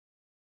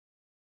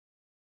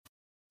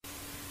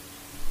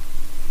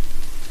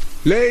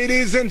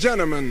Ladies and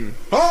gentlemen,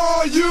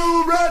 are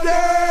you ready?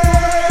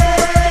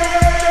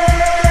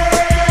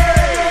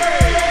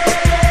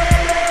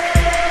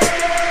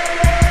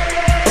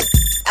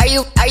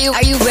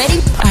 Are you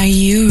ready? Are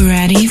you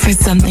ready for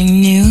something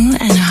new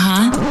and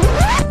hot?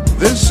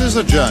 This is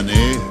a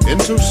journey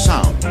into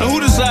sound. Now who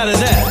decided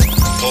that?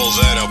 Pull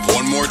that up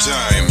one more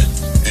time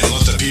and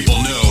let the people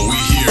know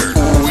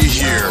we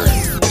hear.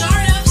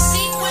 Startup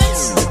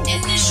sequence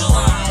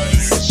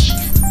initialized.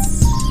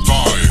 5,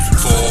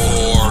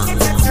 4,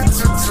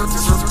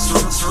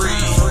 3,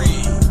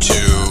 2,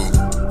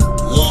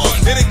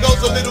 1. Then it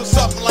goes a little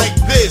something like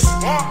this.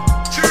 1,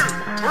 2,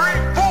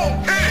 3, 4,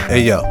 hit!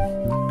 Hey yo,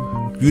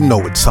 you know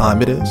what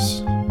time it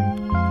is.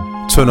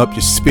 Turn up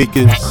your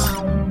speakers,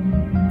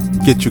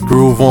 get your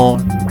groove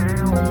on,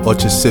 or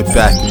just sit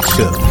back and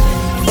chill.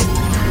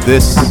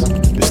 This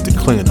is The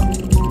Cleanup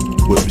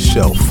with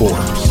Michelle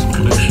Forbes.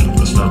 Connection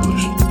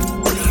established.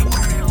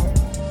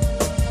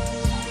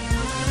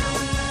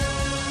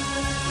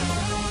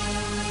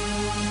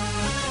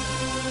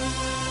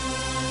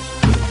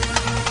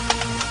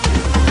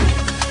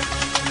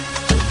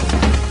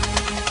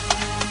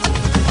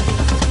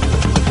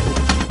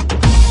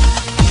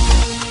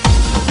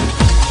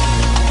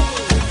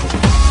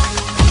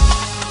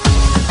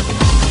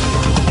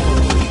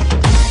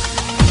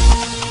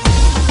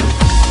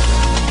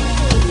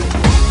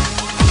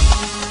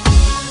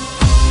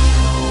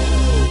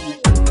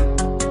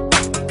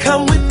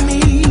 Come with me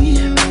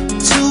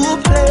to a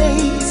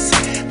place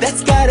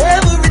that's got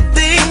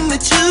everything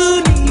that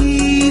you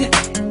need.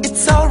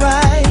 It's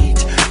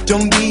alright,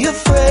 don't be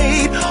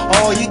afraid.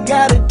 All you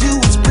gotta do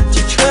is put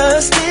your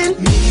trust in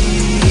me.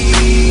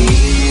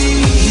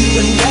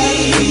 You ain't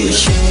gotta be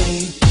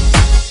ashamed.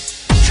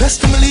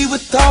 Trust and believe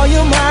with all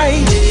your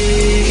might.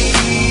 You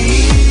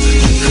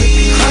could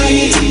be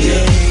crying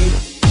today,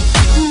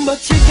 but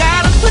you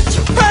gotta put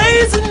your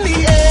praise in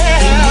the air.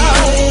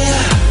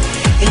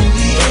 In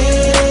the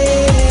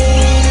air,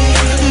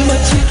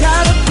 but you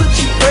gotta put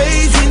your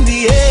praise in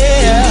the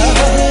air.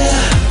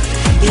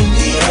 In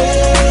the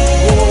air,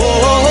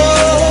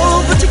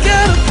 oh, but you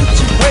gotta put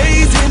your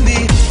praise in the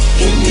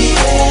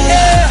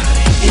air.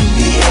 In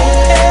the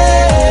air,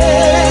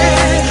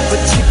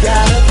 but you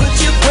gotta put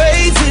your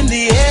praise in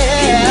the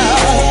air.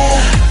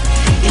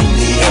 In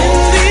the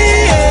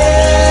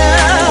air,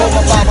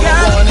 but you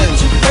gotta put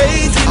your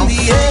praise in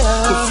the air.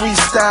 The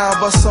freestyle,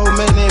 but so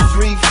many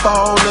free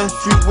falling.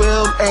 Free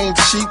will ain't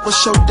cheap.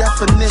 What's your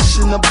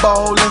definition of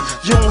ballin'?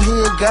 You don't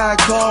hear God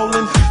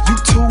calling. You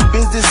too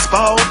busy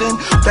spalding,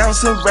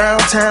 bouncing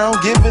around town,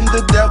 giving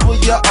the devil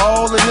your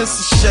all, and it's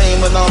a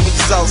shame and I'm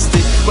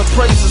exhausted. But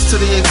praises to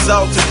the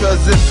exalted,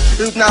 cause if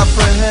it's not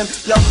for him,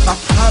 yo, I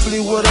probably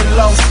would've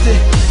lost it.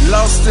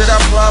 I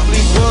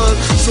probably would.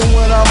 So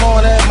when I'm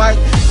on that mic,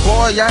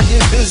 boy, I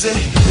get busy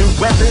and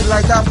rap it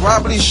like I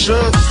probably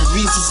should.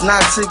 Reasons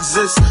not to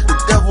exist. The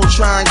devil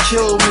try and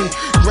kill me.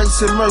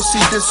 Grace and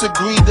mercy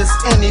disagree. Does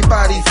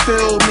anybody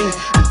feel me?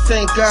 And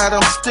thank God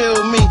I'm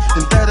still me,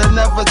 and that'll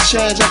never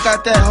change. I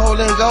got that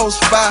Holy Ghost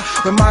fire,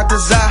 and my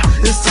desire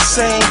is the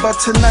same. But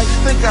tonight,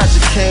 thank God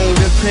you came.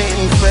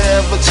 Repenting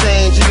forever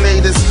change. You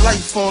laid this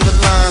life on the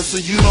line,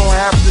 so you don't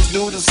have to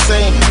do the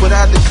same. But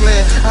I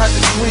declare, I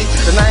decree,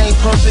 and I ain't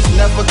perfect,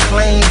 never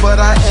claim, but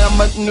I am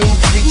a new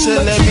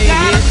creature. Let me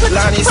hear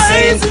Lonnie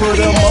sing, put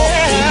them all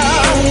in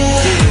the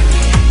air.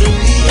 In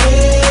the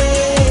air,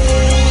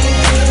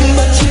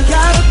 but you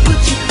gotta put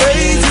your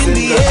praise in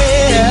the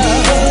air.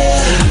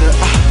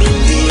 In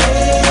the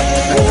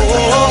air,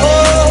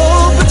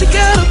 oh, but you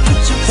gotta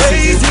put your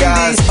praise in the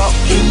air.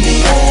 In the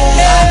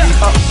air,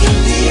 in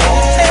the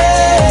air,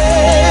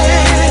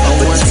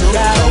 but you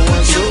gotta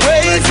put your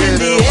praise in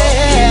the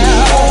air.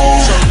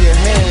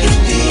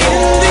 In the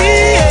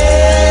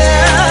air,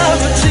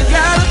 but you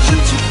gotta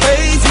put your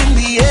praise in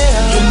the air.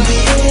 In the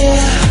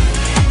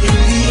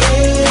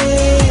air,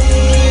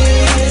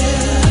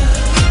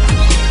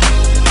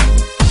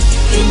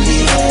 in the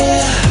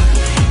air,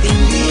 in the air, in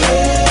the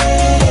air,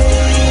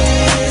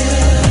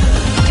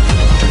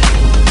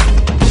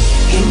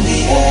 in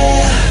the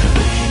air,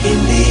 in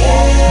the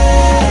air,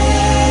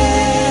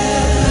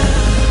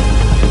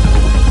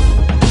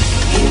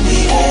 in the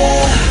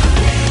air,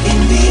 in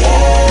the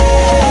air.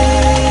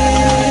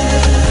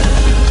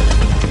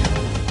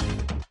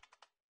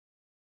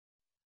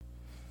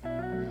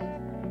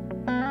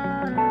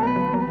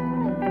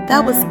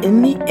 That was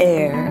In the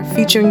Air,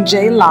 featuring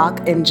J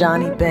Lock and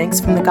Johnny Banks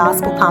from the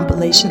gospel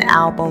compilation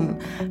album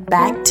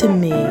Back to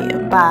Me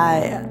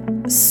by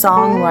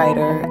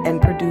songwriter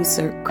and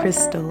producer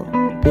Crystal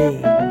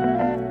B.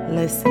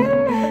 Listen,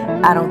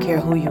 I don't care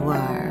who you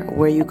are,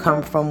 where you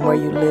come from, where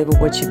you live, or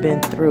what you've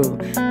been through.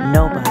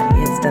 Nobody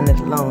has done it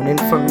alone. And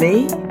for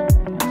me,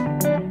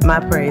 my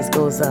praise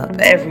goes up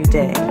every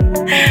day.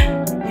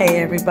 Hey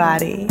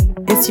everybody,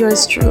 it's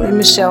yours truly,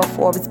 Michelle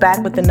Forbes,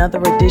 back with another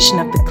edition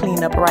of The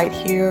Cleanup right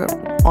here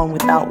on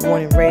Without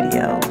Warning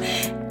Radio.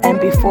 And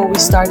before we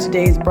start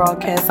today's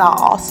broadcast, I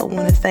also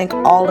want to thank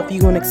all of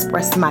you and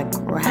express my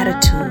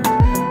gratitude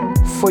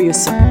for your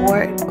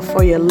support,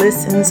 for your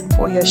listens,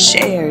 for your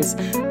shares,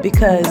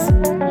 because,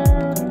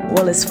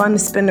 well, it's fun to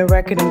spin the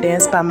record and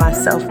dance by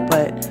myself,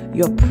 but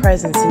your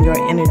presence and your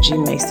energy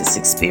makes this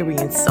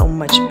experience so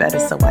much better.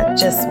 So I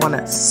just want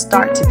to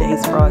start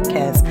today's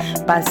broadcast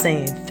by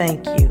saying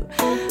thank you.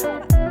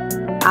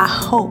 I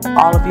hope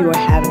all of you are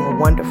having a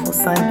wonderful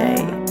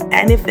Sunday.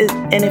 And if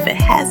it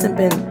hasn't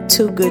been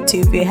too good to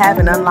you, if you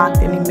haven't unlocked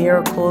any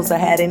miracles or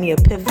had any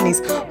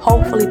epiphanies,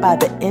 hopefully by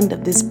the end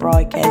of this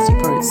broadcast,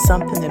 you've heard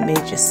something that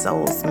made your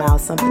soul smile,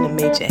 something that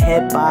made your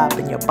head bob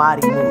and your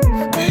body move.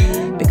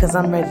 Because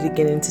I'm ready to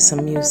get into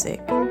some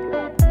music.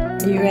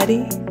 You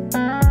ready?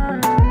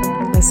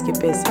 Let's get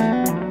busy.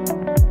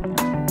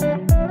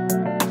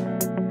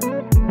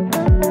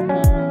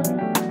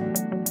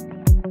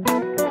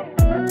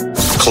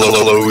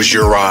 Close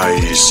your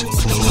eyes.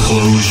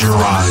 Close your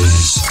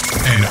eyes.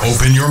 And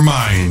open your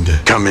mind.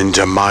 Come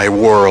into my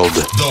world.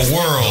 The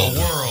world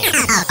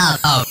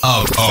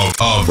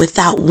of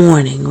Without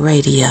Warning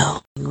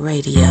Radio.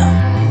 Radio.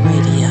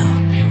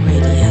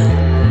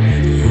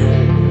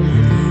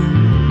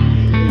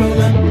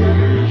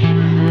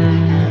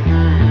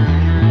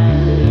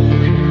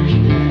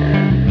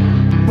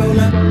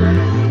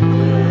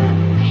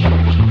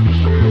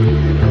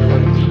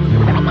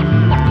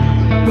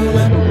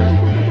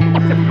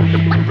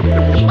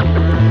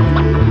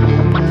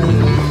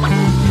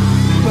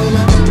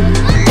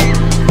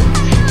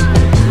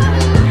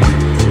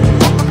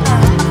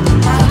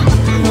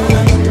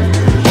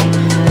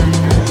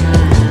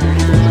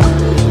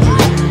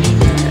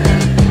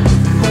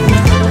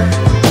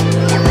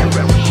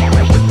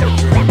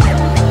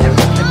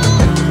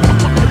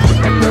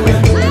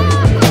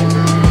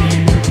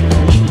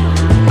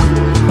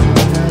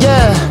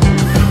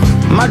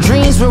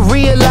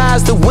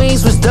 The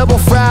wings was double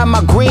fried,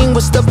 my green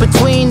was stuffed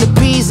between the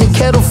peas and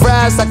kettle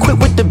fries. I quit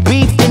with the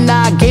beef, then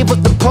I gave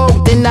up the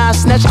pork, then I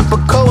snatched up a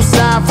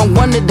cosign from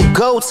one of the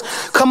goats.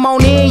 Come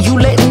on in, you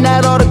letting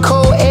out all the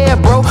cold air,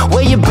 bro.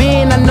 Where you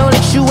been? I know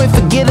that you ain't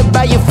forget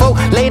about your folk.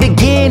 Late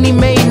again, he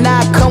may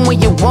not come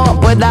when you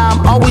want, but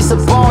I'm always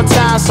up on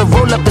time, so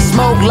roll up and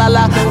smoke, la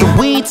la. The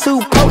weed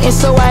too potent,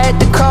 so I had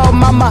to call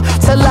mama,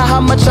 tell her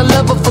how much I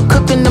love her for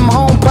cooking them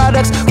home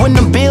products. When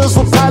them bills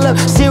would pile up,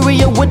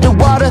 cereal with the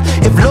water.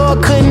 If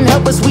Lord couldn't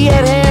help us, we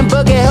had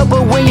hamburger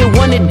helper. When you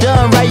want it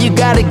done right, you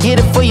gotta get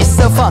it for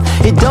yourself, huh?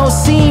 It don't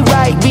seem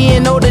right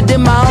being older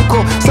than my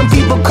uncle. Some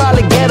people call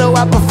it ghetto,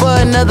 I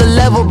prefer another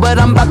level, but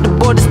I'm about to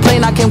board this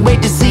plane. I can't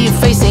wait to see your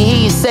face and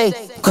hear you say,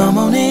 come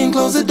on in,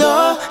 close the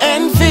door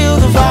and feel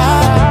the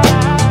vibe.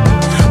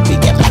 We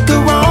got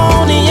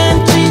macaroni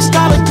and cheese,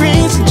 collard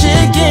greens and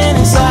chicken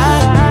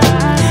inside.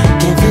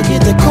 Can't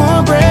forget the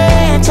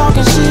cornbread,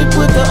 talking shit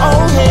with the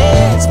old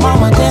heads.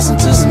 Mama dancing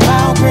to some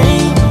loud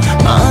green.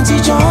 My auntie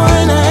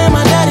joined her and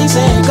my daddy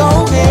said,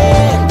 go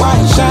ahead. Why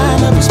you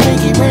shine up his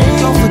pinky ring?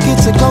 Don't forget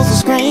to close the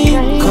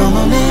screen. Come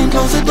on in,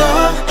 close the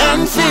door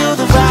and feel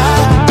the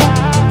vibe.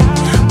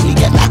 We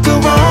got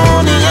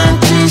macaroni and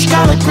cheese,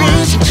 collard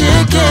greens and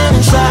chicken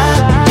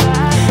inside.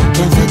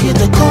 Can't forget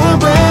the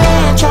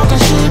cornbread,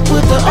 talking shit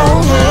with the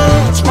old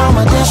heads.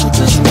 Mama dancing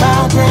to some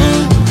loud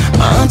green.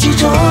 My auntie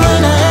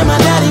joined her and my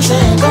daddy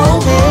said, go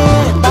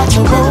ahead. About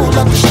to roll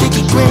up the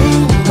sticky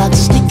green. About to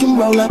sneak and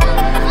roll up.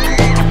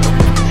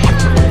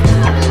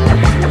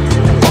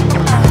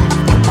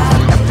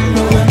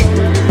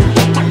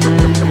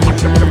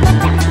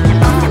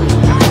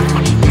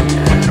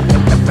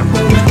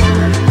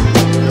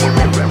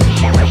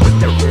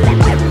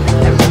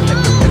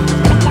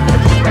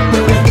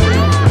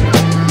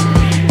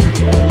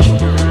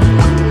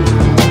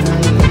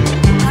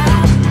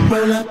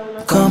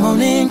 Come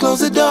on in, close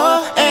the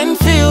door and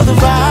feel the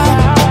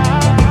vibe.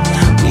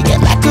 We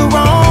got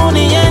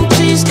macaroni and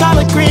cheese,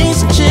 collard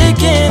greens and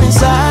chicken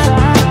inside.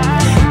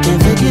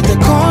 Can't forget the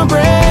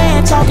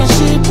cornbread, talking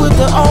shit with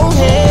the old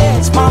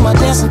heads. Mama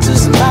dancing to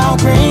some loud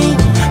green.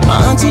 My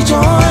auntie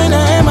joined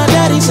her and my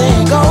daddy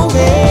said, go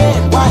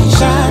ahead. Why you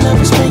shine up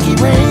his pinky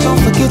ring?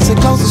 Don't forget to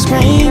close the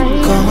screen.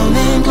 Come on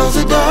in, close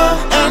the door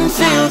and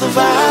feel the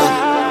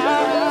vibe.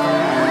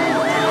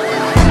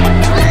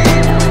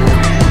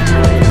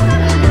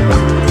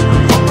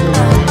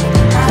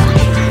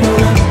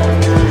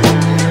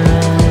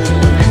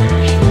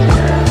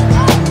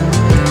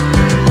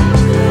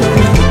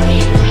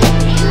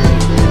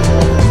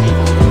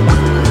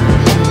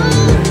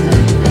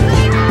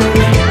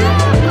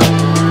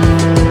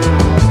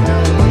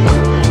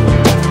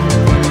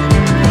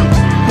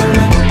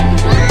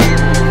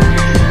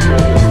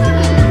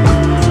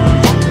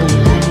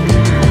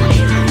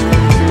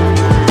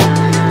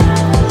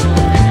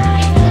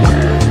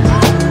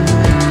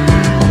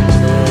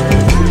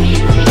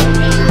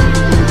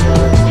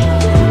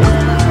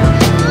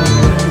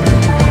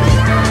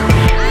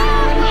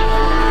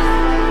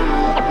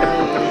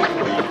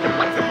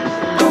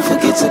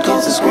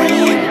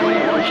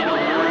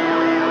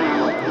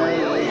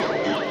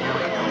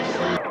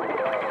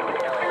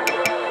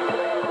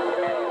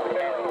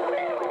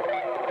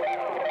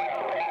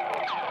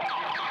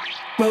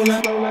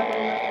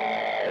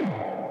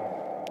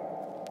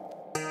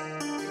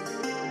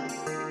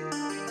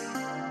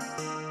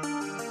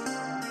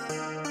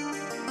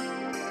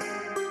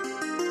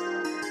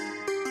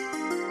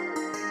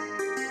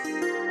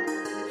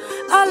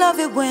 I love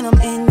it when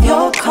I'm in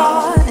your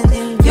car and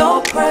in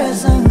your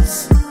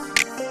presence.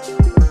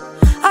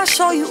 I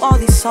show you all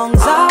these songs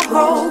I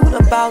wrote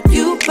about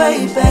you,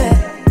 baby.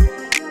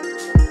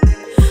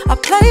 I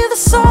play the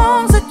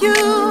songs that you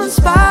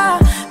inspire.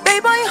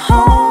 Babe, are you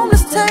home?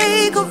 Let's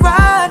take a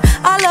ride.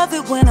 I love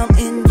it when I'm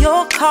in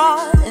your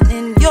car and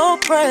in your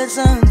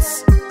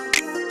presence.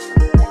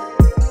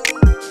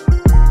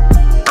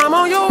 I'm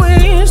on your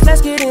wings, let's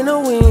get in the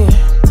wind.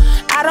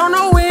 I don't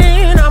know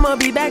when I'ma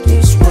be back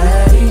this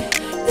way,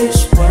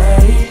 this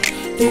way,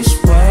 this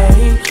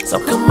way. So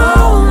come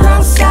on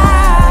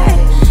outside.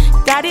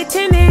 Got it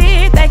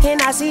tinted, they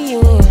cannot see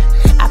in.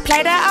 I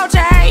played her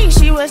OJ,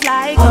 she was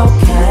like,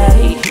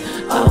 okay,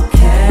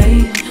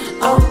 okay,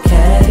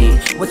 okay.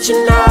 What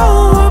you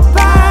know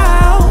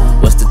about?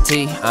 What's the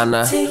T,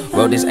 Anna?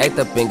 Roll this eighth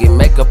up and get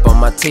makeup on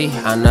my T,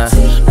 Anna.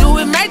 Do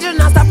it major,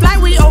 not stop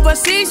like we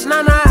overseas,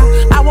 nah.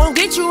 I won't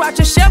get you out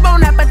your shell,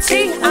 bon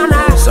appetit,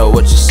 Anna. So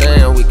what you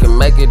saying? We can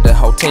make it the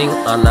whole team,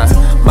 Anna.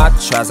 My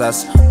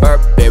trousers,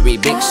 Burberry,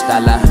 big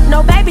style.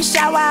 No baby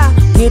shower,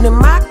 get in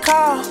my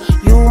car.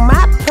 You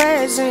my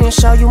present,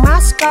 show you my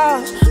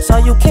scars, so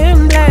you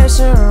can bless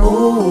her.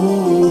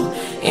 Ooh,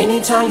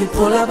 anytime you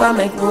pull up, I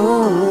make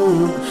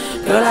room.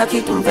 Girl, I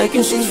keep them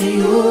vacancies for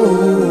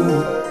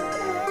you.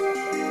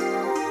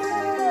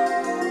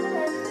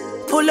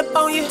 Pull up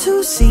on you.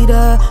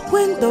 Two-seater,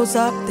 windows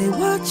up, they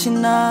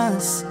watching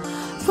us.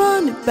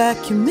 Run it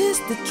back, you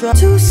missed the drop.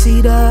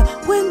 Two-seater,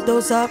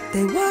 windows up,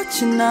 they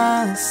watching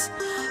us.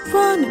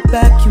 Run it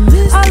back, you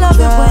missed the drop. I love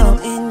it when I'm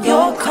in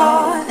your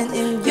car and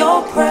in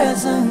your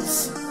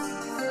presence.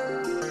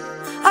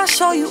 I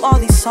show you all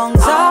these songs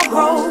I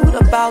wrote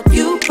about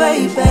you,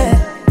 baby.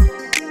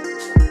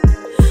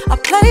 I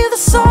play the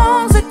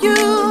songs that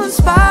you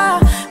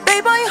inspire.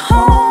 Babe, are you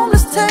home?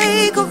 Let's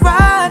take a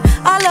ride.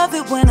 I love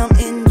it when I'm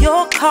in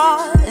your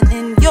car and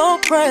in your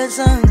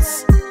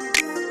presence.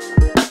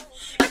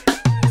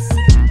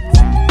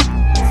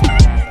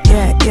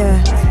 Yeah,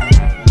 yeah.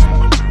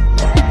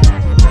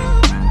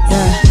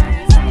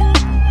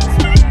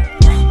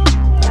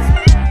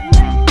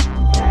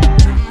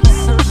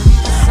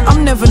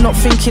 I'm never not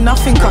thinking, I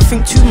think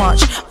too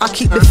much. I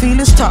keep the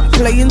feelings tucked,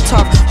 playing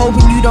tough,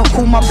 hoping you don't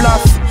call my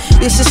bluff.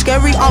 It's so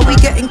scary, are we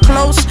getting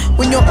close?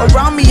 When you're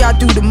around me, I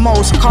do the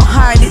most. Can't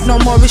hide it no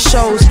more, it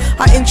shows.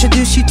 I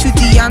introduce you to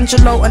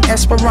D'Angelo and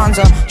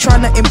Esperanza.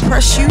 Trying to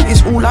impress you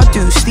is all I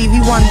do, Stevie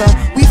Wonder.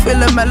 We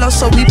feel a mellow,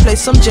 so we play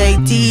some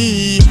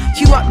JD.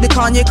 Cue up the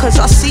Kanye, cause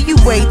I see you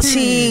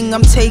waiting.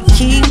 I'm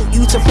taking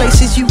you to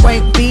places you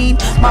ain't been.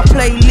 My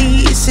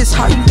playlist is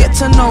how you get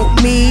to know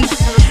me.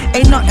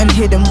 Ain't nothing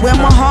hidden, wear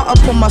my heart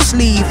up on my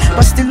sleeve.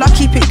 But still I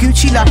keep it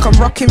Gucci like I'm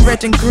rocking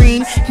red and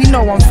green. You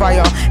know I'm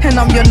fire, and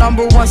I'm your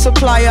 #1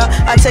 supplier.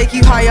 I take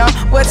you higher,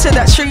 word to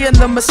that tree and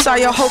the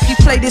Messiah. Hope you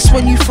play this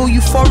when you feel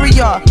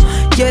euphoria.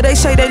 Yeah, they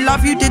say they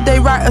love you, did they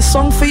write a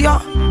song for ya?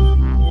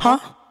 Huh?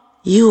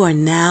 You are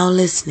now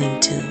listening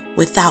to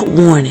Without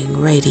Warning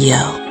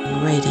Radio.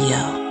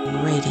 Radio,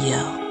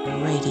 radio,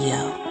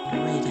 radio.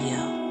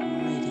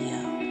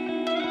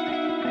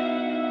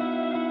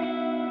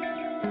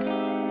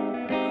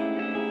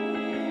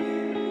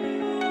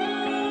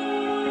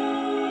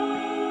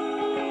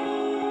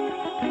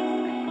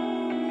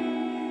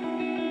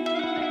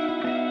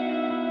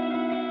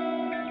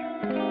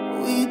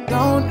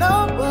 Don't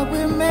know what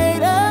we're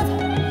made of.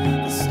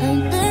 The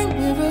same thing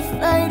we're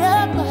afraid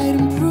of might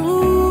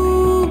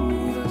improve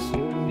us.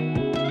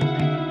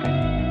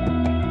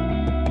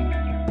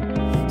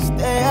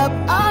 Stay up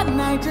all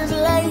night, just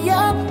lay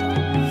up.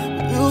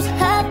 Use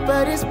half,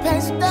 but it's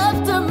pain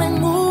stuff to make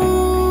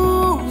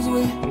moves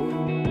with.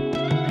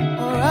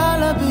 Or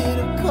all of it,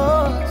 of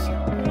course.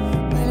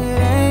 But it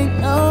ain't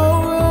no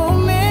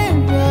room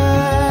in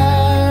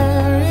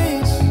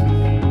Paris.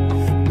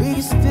 We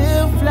can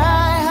still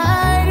fly.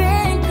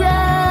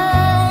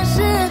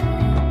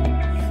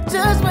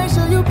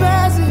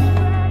 Pass it.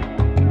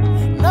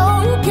 No,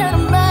 you can't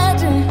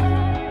imagine.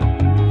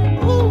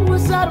 Ooh,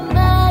 it's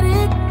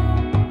automatic.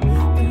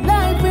 The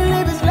life we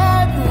live is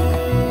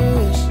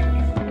lavish.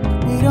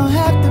 We don't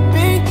have to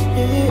be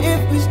here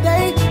if we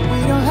stay. We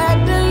don't have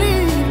to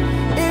leave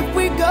if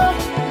we go.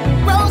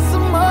 Roll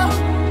some more.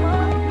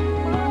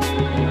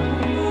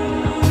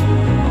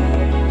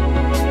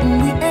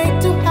 We ain't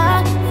too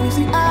high. We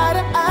see eye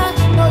to eye.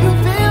 Know you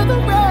feel the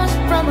rush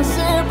from a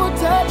simple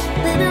touch.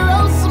 Baby,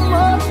 roll some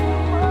more.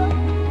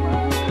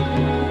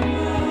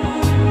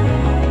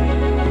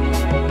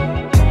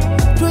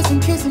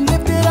 Kiss and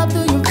lift it up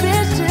to your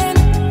vision.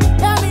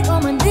 Got me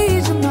on my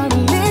knees, you're my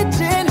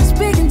religion.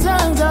 Speaking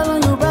tongues all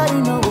on your body,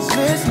 know it's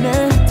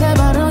listening. Tap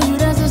out on you,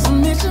 that's a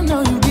submission,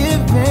 know you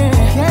giving.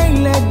 Can't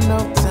let no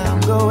time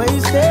go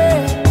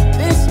wasted.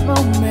 This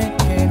moment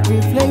can't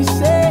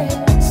replace it.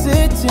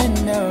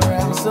 Sitting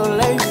around so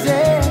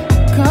lazy,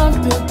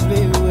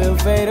 comfortably we'll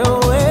fade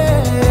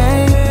away.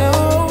 Ain't no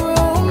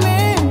room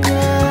in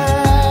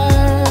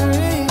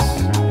Paris.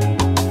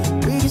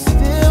 We can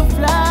still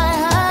fly.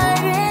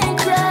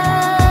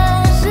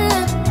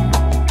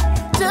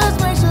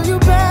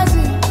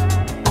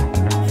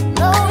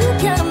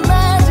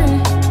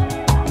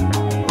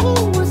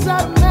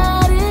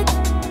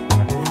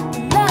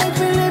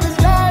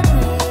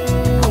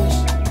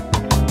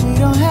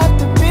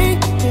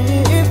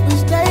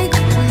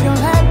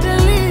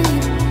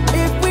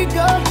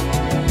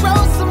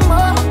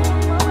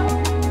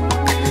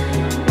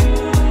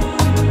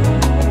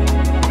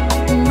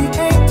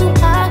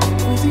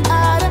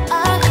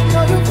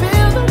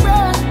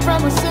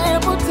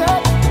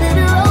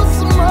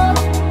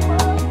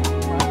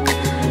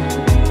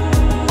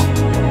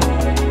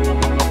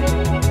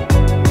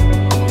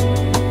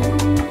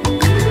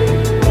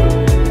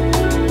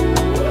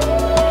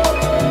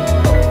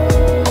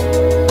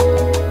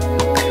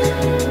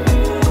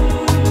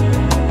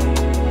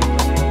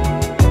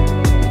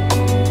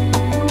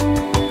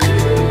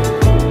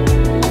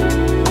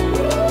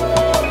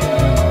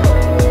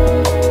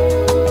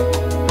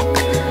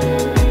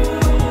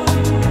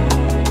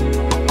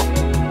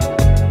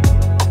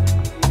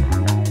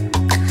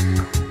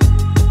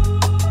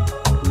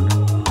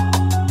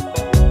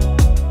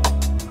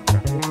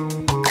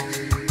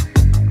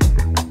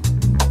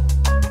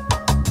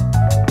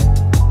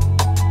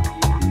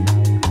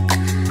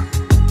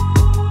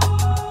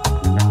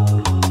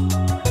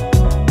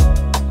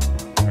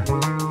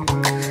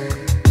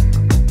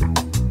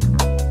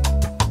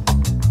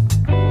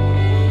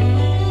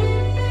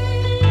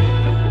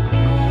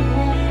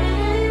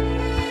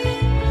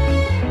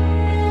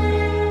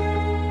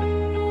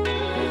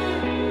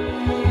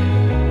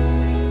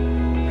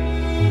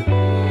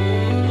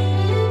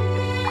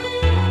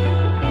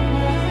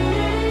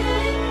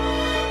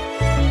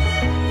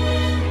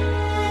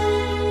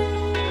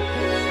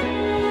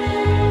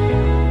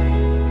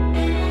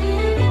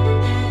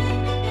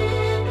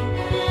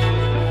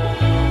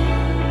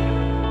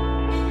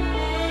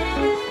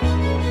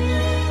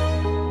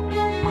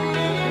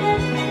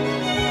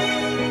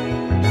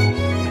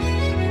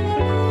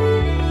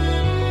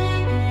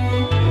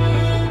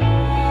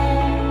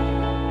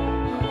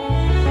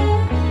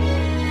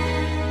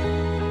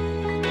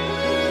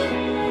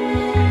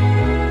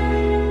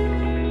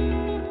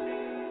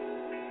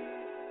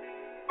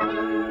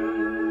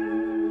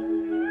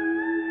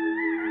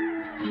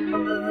 All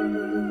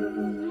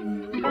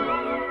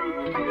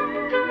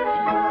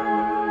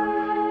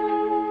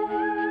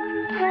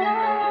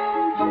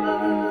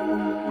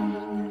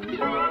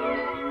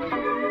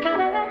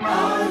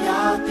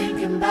y'all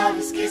thinking about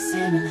is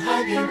kissing and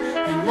hugging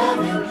and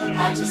loving.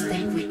 I just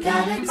think we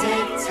gotta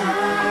take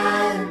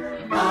time.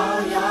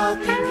 All y'all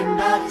thinking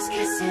about is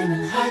kissing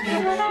and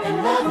hugging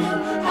and loving.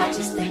 I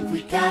just think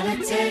we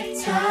gotta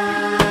take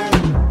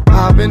time.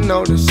 I've been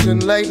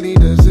noticing lately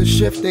there's a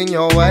shift in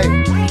your way.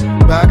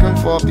 Back and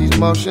forth, these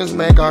motions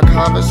make our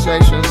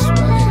conversations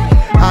sway.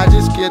 I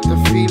just get the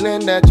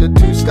feeling that you're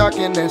too stuck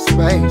in that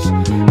space.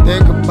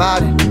 Think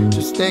about it,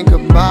 just think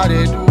about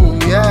it, ooh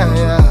yeah,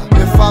 yeah.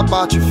 If I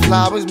bought you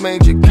flowers,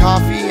 made you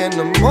coffee in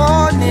the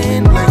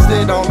morning, placed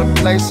it on the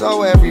plate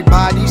so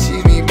everybody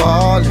sees me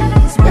ballin'.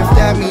 If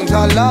that means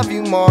I love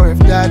you more, if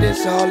that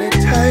is all it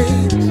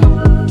takes,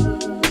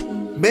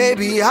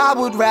 baby, I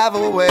would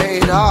rather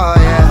wait, oh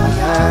yeah,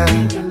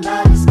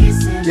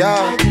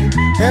 yeah,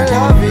 and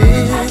love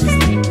it.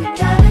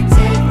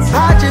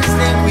 I just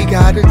think we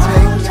gotta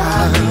take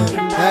time,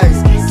 hey.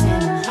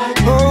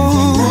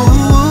 Ooh,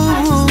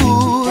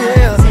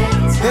 yeah,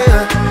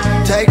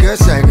 yeah. Take a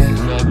second,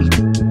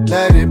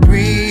 let it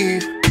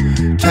breathe.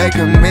 Take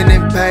a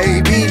minute,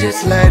 baby,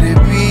 just let it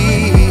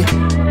be.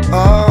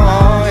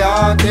 Oh,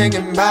 y'all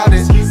thinking about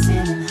it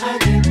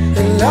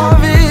and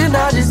loving.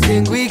 I just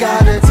think we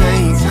gotta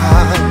take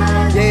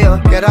time.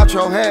 Yeah, get out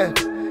your head,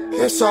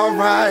 it's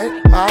alright.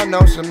 I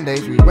know some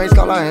days we waste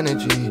all our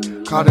energy,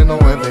 caught in the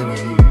web,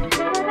 baby.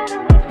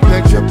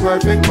 Picture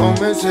perfect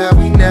moments that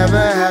we never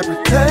had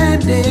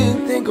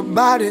pretending. Think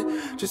about it,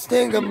 just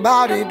think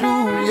about it,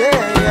 ooh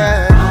yeah,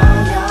 yeah.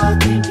 All y'all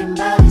thinking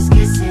about is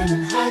kissing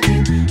and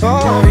hugging.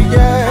 Oh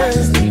yeah, I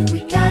just think we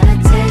gotta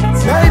take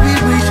time. maybe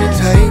we should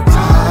take time.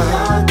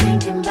 All y'all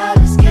thinking about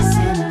is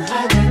kissing and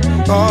hugging.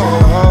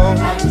 Oh, I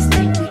just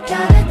think we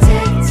gotta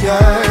take time.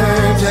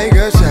 yeah, take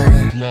a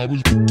second,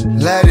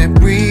 let it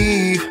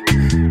breathe.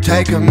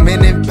 Take a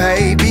minute,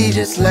 baby,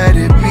 just let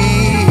it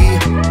be.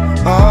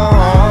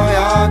 Oh,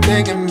 y'all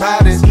thinking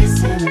about it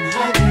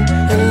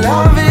and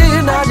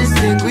loving. I just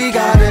think we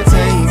gotta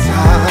take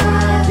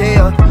time.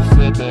 Yeah.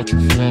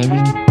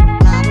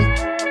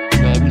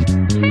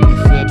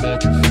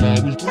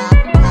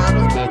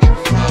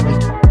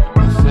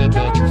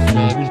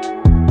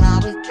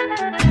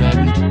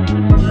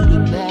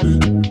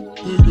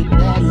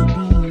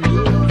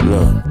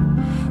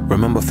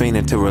 Remember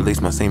fiending to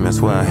release my semen.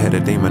 Swear I had a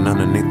demon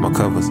underneath my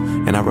covers.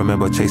 And I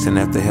remember chasing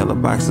after hella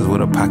boxes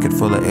with a pocket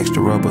full of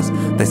extra rubbers.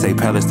 They say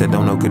palates that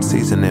don't know good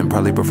seasoning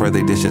probably prefer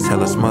they dishes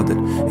hella smothered.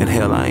 And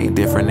hell, I ain't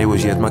different. It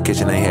was yes, my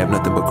kitchen ain't have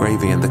nothing but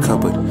gravy in the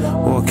cupboard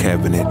or a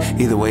cabinet.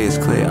 Either way, it's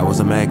clear I was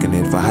a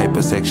magnet for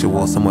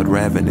hypersexual, somewhat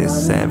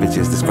ravenous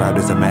savages described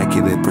as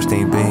immaculate,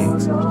 pristine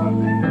beings.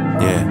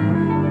 Yeah,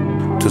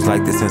 'twas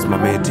like this since my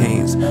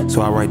mid-teens.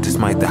 So I write this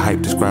might the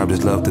hype described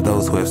as love to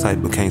those who have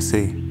sight but can't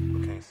see.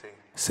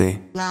 See?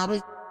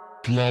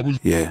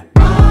 Yeah.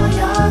 All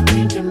y'all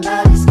thinking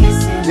about is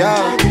kissing and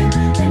hugging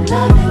and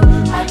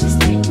loving. I just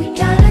think we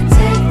gotta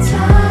take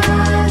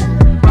time.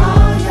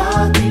 All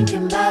y'all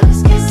thinking about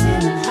is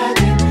kissing and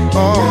hugging and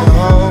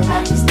loving.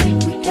 I just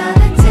think we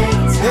gotta take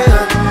time.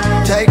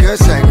 Yeah. Take a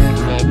second,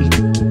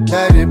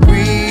 let it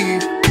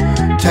breathe.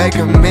 Take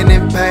a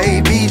minute,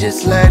 baby,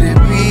 just let it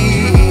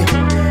be.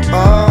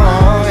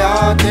 Oh,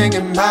 y'all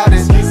thinking about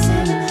it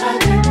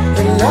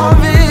and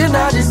loving.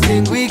 I just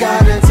think we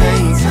gotta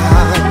take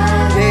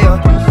time. Yeah.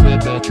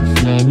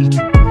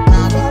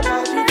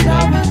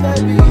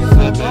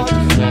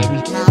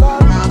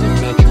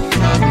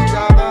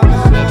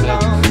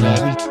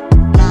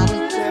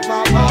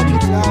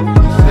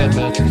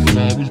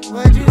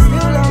 Would you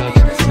still love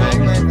me the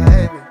same way,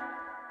 baby?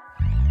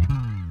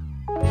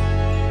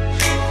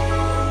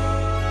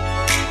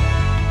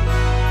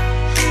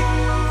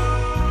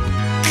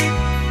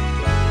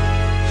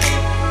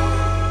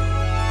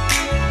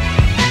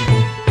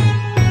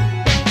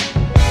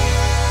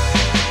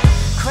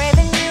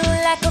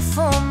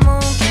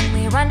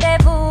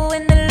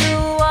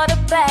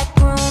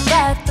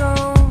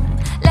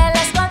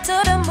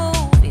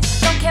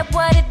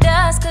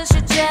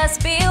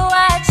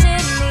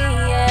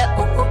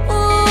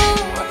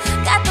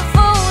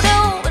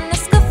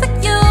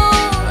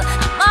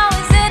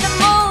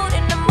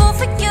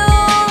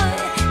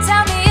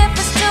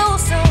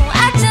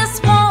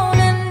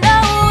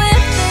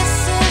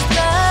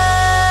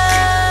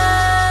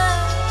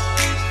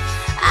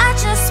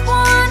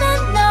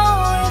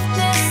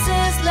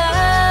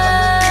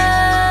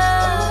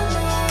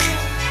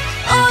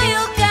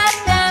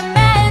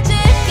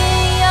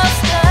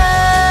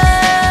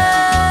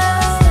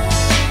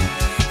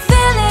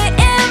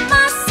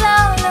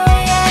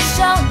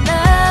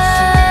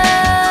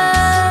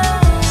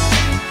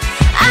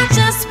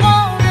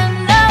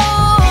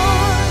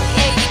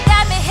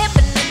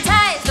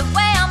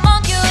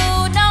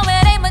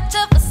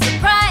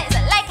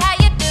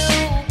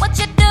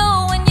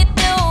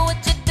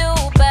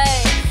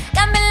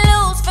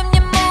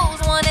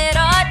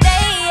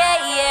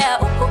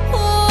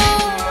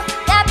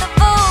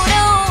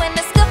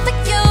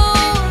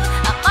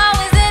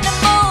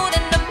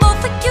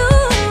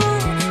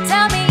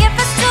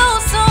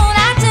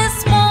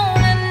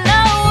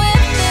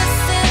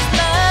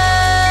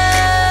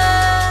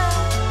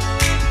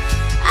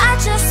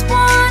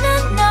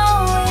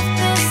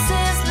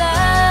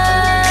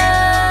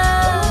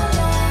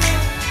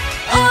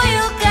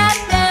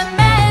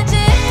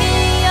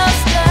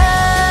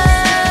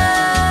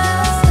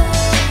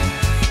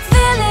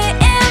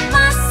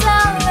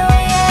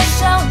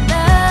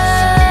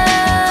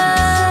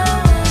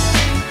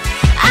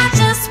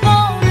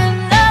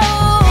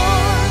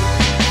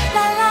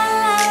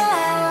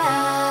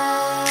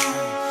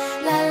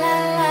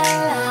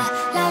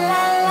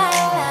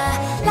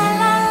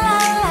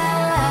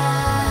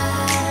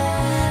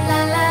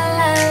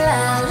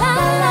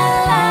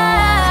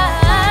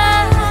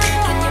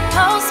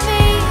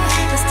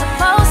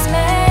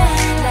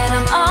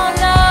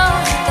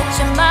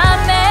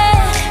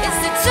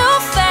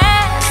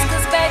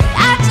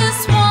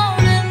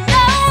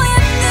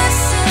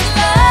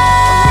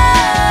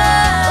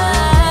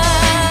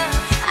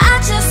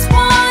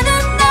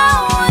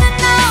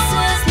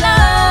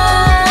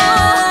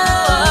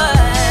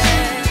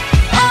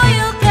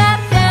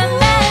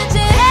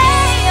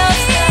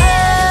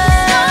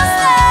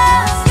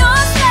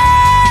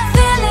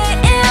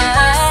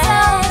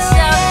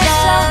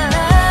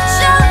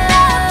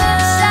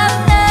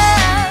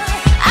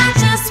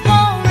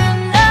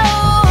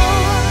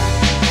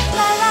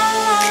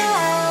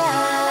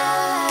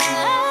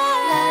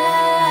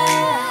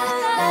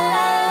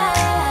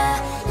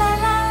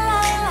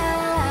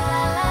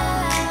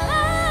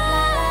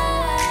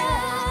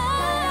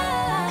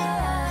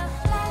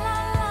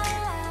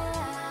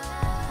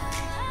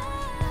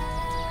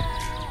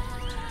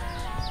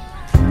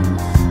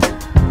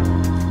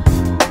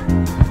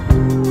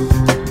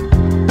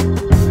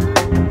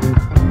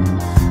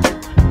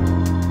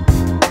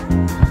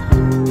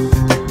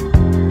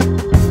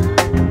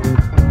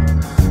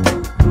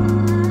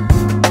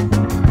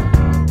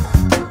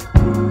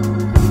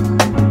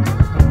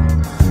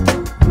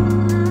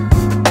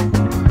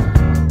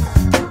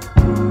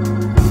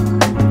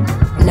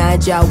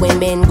 Jaja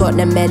women got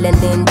the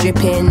melanin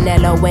dripping.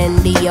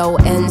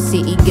 LONDON,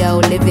 city girl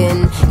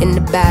living in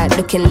the back,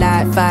 looking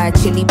like fire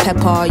chili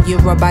pepper.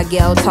 Yoruba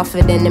girl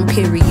tougher than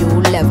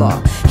imperial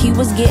leather. He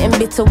was getting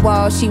bitter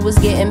while she was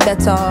getting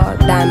better.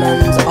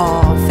 Diamonds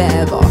are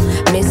forever.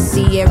 Miss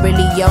Sierra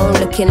Leone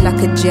looking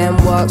like a gem.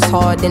 Works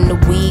hard in the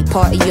week,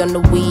 party on the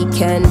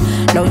weekend.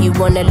 Know you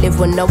wanna live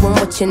when no one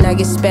watching how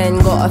you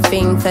spend. Got a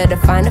thing for the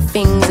finer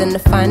things and the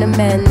finer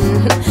men.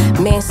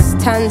 Miss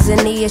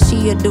Tanzania,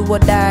 she a do or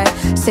die.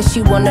 Says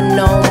she wanna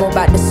know more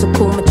about the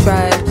Sukuma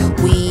tribe.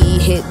 We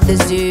hit the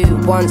zoo,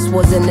 once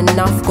wasn't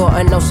enough. Got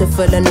an ocean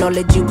full of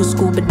knowledge, you could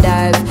scuba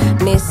dive.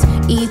 Miss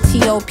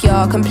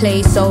Ethiopia can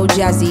play so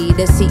jazzy.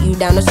 Then sit you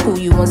down to school,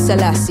 you on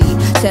Selassie.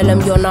 Tell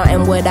them you're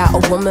nothing without a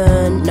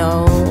woman,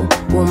 no.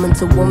 Woman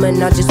to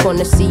woman, I just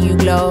wanna see you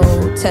glow.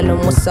 Tell them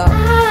what's up.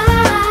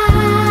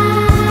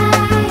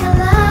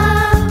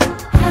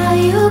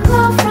 You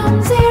go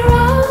from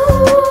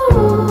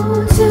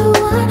 0 to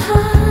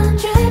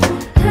 100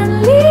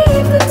 and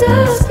leave the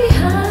dust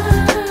behind.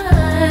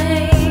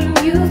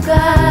 You've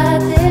got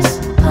this,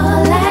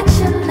 all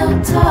action, no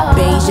talk.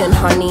 Bayesian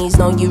honeys,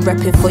 know you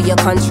repping for your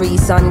country.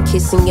 Sun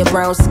kissing your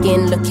brown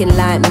skin, looking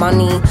like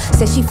money.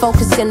 Says she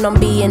focusing on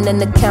being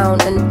an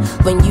accountant.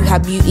 When you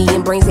have beauty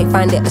and brains, they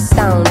find it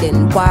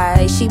astounding.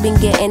 Why? She been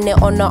getting it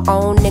on her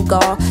own,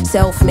 nigga.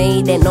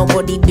 Self-made, ain't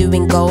nobody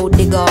doing gold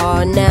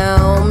digger.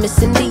 Now,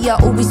 Miss India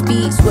always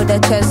speaks with her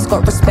chest.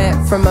 Got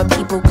respect from her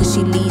people cause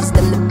she leads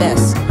them the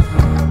best.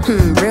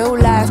 Real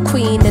life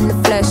queen in the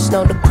flesh.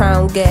 Know the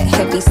crown get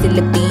heavy, still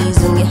the bees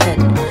on your head.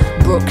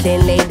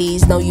 Brooklyn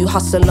ladies, know you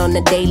hustle on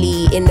the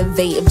daily.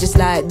 Innovative just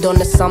like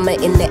Donna Summer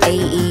in the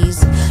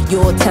 80s.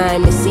 Your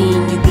time is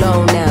seeing you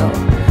glow now.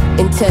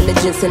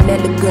 Intelligence and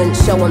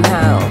elegance, show them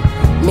how.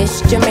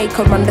 Miss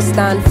Jamaica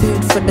understand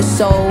food for the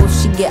soul.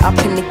 She get up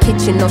in the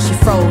kitchen, no she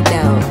throw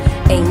down.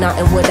 Ain't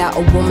nothing without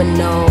a woman,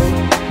 no.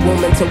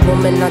 Woman to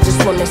woman, I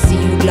just wanna see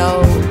you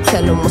glow.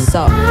 Tell them what's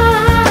up.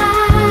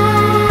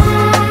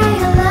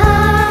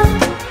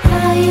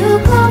 You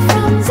go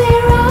from 0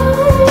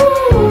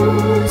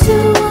 to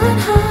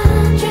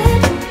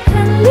 100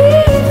 and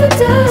leave the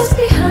dust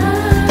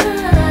behind.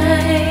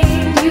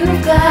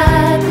 You've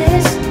got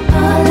this,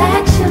 all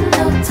action,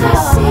 no talk. I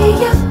see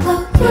you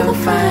glow, you're the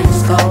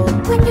finest gold.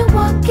 When you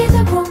walk in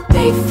the room,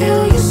 they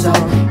feel your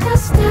soul. Your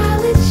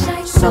style it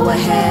shines so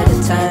ahead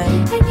of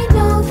time. And you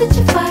know that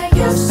you're fine.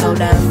 You're so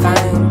damn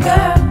fine,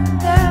 girl.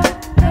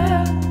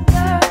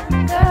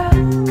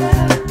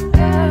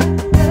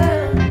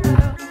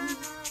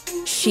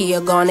 She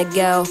a gonna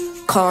girl,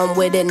 calm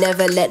with it,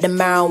 never let the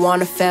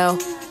marijuana fail.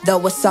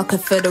 Though a sucker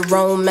for the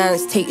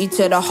romance, take you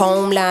to the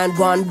homeland.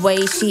 One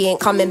way, she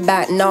ain't coming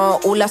back, nah.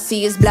 All I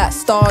see is black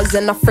stars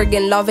and I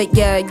friggin' love it,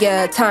 yeah,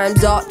 yeah.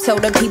 Time's up, tell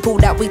the people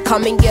that we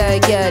coming, yeah,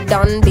 yeah.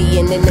 Done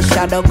being in the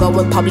shadow,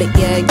 going public,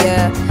 yeah,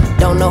 yeah.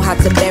 Don't know how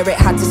to bear it,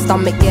 how to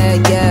stomach, yeah,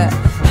 yeah.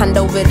 Hand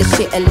over the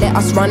shit and let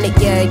us run it,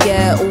 yeah,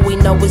 yeah. All we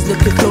know is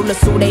looking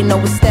flawless, all they know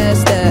is stare,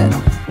 stare.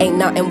 Ain't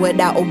nothing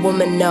without a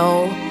woman,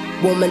 no.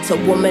 Woman to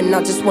woman,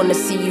 I just wanna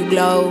see you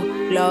glow,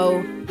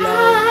 glow, glow.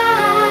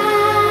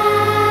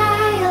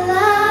 I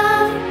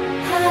love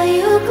how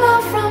you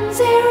go from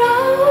 0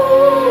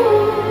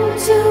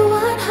 to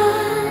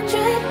 100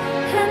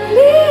 and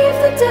leave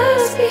the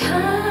dust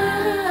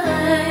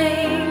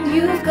behind.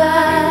 You've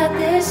got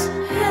this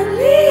and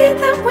lead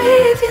them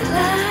with your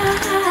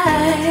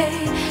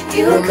life.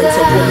 You woman got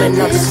to woman,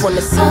 I just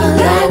wanna see you glow.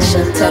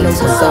 Tell them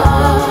what's up.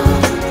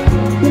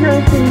 You know,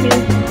 Cindy,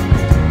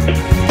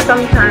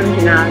 sometimes,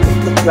 you know, I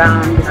just look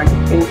around and I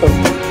just think of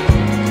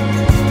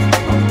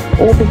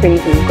all the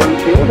things we've gone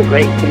through, all the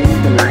great things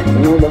in life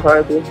and all the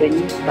horrible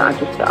things that are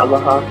just the other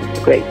half of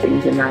the great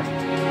things in life.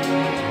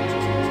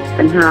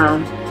 And how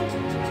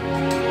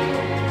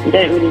you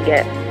don't really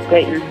get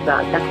greatness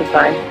without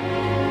sacrifice.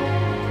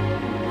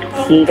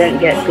 You don't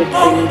get good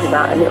things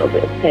without a little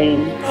bit of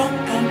pain.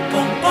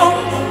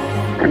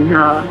 And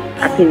how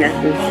happiness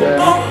is the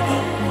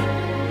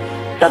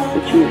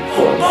substitute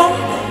for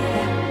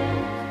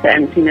the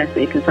emptiness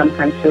that you can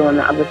sometimes feel on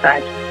the other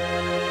side.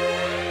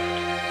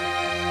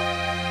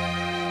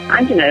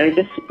 And you know, it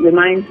just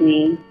reminds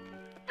me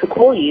to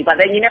call you, but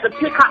then you never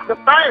pick up the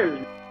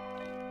phone.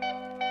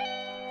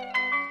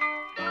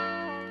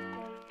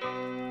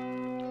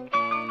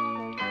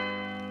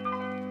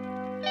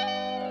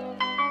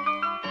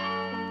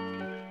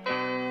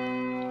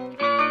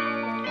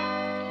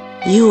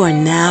 You are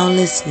now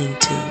listening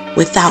to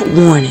Without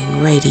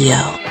Warning Radio.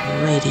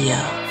 Radio.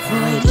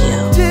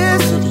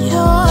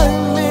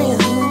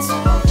 Disappointments,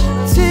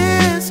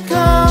 tears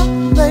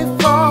come, they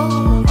fall,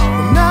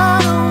 when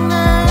I don't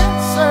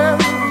answer.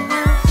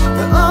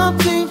 The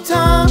umpteen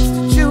times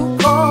that you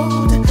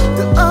called,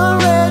 the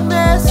unread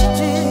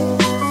messages.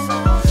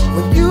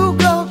 When you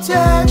go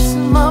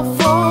texting my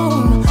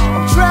phone,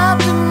 I'm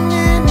trapping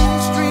in the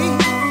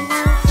streets,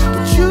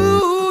 but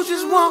you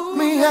just want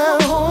me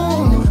at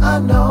home. I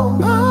know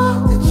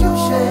that you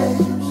share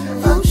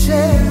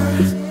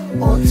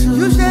or two.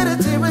 You shed a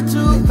tear or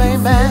two,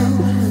 baby,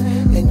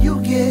 and you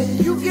get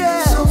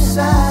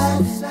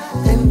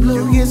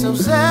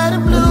so sad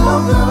and blue.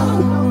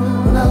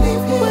 When I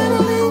leave here,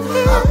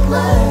 I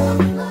play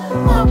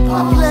my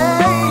part.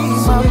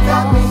 So you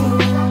got me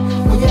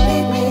when you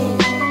need me.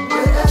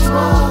 Where that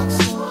sparks,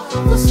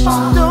 the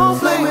spark. Don't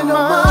blame it on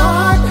my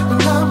heart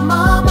when I'm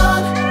my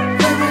mind.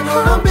 Blame it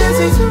when I'm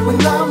busy, when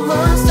I'm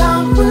run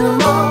down, when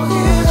I'm all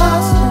here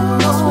hustling.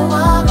 Lost with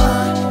my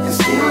mind. You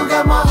still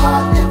got my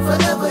heart and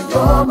forever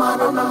you're mine.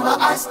 Remember,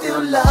 I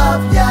still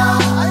love ya.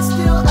 I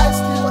still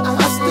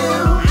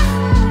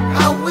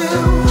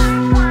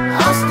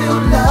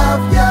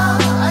love ya.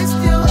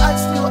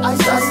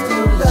 I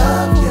still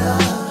love ya.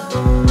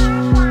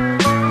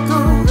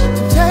 Through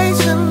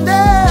temptation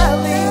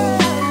daily,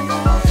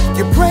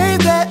 you pray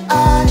that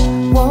I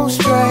won't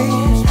stray,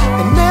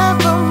 and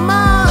never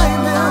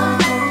mind them,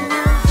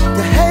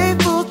 the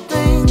hateful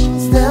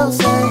things they'll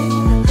say.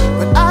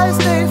 But I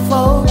stay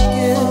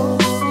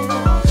focused,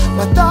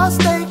 my thoughts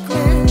stay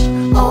clear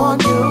on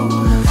you.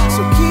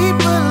 So keep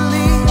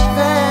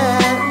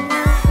believing,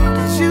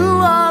 'cause you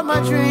are my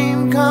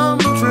dream come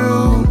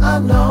true.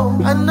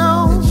 I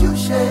know that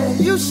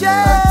you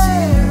shed a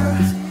tear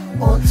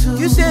or two.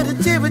 You shed a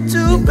tear or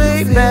two,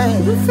 baby.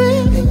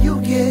 And you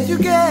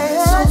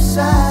get so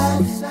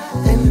sad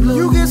and blue.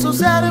 You get so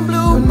sad and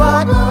blue,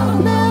 but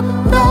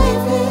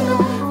baby,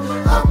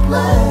 I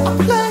play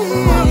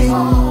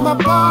my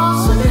part.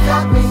 So you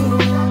got me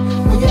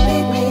when you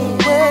need me,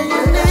 where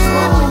you need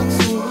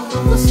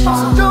me. So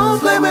don't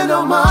blame it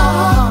on my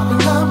heart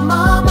when I'm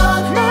my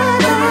mind.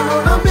 Blame it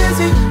when I'm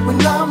busy, when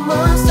I'm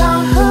run down.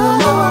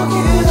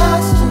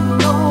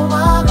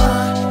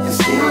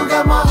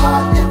 My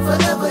heart and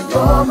forever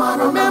you're mine.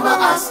 Remember,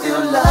 I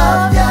still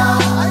love ya.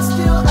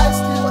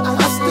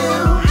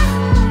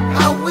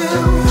 I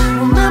will.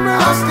 Remember,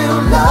 I still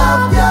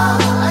love ya.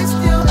 I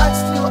still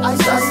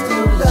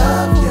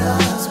love ya.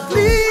 So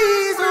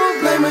please don't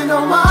blame it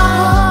on my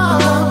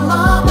heart.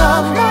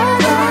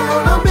 Blame it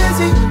when I'm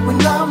busy, when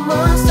I'm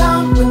run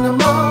down, when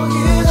I'm all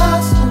here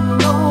hustling.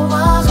 Oh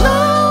my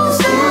God, you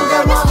still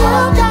got my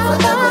heart and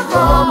forever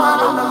you're mine.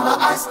 Remember,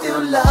 I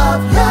still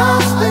love ya.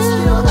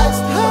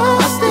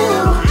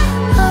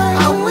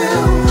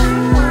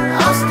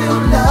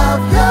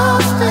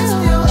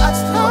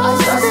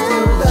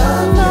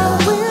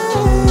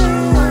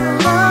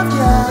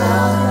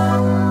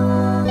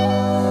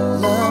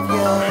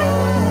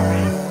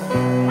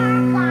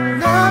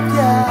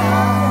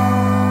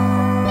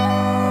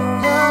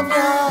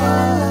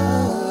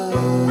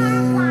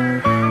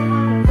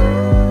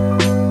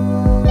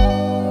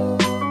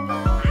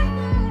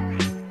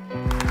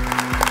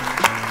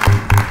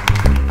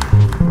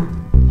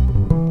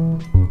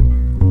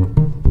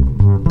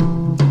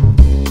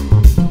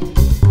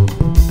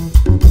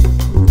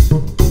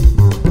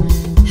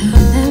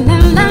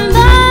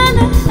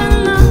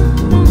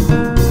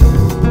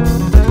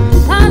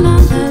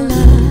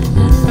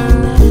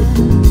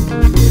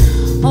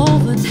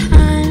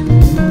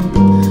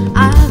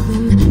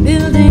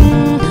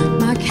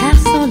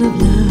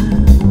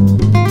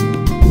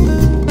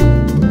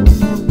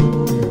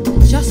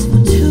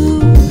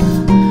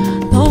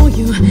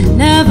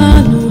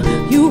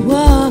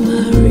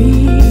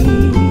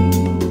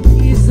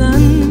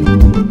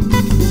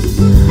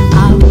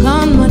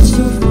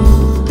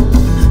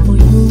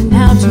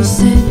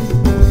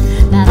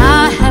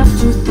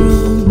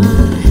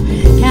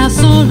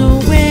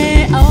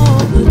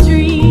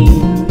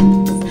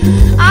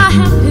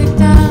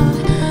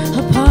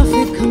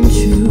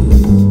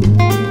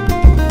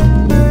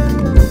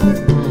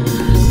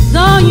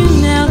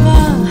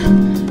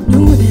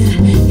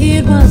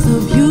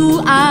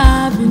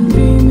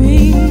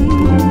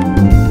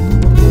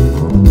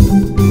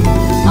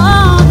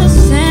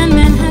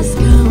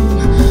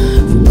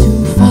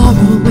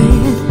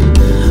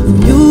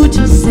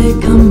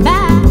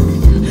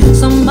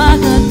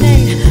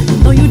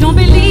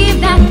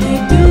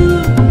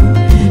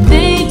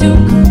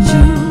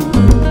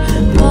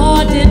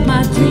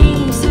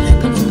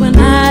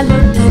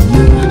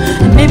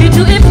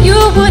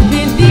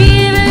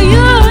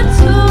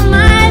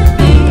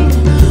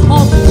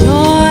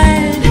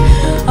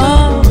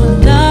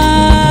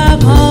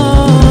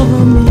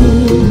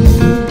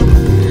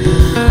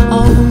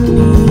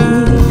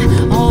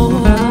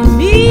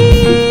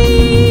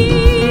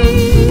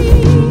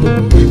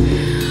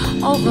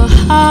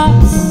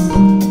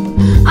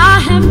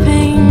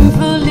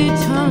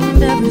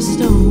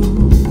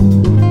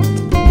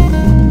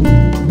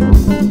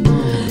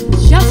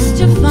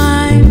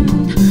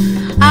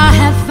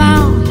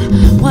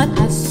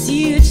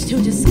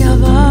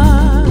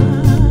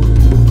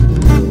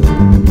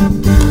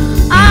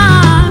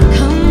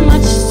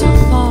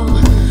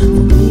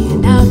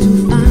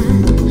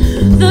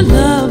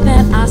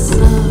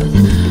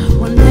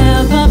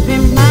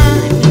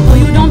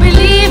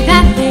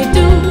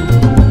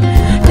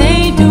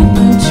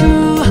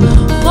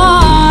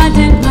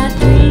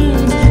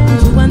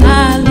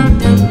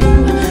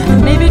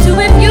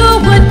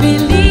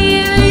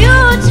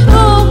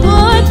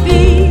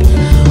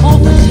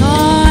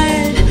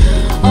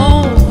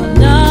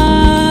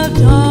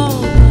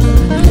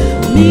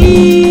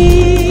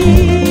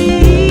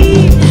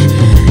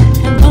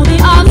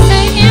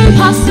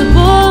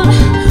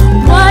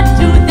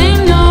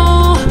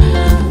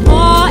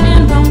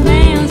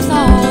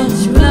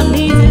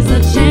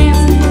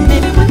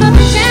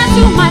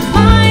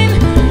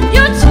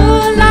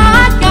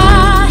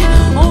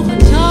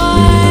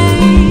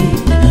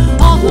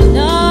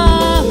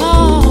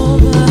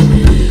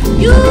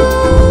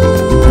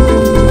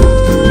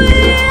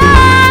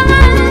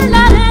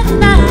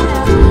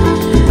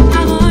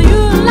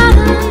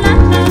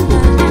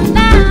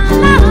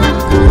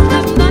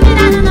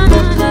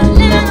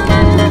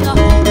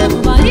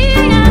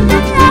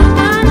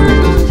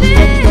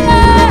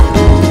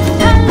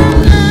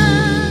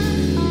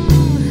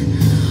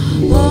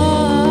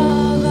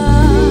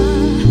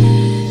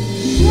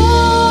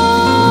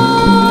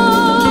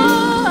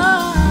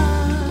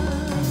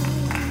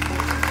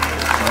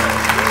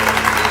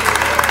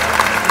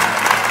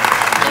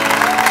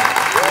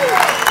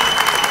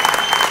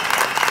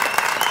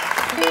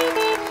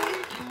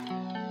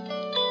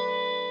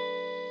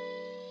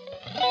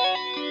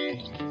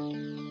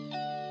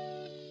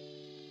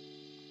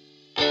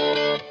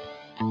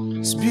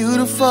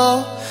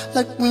 wonderful,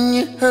 like when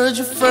you heard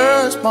your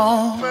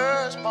firstborn.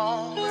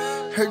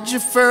 Heard your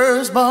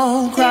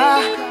firstborn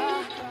cry,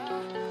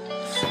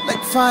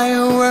 like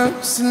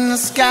fireworks in the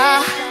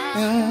sky.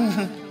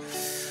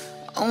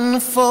 On the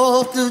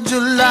 4th of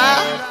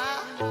July,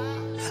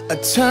 a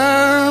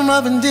term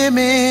of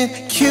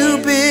endearment,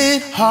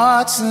 Cupid,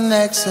 hearts and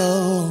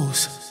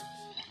exos.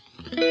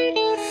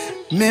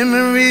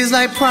 Memories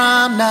like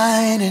prom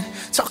night and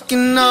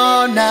talking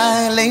all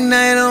night, late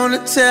night on the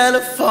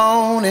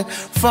telephone and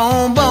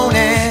phone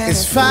boning.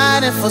 It's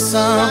fighting for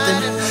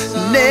something,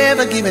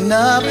 never giving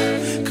up.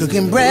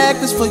 Cooking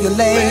breakfast for your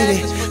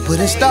lady,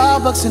 putting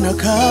Starbucks in her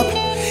cup.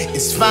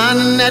 It's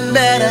finding that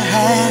better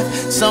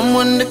half,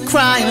 someone to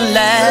cry and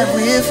laugh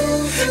with.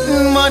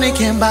 Money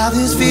can't buy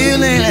this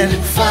feeling.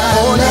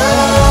 Oh,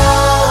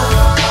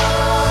 love,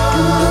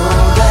 you know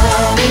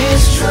that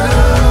it's true.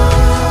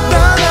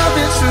 Love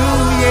is true,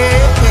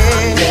 yeah.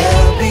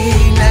 There'll be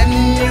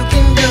nothing you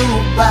can do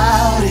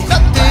about it.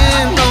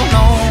 Nothing, no,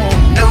 no.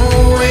 No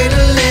way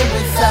to live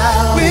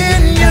without.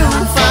 When you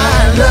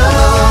find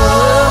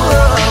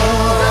love,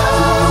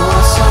 you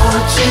know so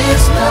much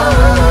is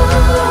love.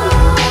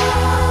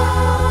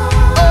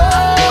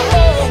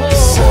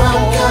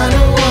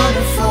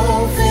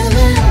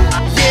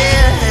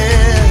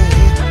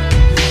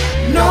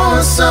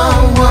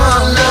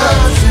 Someone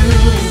loves you.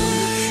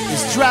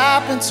 It's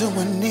dropping to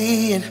a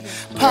knee and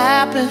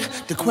popping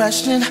the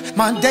question.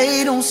 My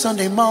date on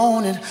Sunday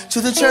morning to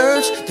the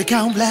church to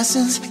count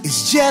blessings.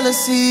 It's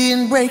jealousy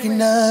and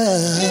breaking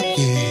up,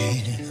 yeah.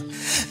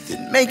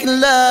 Then making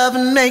love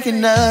and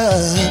making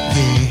up,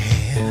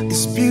 yeah.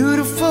 It's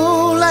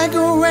beautiful like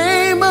a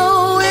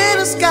rainbow in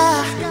the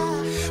sky.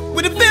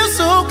 When it feels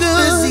so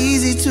good, it's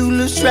easy to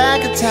lose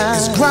track of time.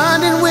 It's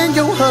grinding when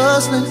your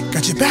husband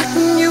got your back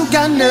when you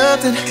got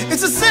nothing.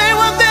 It's the same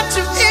one that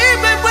you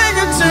even when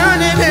you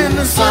turn it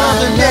into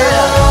something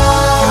else.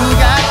 You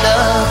got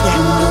love, yeah.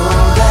 You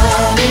know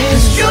that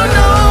it's true. You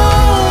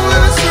know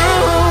that it's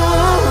true.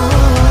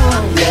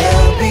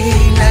 There'll be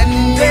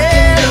nothing you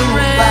can do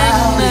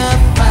about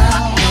it.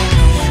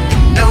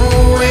 No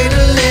way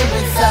to live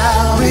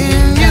without.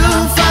 When you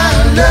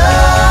find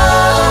love,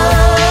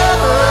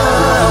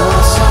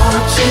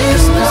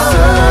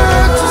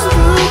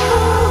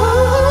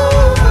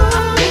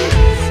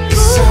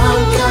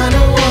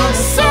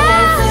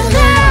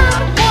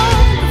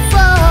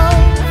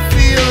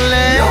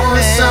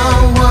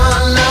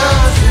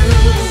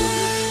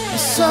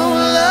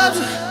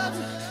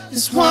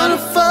 it's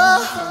wonderful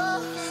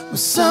when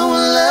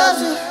someone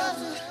loves you.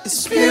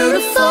 It's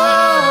beautiful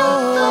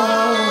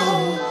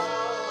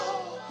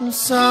when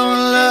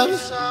someone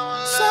loves you.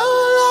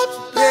 Someone loves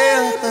you,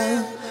 baby.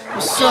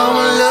 When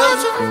someone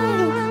loves you,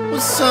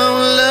 when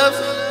someone loves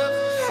you,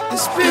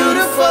 it's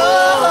beautiful.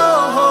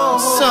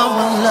 When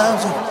someone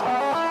loves you,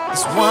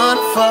 it's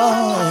wonderful.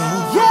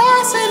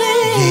 Yes, it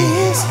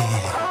is.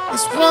 Yeah.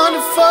 It's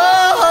wonderful.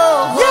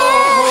 Yeah.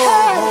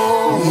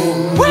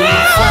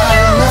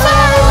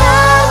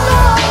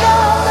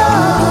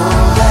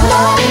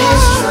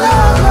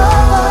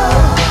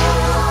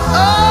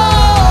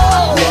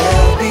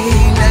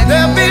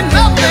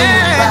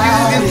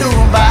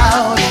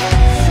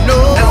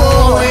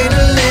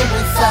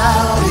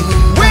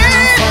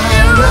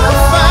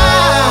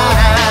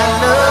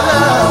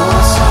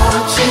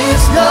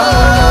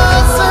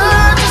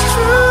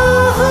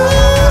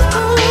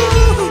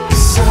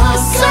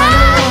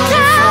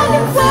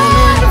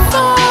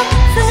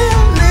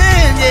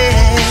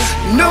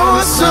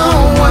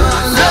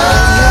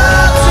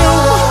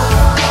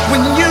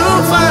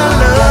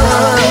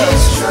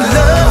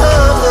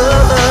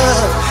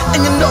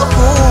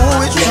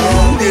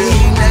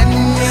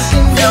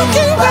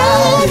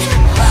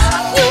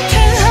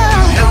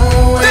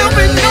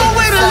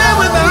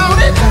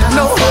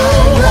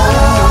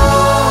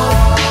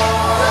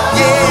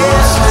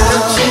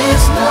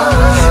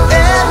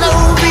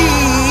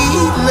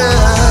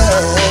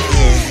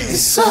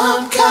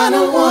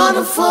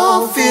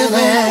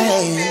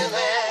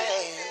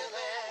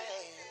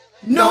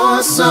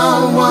 Knowing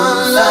someone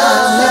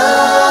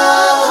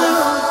loves you,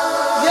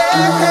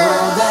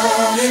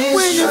 yeah.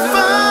 When you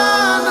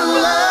find the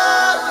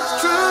love that's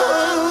true,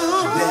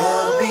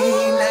 there'll be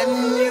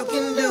nothing you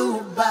can do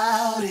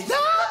about it.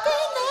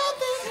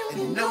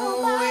 And no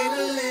way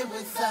to live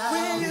without.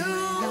 When you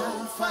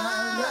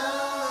find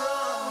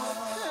love.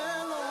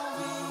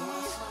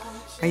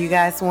 Are you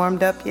guys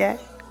warmed up yet?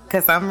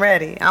 Because I'm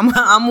ready.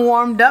 I'm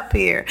warmed up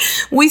here.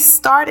 We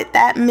started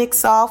that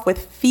mix off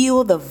with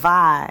Feel the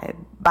Vibe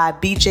by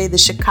BJ the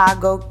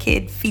Chicago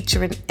Kid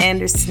featuring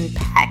Anderson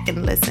 .Paak.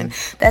 And listen,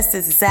 that's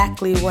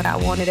exactly what I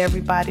wanted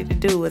everybody to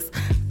do, is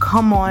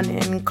come on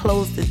in,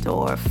 close the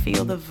door,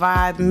 feel the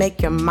vibe,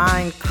 make your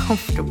mind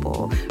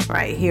comfortable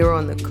right here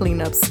on the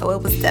cleanup. So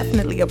it was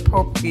definitely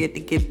appropriate to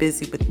get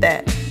busy with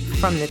that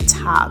from the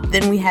top.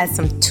 Then we had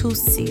some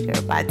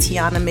Two-Seater by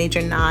Tiana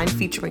Major 9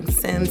 featuring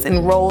Sims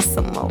and Roll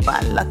Some More by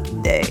Lucky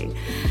Day.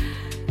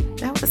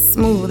 That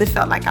smooth. It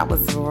felt like I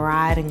was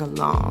riding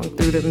along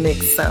through the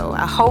mix. So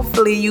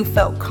hopefully you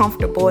felt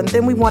comfortable. And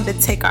then we wanted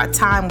to take our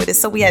time with it.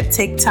 So we had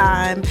Take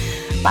Time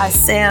by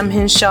Sam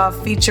Henshaw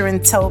featuring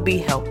Toby.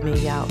 Help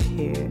me out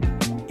here.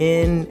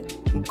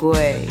 NWGW.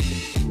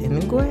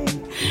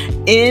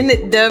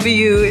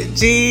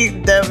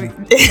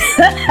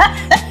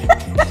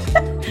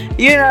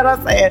 You know what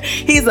I'm saying?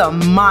 He's a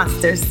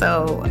monster.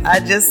 So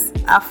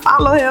I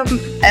follow him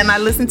and I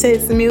listen to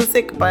his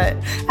music, but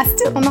I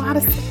still don't know how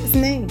to say his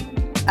name.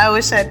 I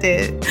wish I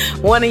did.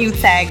 One of you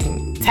tag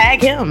me.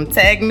 Tag him,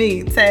 tag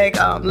me,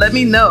 let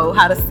me know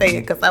how to say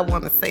it because I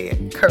want to say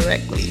it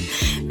correctly.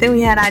 Then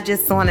we had I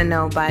Just Want to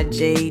Know by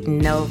Jade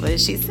Nova.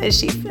 She says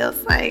she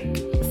feels like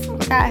some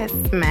guy has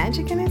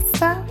magic in his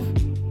stuff.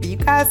 You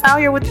guys out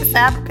here with this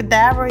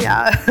abracadabra,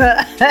 y'all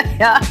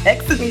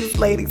hexing these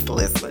ladies.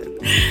 Listen,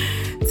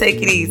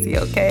 take it easy,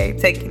 okay?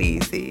 Take it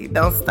easy.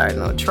 Don't start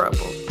no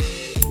trouble.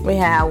 We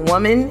had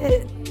Woman,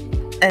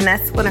 and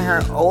that's one of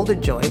the older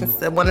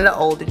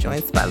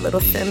joints by Little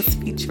Sims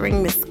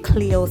featuring Miss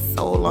Cleo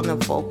Soul on the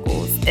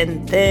vocals.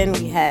 And then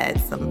we had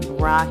some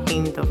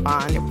Raheem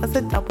Devon. It was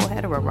a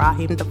doubleheader of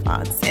Raheem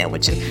Devon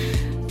sandwich, and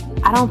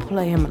I don't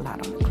play him a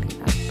lot on the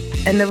cleanup.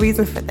 And the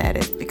reason for that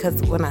is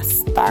because when I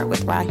start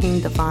with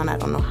Raheem Devon, I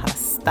don't know how to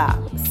stop.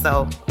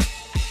 So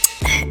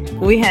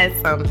we had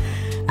some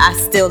I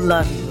Still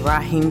Love You,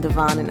 Raheem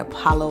Devon and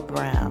Apollo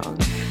Brown.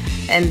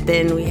 And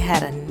then we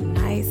had a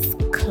nice,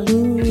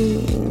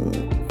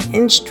 clean,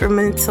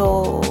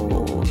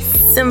 instrumental,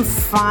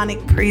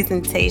 symphonic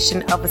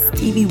presentation of a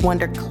Stevie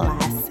Wonder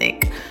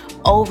classic,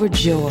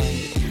 Overjoyed,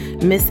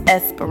 Miss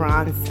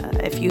Esperanza.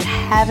 If you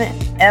haven't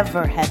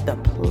ever had the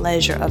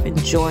pleasure of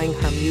enjoying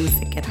her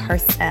music and her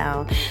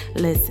sound,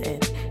 listen,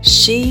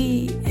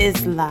 she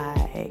is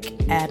like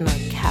adding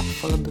a cap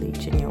full of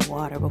bleach in your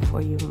water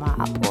before you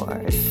mop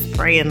or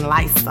spraying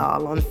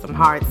Lysol on some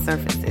hard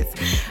surfaces.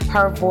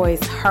 Her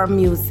voice, her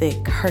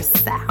music, her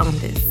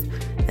sound is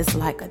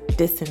like a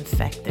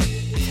disinfectant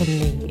to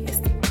me.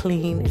 It's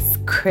clean, it's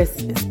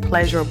crisp, it's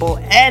pleasurable,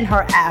 and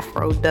her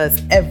afro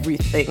does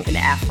everything an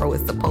afro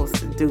is supposed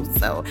to do.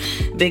 So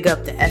big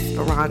up to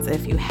Esperanza.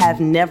 If you have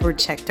never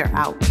checked her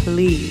out,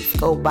 please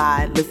go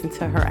by, listen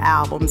to her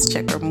albums,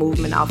 check her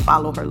movement. I'll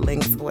follow her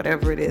links,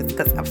 whatever it is,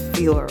 because I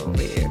feel her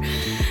over here.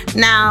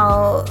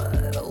 Now,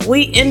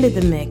 we ended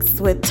the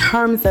mix with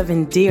Terms of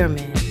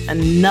Endearment,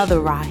 another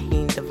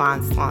Raheem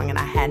Devon song, and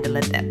I had to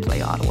let that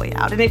play all the way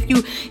out. And if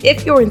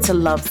you're into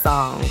love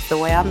songs, the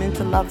way I'm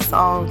into love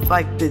songs,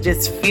 like to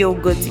just feel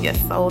good to your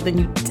soul, then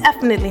you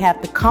definitely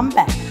have to come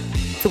back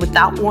to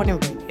Without Warning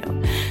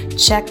Radio.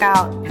 Check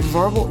out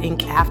Verbal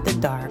Ink After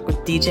Dark with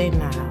DJ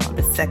NILE,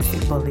 the sexy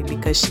bully,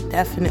 because she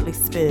definitely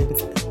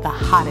spins the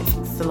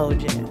hottest slow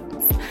jams.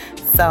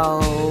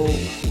 So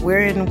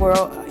we're in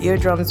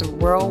Eardrums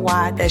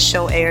Worldwide. That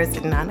show airs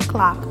at 9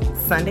 o'clock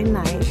Sunday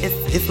night.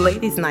 It's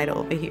ladies' night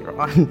over here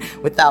on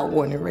Without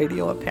Warning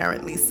Radio,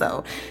 apparently.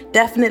 So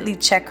definitely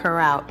check her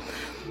out.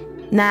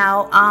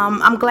 Now,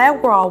 I'm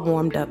glad we're all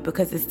warmed up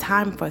because it's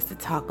time for us to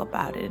talk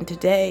about it. And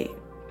today,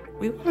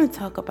 we want to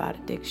talk about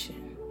addiction.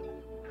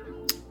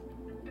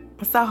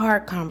 It's a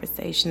hard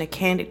conversation, a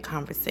candid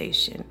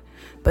conversation,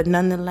 but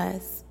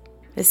nonetheless,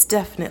 it's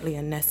definitely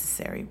a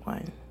necessary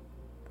one.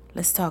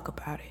 Let's talk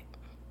about it.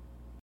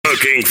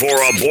 Looking for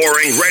a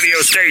boring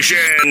radio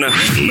station?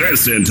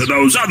 Listen to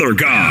those other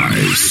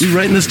guys. You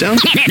writing this down?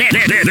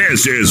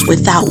 This is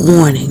Without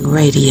Warning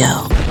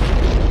Radio.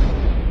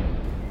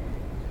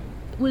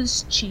 It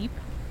was cheap,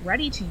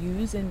 ready to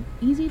use, and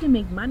easy to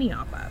make money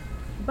off of.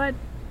 But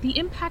the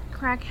impact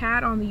crack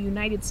had on the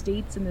United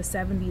States in the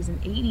 70s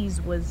and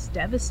 80s was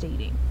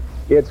devastating.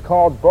 It's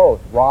called both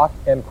rock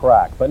and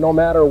crack, but no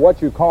matter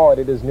what you call it,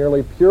 it is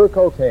nearly pure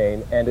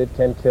cocaine and it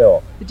can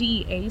kill. The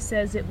DEA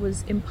says it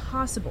was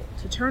impossible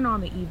to turn on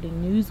the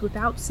evening news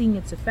without seeing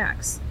its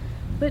effects.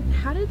 But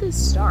how did this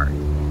start?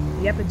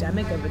 The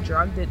epidemic of a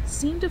drug that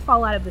seemed to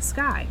fall out of the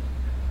sky?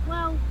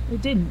 Well,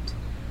 it didn't.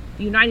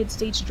 The United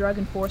States Drug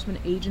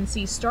Enforcement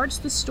Agency starts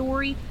the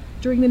story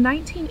during the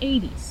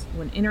 1980s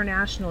when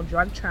international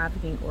drug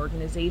trafficking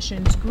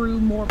organizations grew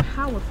more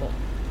powerful.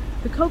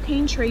 The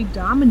cocaine trade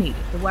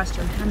dominated the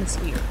Western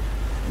Hemisphere,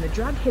 and the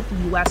drug hit the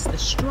U.S. the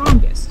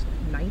strongest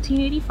in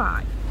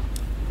 1985.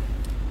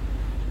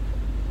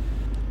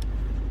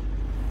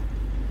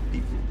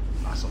 People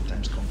are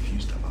sometimes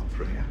confused about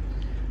prayer,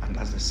 and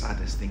that's the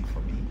saddest thing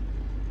for me,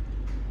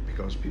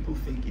 because people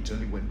think it's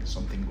only when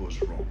something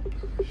goes wrong,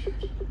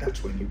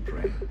 that's when you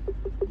pray.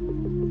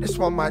 This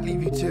one might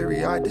leave you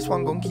teary-eyed, this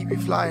one gon' keep you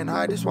flying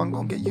high, this one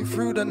gon' get you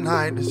through the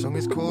night. The song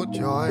is called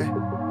Joy,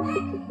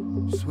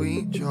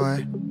 Sweet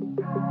Joy.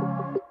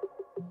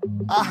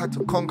 I had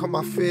to conquer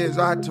my fears,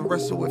 I had to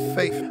wrestle with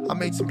faith. I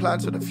made some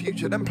plans for the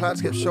future, them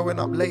plans kept showing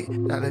up late.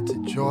 That led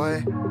to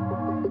joy,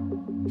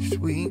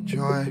 sweet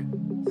joy.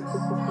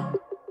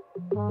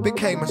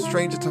 Became a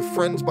stranger to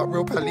friends, but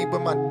real pally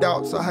with my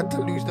doubts. I had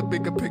to lose the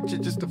bigger picture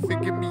just to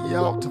figure me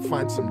out, to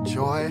find some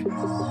joy,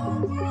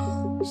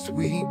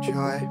 sweet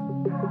joy.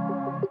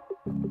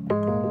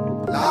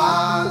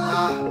 La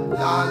la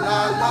la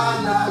la la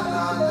la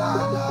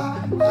la la.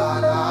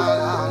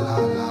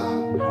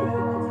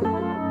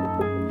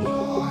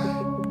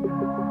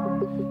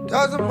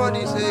 Cause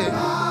somebody say,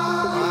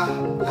 la la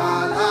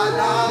la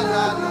la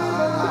la la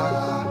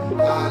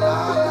la la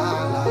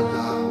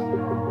la.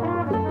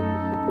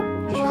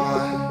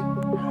 Joy.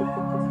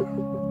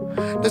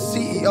 The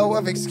CEO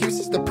of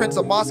excuses, the prince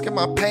of masking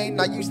my pain.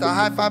 I used to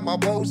high-five my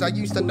woes, I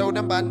used to know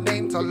them by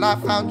name till I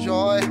found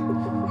joy.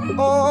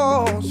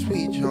 Oh,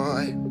 sweet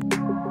joy.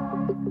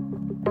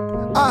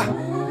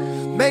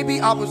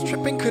 Maybe I was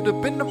tripping, could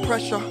have been the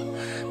pressure.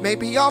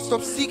 Maybe I'll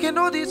stop seeking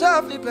all these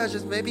earthly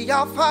pleasures. Maybe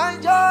I'll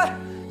find joy,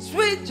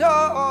 sweet joy.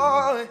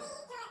 Oh.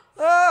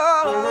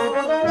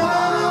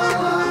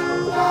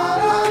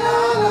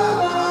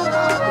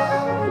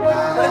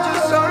 I'm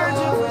just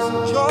searching for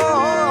some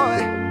joy.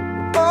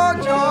 Oh,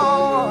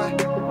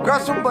 joy.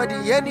 Grab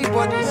somebody,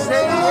 anybody,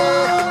 say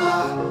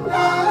yeah.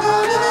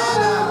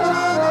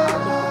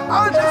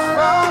 I just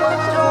found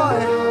joy.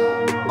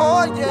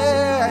 Oh,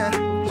 yeah,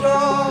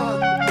 joy.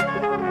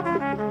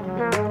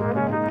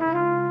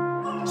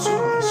 So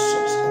my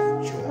source of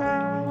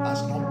joy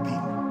has not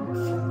been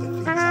from the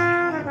things I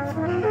have,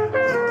 but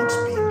it's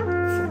been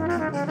from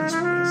being in His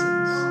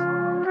presence.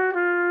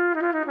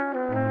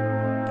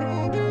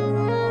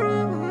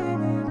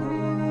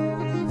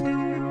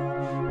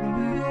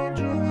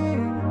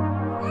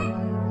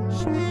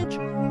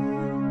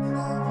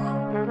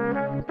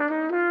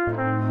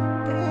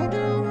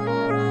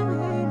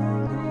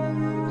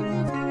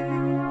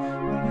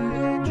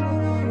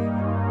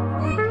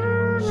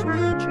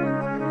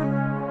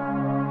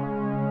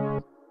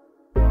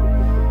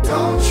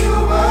 Don't you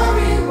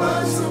worry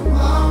what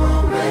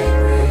tomorrow may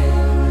bring,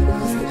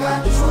 'cause we got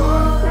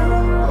joy,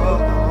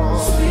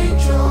 sweet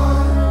joy.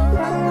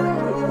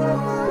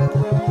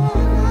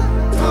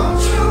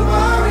 Don't you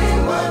worry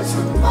what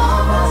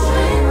tomorrow may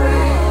bring,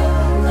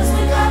 'cause we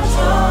got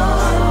joy,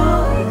 sweet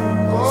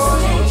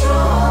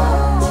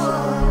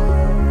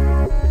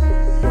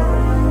joy.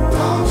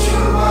 Don't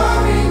you worry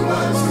what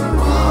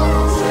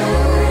tomorrow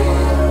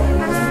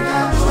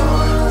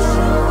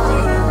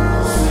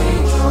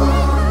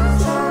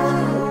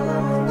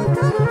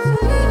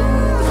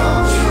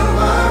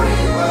may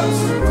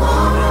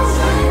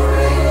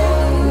bring,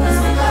 'cause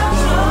we got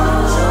joy,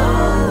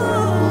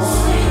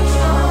 sweet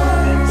joy.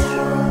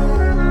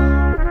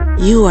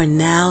 You are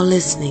now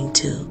listening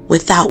to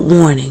Without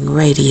Warning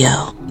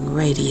Radio.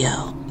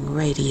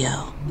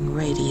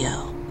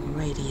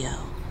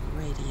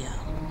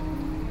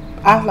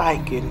 I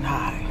like getting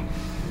high.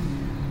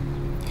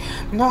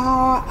 No,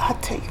 I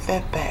take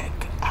that back.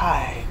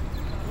 I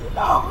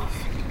love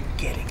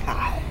getting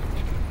high.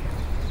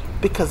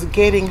 Because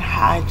getting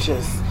high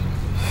just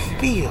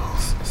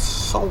feels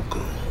so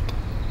good.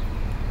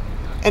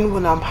 And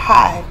when I'm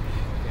high,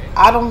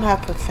 I don't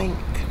have to think.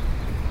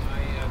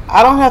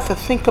 I don't have to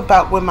think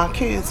about where my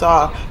kids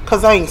are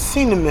because I ain't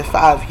seen them in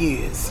 5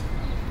 years.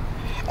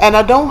 And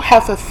I don't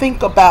have to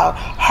think about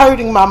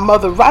hurting my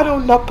mother right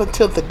on up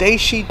until the day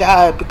she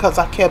died because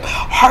I kept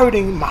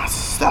hurting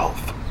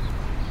myself.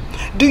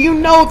 Do you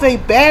know they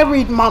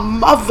buried my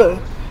mother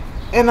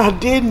and I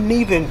didn't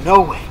even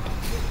know it?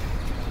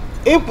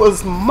 It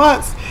was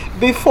months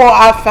before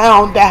I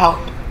found out.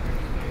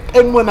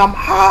 And when I'm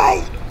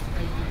high,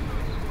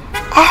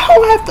 I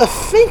don't have to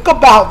think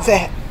about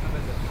that.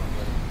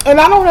 And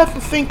I don't have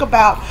to think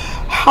about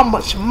how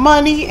much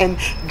money and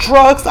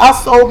drugs I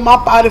sold my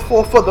body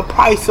for the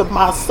price of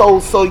my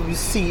soul. So you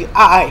see,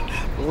 I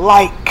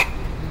like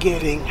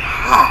getting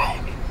high.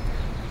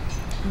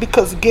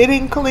 Because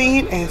getting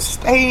clean and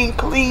staying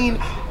clean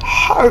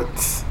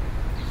hurts.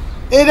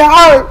 It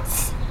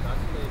hurts.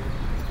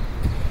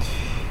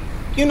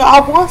 You know,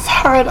 I once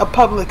heard a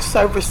public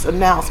service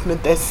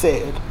announcement that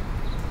said,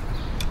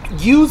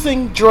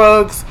 using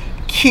drugs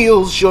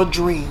kills your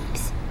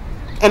dreams.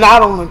 And I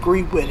don't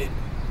agree with it.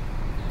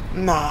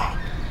 Nah.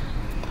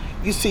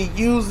 You see,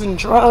 using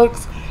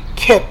drugs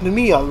kept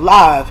me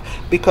alive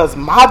because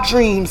my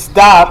dreams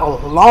died a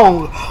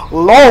long,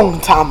 long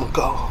time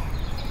ago.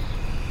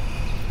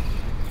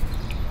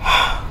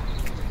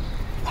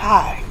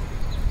 Hi.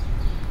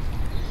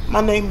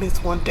 My name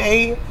is One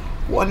Day,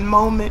 One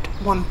Moment,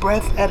 One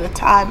Breath at a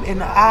Time,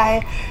 and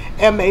I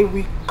am a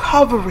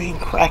recovering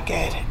crack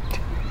addict.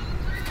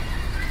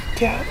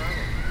 Yeah.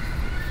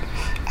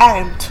 I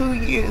am 2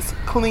 years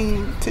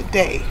clean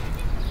today.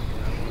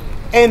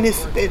 And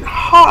it's been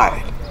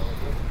hard.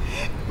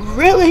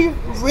 Really,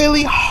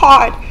 really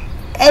hard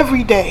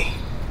every day.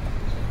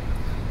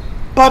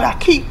 But I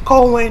keep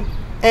going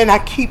and I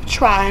keep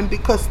trying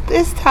because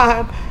this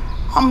time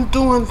I'm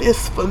doing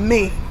this for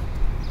me.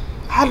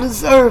 I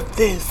deserve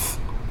this.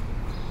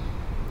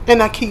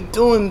 And I keep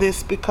doing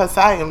this because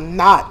I am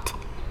not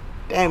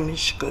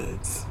damaged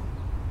goods.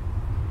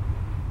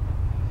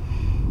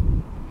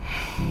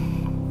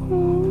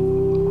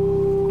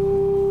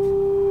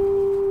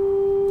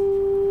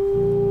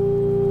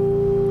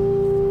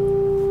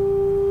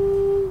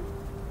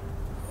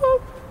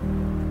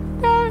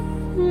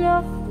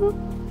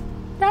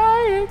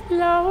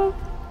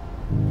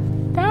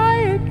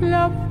 Diet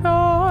love,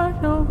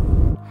 Lord, no.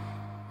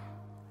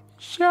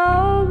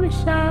 Show me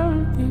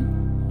something,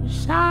 a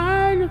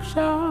sign of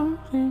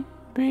something.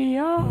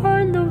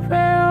 beyond the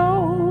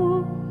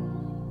veil.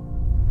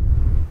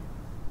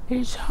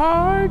 It's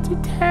hard to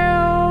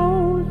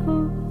tell.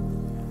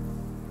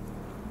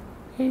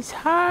 It's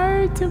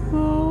hard to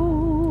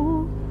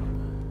move.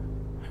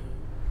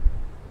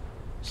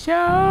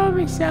 Show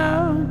me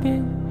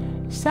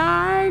something,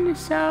 sign of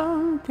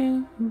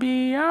something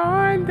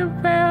beyond the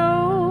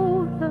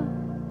veil.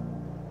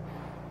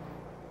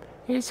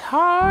 It's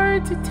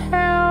hard to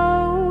tell.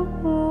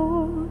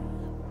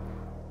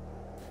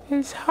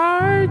 It's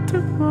hard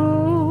to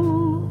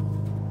move.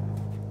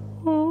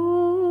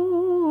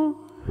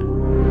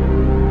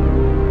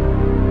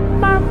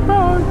 My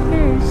road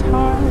is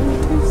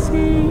hard to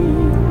see.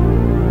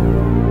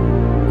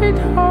 It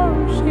all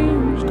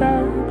seems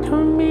dark to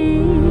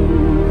me.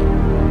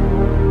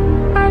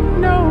 I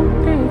know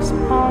this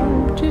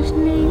all just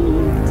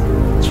needs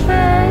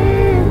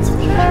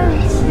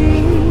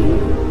transparency.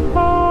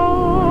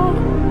 Oh,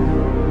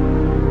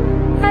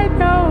 I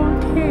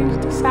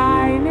noticed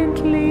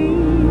silently.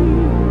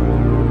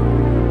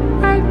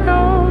 I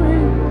know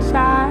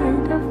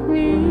inside of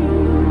me.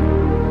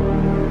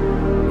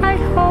 I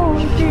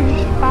hold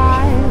it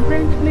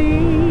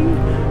vibrantly.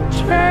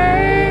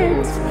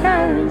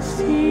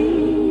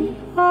 Transparency.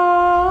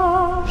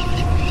 Oh.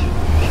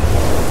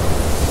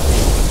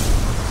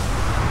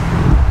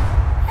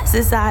 As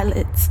his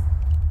eyelids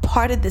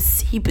parted the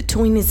sea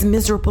between his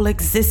miserable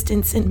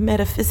existence and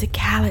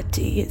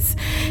metaphysicality,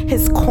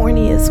 his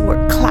corneas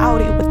were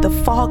cloudy with the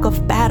fog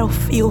of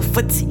battlefield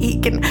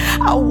fatigue, and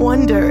I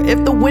wonder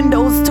if the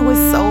windows to his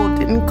soul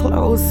didn't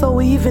close,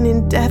 so even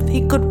in death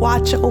he could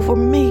watch over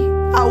me.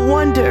 I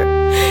wonder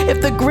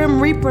if the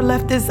Grim Reaper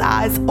left his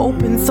eyes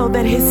open so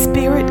that his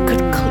spirit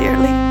could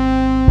clearly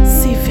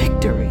see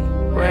victory.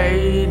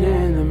 Wait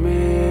in the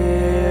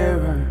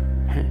mirror,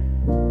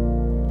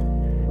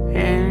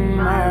 in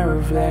my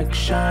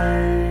reflection,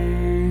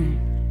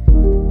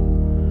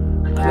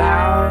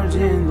 clouds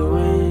in the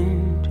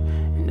wind,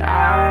 and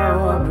I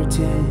will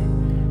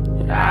pretend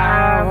that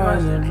I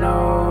wasn't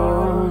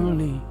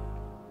lonely.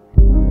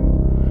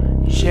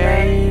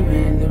 Shame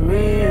in the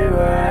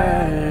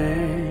mirror,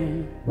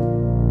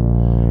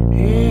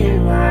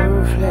 in my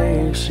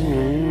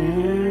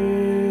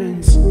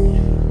reflections,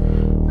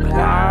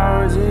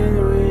 clouds in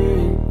the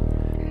wind,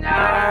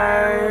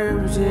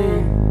 knives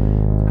in,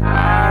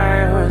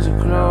 I was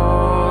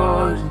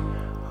close.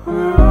 My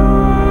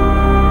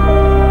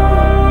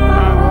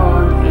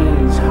road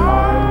is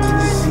hard to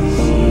see.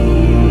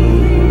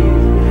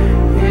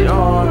 It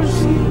all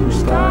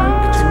seems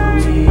dark to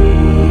me.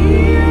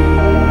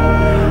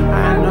 I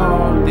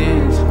know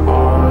this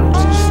all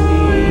just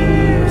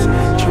needs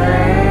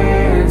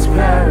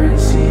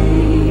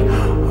transparency.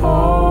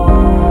 Oh,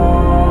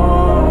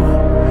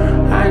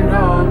 I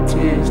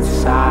noticed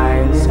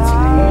silently.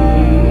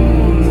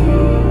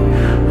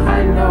 I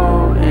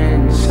know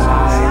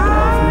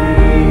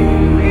inside of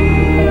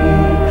me.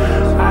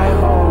 I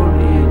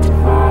hold it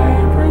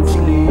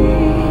vibrantly.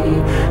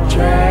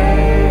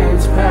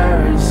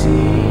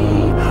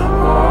 Transparency.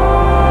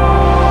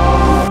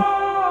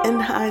 Oh. In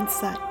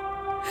hindsight,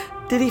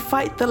 did he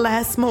fight the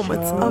last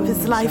moments of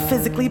his life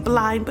physically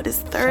blind, but his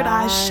third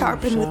eye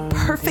sharpened with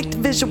perfect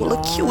visual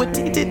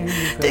acuity?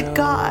 Did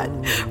God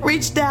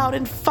reach down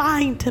and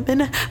find him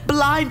and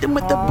blind him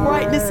with the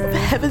brightness of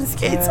heaven's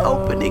gates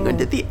opening? Or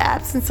did the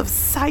absence of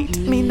sight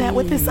mean that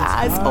with his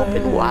eyes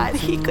open wide,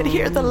 he could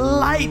hear the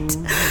light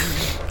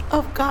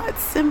of God's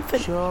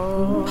symphony,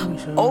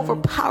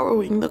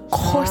 overpowering the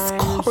coarse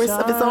chorus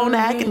of his own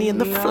agony and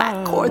the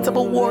flat chords of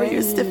a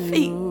warrior's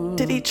defeat?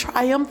 Did he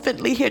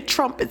triumphantly hear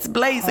trumpets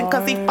blazing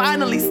because he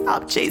finally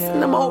stopped chasing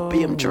them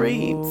opium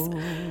dreams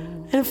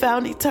and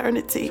found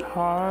eternity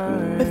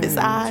with his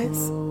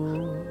eyes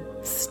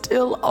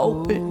still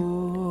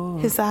open?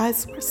 His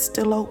eyes were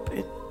still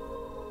open.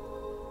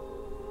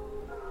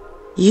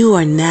 You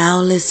are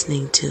now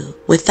listening to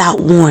Without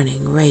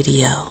Warning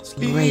Radio.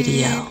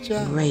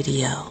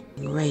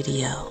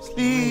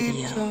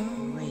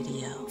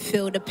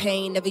 Feel the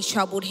pain of his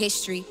troubled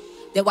history.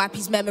 Then wipe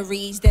his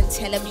memories, then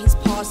tell him his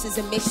past is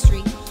a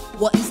mystery.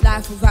 What is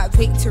life without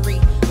victory?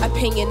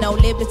 Opinion, no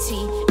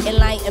liberty.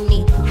 Enlighten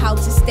me how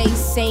to stay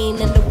sane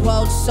in the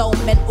world, so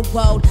mental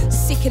world.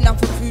 Sick enough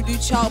of voodoo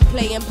child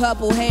playing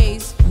purple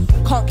haze.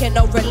 Can't get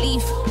no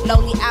relief,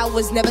 lonely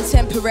hours never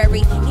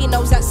temporary. He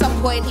knows at some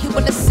point he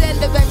will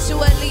ascend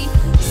eventually.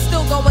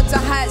 Still going to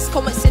heights,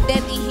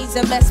 coincidentally he's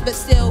a mess, but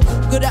still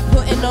good at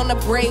putting on a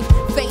brave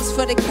face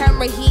for the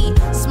camera. He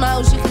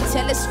smiles, you can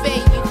tell his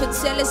fate, you can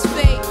tell his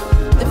fate.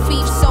 The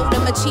thief sold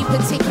him a cheaper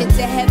ticket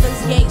to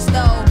heaven's gates,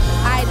 though.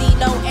 ID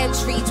no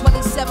entry,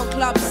 27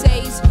 Club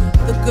says.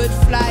 The good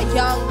fly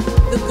young,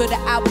 the good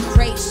at album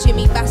greats.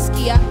 Jimmy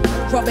Basquiat,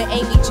 Robert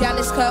Amy,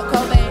 Janice, Kurt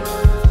Cobain.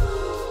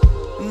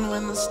 And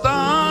when the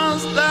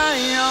stars die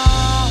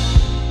young,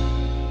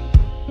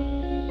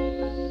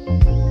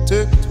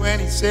 took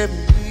 27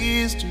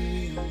 years to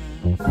realize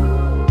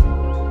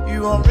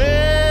you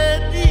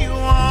already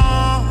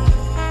won.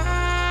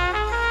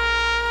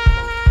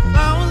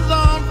 Flowers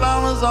on,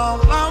 flowers on,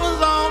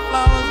 flowers on,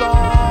 flowers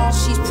on.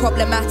 She's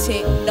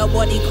problematic.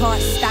 Nobody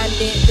can't stand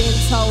it. Been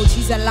told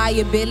she's a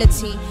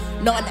liability,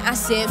 not an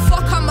asset.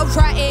 Fuck, I'm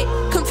erratic.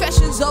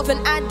 Confessions of an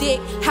addict.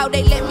 How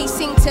they let me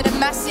sing to the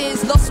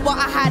masses. Lost what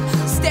I had,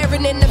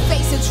 staring in the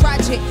face of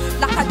tragic.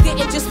 Like I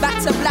didn't just back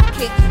to black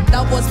it.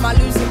 That was my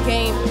losing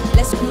game.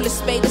 Let's call a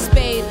spade a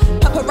spade.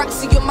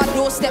 Paparazzi on my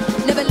doorstep,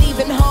 never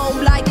leaving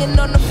home. Lying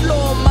on the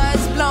floor,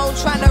 mind's blown,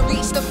 trying to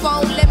reach the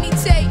phone. Let me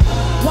take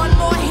one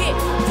more hit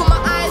for my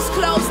eyes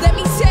closed. Let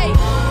me take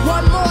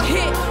one more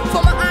hit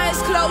for my eyes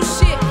closed.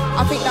 Shit,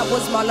 I think that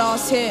was my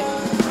last hit.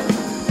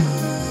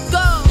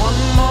 Go. One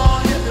more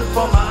hit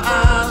before my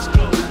eyes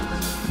closed.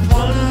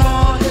 One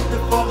more hit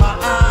before my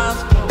eyes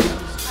closed.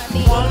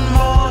 One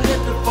more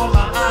hit before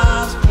my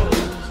eyes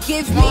closed.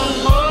 Give me one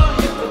more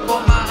hit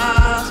before my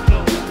eyes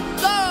closed.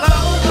 Go.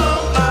 Flowers on,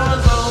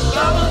 flowers on,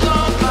 flowers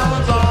on,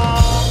 flowers on.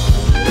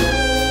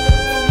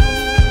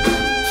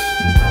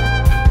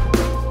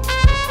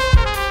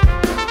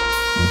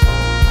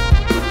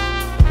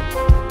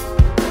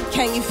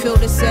 Can you feel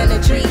this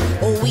energy?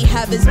 All we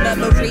have is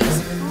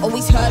memories.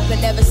 Always heard but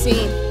never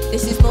seen.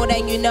 This is more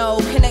than you know.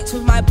 Connect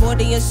with my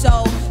body and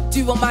soul.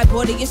 Do what my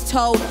body is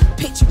told.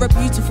 Picture a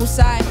beautiful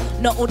sight.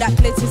 Not all that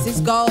glitters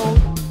is gold.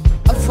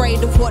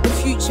 Afraid of what the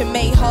future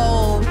may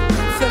hold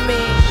for me.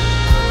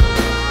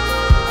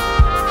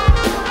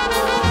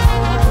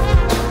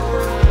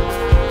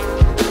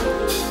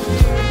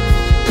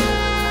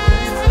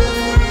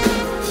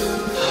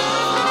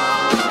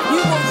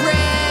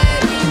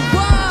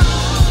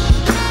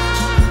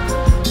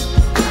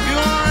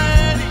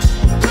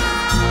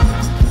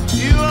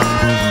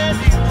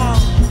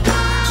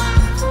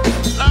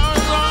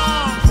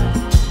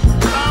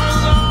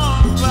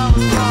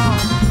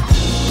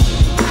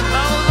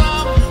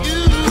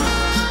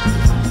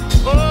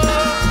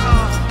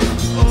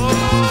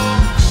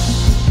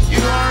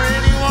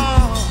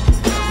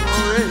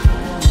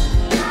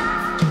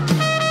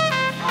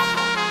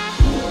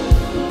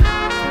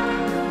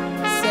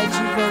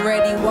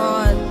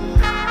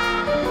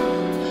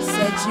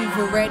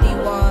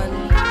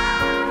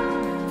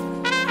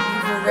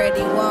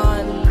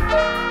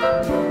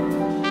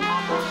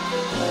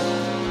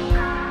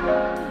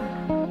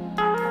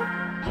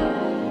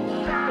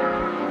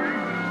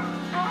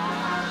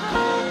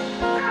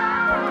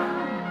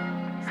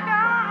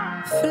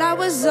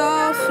 Flowers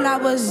off,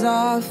 flowers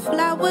off,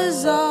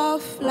 flowers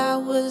off,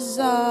 flowers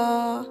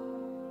off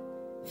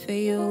for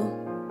you.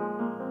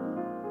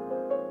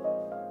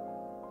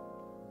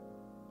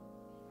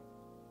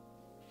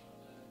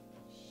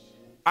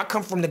 I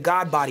come from the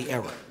God body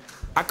era.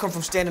 I come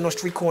from standing on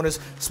street corners,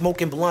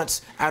 smoking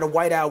blunts out of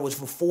white hours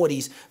for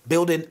 40s,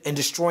 building and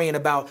destroying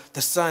about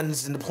the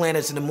suns and the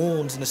planets and the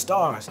moons and the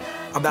stars,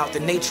 about the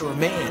nature of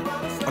man,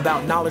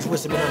 about knowledge,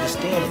 wisdom, and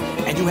understanding.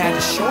 And you had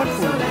to show and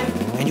prove,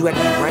 and you had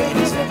to be right in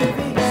this.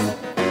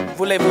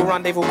 Voulez-vous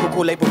rendezvous,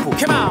 coucou, les poupous.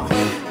 Come on.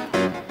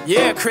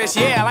 Yeah, Chris,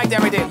 yeah, I like that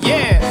right there.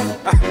 Yeah.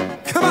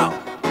 Come on.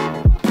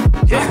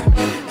 Yeah.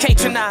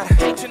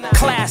 K-Tronada,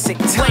 classic.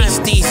 Place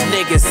these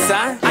niggas,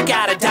 son. I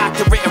got a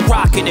doctorate in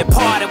rockin' and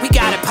party. We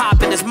got it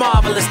poppin', this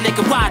marvelous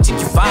nigga watching.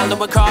 You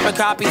following carbon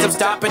copies, I'm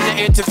stopping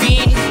to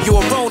intervene. You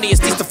erroneous,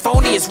 these the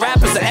phoniest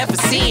rappers I ever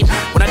seen.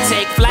 When I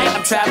take flight,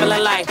 I'm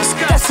traveling light.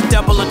 That's a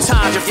double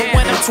entendre for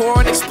when I'm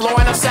touring,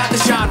 exploring outside the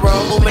genre.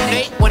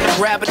 Illuminate when I'm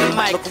grabbing the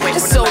mic.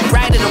 It's so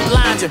bright it'll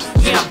blind you.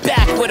 Yeah, I'm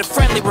back with a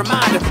friendly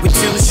reminder. We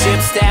two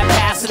ships that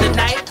pass in the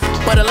night.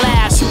 But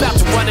alas, you about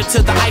to run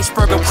into the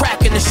iceberg. I'm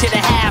cracking the shit in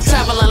half.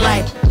 Traveling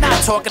light,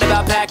 not talking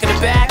about packing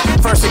it back.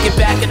 First I get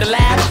back in the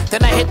lab,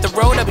 then I hit the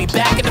road, I'll be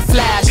back in the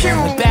flash.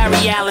 With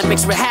Barry Allen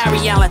mixed with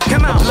Harry Allen.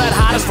 Come on. Blood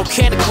hot as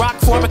volcanic rock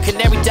forming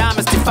canary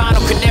diamonds, Stefano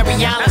Canary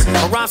Islands.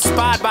 Or I'm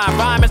inspired by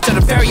environments that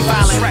are very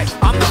violent.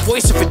 I'm the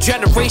voice of a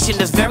generation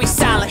that's very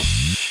silent.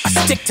 I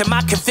stick to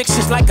my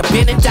convictions like I've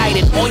been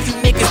indicted. All you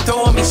niggas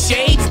throwing me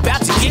shade, you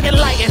about to get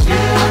enlightened.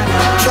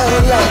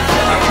 Travel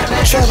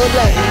light, travel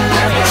light,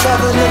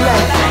 travel the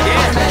light,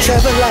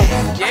 travel light.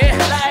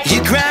 You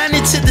grind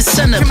it to the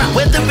sun up.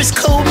 Whether it's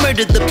cold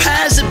murder, the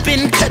pies have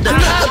been cut up.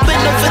 Up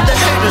and over the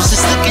hurdles,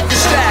 just look at the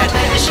stride.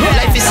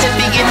 Life is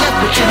heavy enough,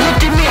 but you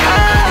lifted me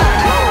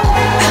high.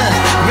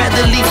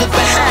 Rather leave it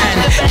behind.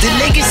 The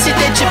legacy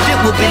that you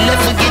built will be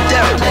left when you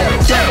down.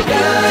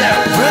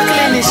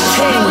 Brooklyn is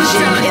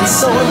changing, and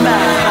so am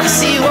I. I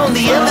see you on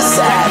the other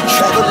side.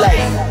 Travel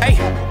light. Hey,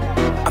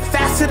 I'm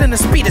faster than the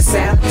speed of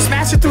sound.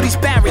 Smashing through these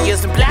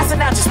barriers and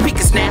blasting out your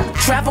speakers now.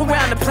 Travel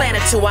around the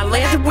planet till I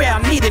landed where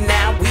I'm needed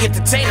now. We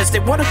entertainers, they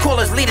wanna call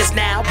us leaders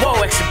now.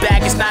 Whoa, extra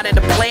baggage not in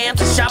the plan.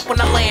 To shop when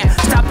I land,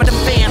 stop at the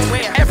fans.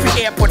 Where every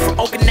airport from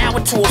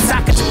Okinawa to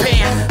Osaka,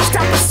 Japan.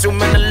 Stop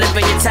assuming to live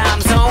in your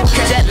time zone.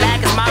 Jet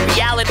lag is my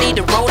reality,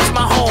 the road is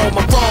my home.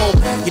 I roam.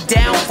 Your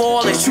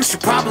downfall is you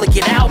should probably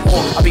get out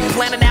more. I'll be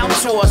planning out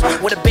tours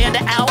with a band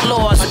of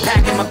outlaws. I'm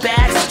packing my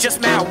bags, it's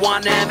just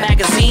marijuana and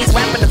magazines.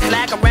 Wrapping the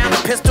flag around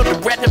the pistol, the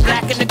red, the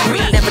black, and the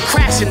green. Never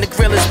crashing, the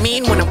grill is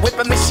mean when I'm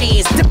whipping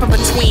machines. Dipping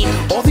between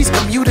all these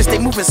commuters. computers,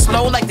 they moving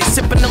slow like they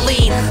sipping the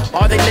lean.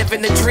 Are they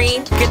living the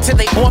dream? Get to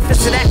the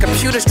office and that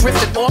computer's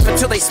drifting off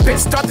until they spit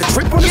start to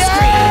drip on the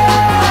screen.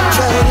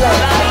 Travel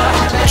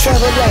light,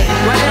 travel light,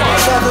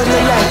 travel the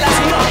light,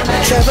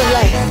 travel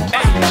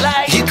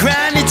light. You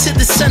grinding to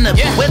the sun up,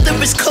 whether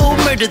it's cold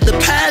murder, the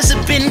pies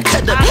have been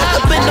cut up.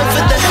 Up and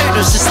over the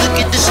hurdles, just look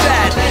at the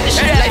stride.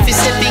 Life is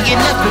heavy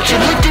enough, but you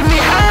look at me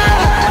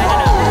high.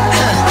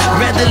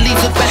 Rather leave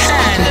it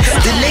behind.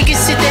 The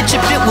legacy that you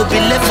built will be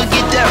left for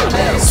you down.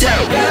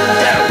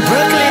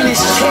 Brooklyn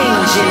is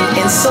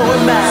changing, and so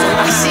am I.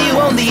 I see you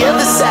on the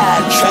other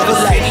side. Travel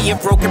light. City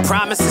of broken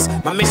promises.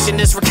 My mission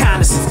is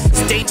reconnaissance.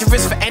 It's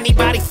dangerous for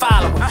anybody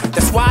following.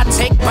 That's why I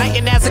take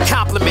biting as a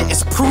compliment.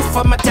 It's proof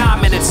of my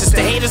dominance. It's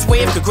the haters'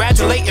 way of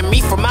congratulating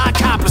me for my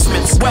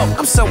accomplishments. Well,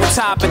 I'm so on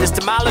top of this,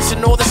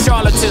 demolishing all the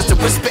charlatans that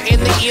whisper in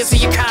the ears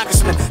of your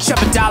congressmen,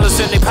 shoving dollars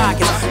in their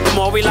pockets. The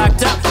more we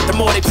locked up, the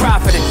more they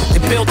profited.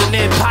 They building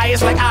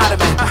empires like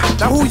Ottoman.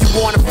 Now who you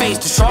wanna face?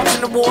 The sharks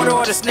in the water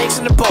or the snakes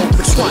in the boat?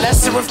 Which one?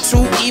 Lesser of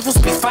two evils,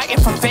 be fighting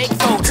for fake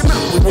votes.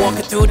 We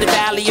walking through the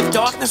valley of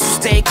darkness,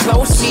 so stay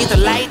close. See the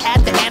light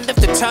at the end of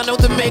the tunnel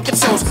to make a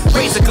toast.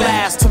 Raise a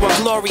glass to a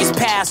glorious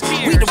past.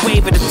 We the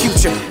wave of the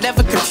future.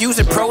 Never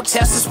confusing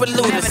protesters with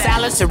looters.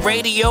 Silence and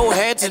radio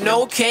heads and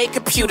okay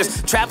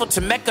computers. Travel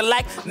to Mecca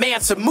like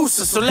Mansa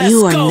Musa, so let's go.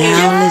 You are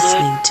now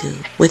listening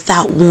to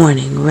Without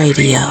Warning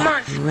Radio.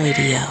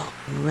 Radio.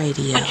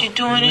 What you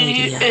doing in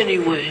here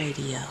anyway?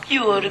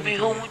 You ought to be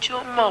home with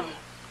your mama.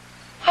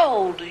 How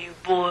old are you,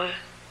 boy?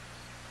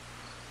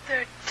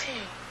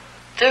 13.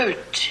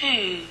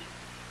 13?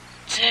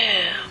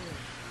 Damn.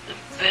 The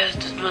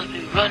bastards must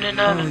be running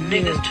out of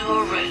niggas to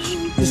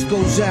arrest. This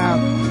goes out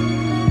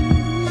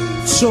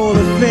to all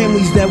the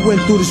families that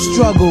went through the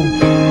struggle.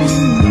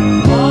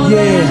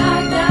 Yeah.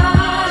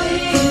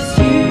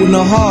 From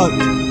the heart.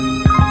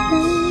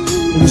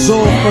 It was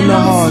all from the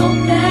heart.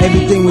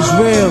 Everything was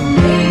real.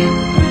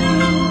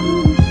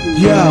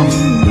 Yo,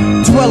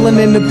 dwelling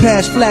in the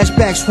past,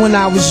 flashbacks when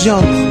I was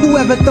young.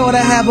 Whoever thought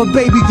I'd have a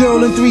baby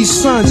girl and 3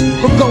 sons?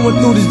 But going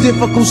through this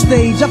difficult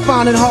stage, I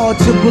found it hard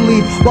to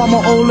believe. While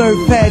my old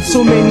earth had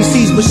so many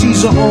seas, but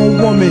she's her own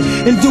woman.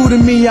 And due to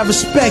me, I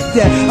respect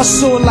that. I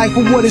saw life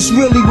for what it's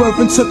really worth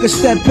and took a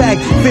step back.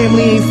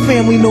 Family ain't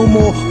family no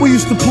more. We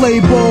used to play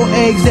ball,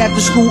 eggs after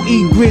school,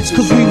 eat grits,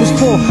 cause we was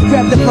poor.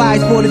 Grab the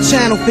pliers for the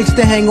channel, fix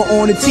the hanger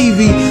on the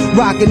TV.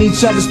 Rocking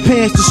each other's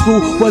pants to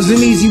school wasn't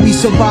easy, we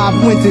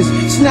survived winters.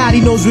 Snotty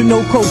nose with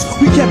no coats.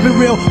 We kept it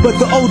real, but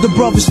the older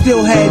brother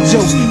still had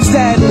jokes.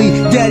 Sadly,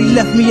 daddy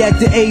left me at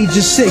the age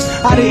of 6.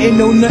 I didn't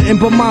know nothing,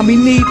 but mommy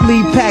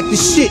neatly packed the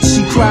shit.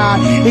 She cried,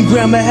 and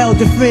grandma held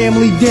the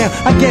family down.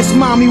 I guess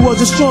mommy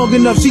wasn't strong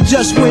enough, she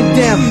just went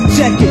down.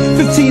 Check it,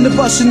 15 of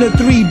us in a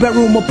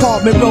 3-bedroom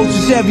apartment,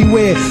 roaches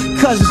everywhere.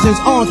 Cousins and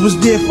aunts was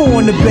there, 4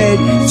 in the bed,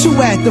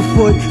 2 at the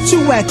foot,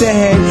 2 at the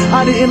head.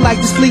 I didn't like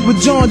to sleep with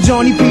John,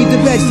 he beat the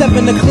bed.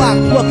 7 o'clock,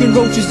 plucking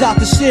roaches out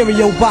the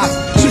cereal box.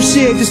 Some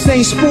shared the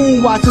same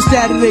spoon, watching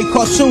Saturday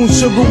cartoons.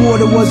 Sugar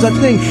water was a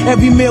thing,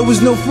 every meal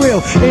was no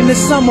frill. In the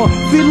summer,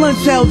 free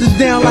lunch held us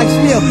down like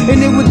steel.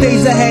 And there were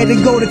days I had to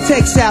go to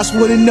Tech's house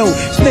with a note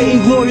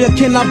stating, Gloria,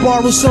 can I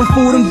borrow some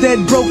food? I'm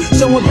dead broke,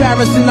 so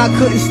embarrassing I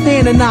couldn't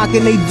stand a knock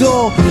on they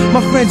door.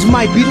 My friends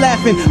might be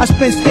laughing, I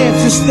spent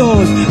stamps in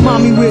stores.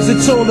 Mommy wears a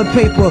toilet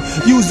paper,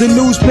 use the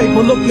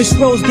newspaper. Look, Miss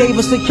Rose gave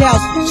us a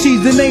couch,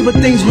 she's the neighbor,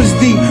 things was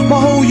deep. My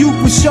whole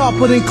youth was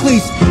sharper than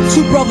cleats.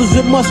 2 brothers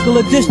with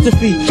muscular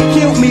dystrophy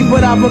killed me,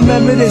 but I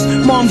remember this.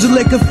 Mom's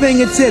lick her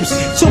fingertips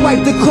to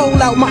wipe the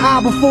coal out my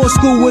eye before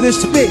school with a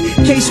spit.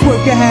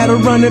 Caseworker had her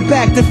running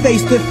back to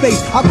face.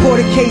 I caught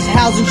a case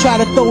house and try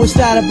to throw us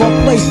out of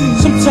our place.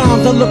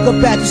 Sometimes I look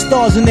up at the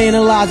stars and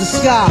analyze the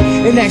sky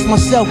and ask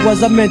myself,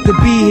 was I meant to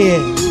be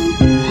here?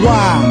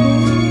 Why?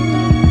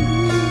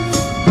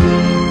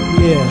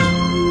 Yeah.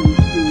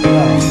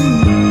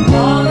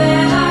 All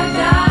that I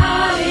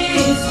got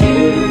is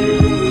you,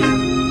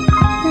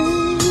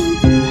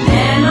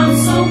 and I'm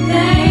so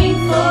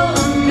thankful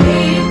I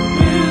made it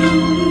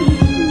through.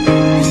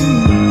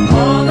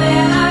 All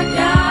that I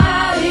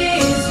got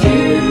is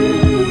you,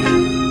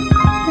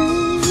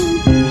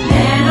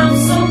 and I'm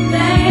so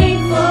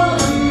thankful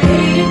I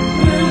made it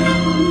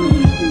through.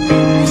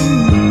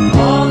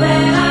 All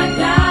that I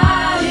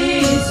got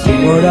is you.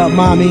 Word up,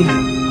 mommy,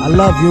 I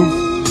love you.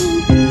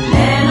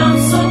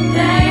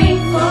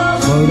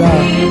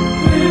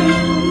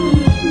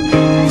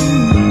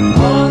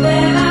 All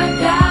that I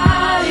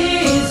got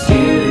is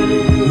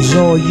you. It's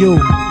all you.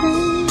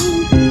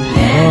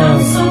 And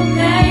I'm so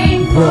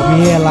thankful. Brought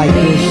me here like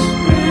this.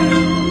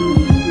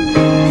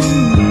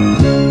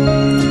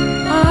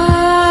 I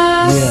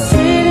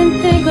sit and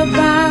think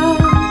about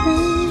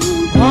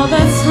all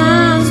the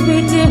times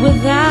we did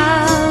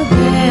without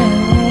them.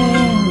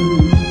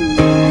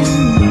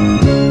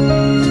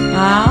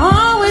 I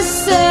always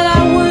said I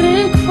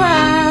wouldn't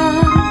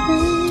cry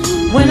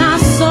when I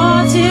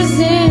saw tears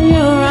in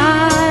your eyes.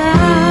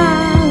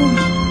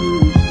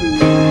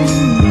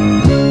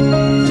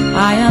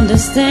 I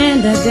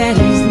understand that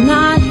daddy's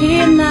not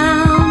here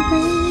now,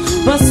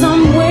 but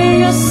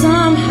somewhere or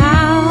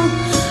somehow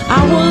I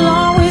will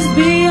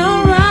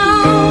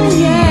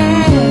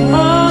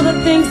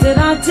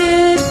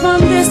converted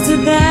from this to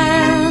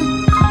that.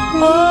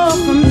 Oh,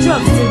 from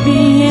drugs to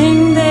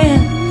being there,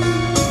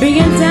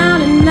 being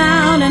down and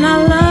out, and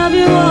I love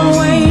you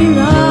always.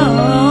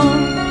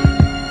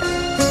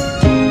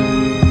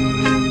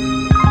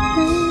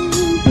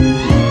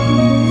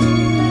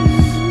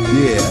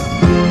 Yeah.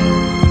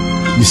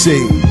 You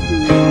see,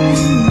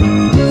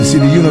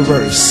 the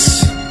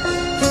universe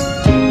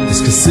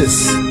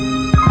consists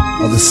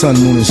of the sun,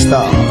 moon, and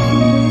star,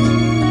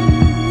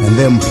 and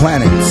them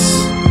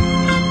planets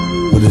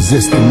would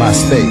exist in my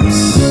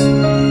space,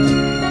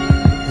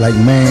 like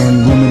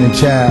man, woman, and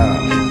child.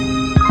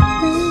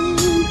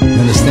 You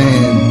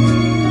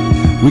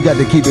understand? We got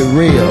to keep it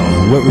real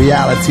with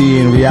reality,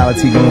 and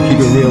reality gonna keep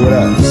it real with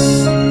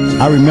us.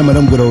 I remember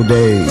them good old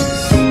days,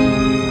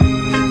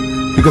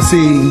 because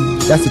see,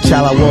 that's the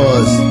child I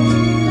was,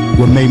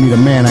 what made me the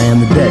man I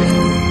am today.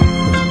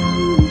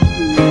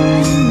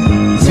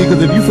 See,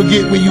 because if you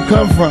forget where you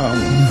come from,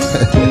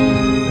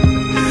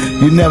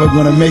 you're never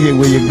gonna make it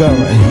where you're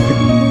going,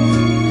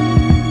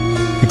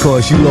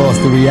 because you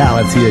lost the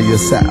reality of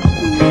yourself.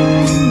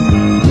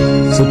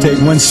 So take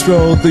one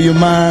stroll through your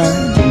mind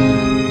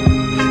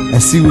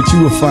and see what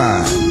you will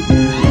find,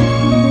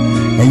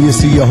 and you'll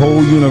see your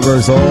whole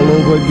universe all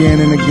over again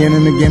and again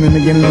and again and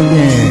again and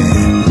again.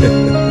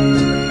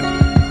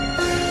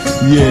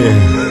 Yeah,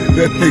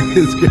 that thing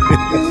is great.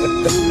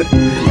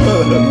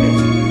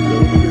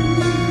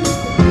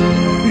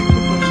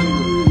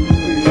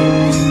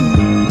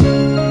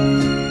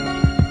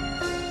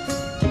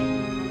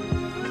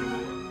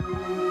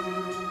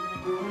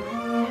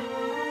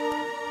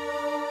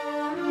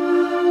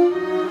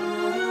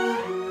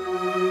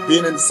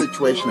 Being in the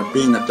situation of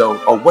being an adult,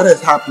 or what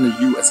has happened to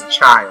you as a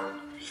child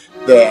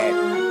that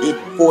it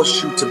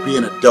forced you to be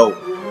an adult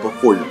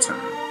before your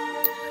time?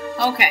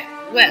 Okay,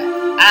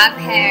 well, I've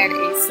had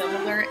a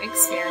similar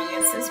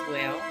experience as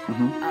well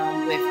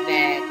with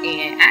that,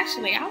 and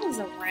actually I was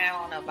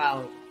around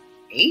about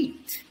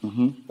 8,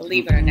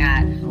 believe it or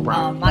not.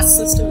 My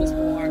sister was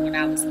born when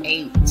I was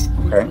 8,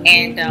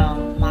 and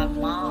my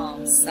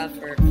mom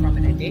suffered from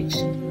an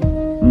addiction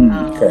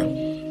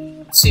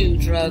to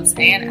drugs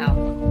and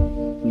alcohol.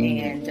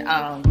 And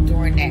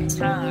during that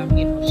time,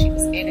 you know, she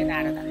was in and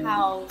out of the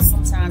house.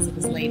 Sometimes it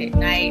was late at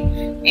night,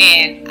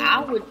 and I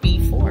would be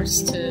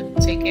forced to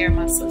take care of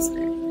my sister.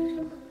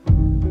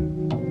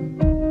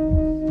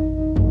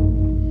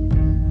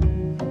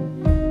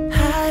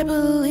 I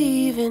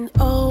believe in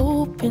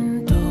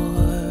open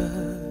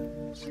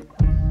doors.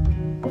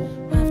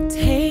 I've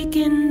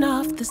taken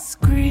off the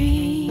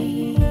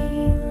screen.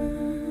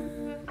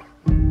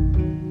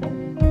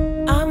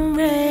 I'm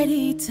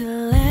ready to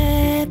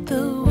let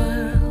the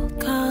world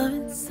come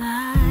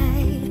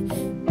inside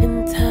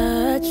and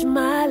touch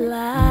my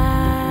life.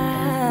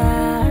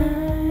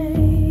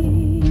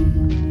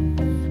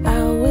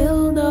 I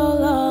will no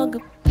longer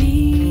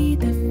be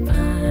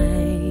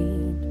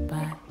defined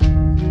by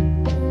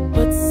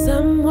what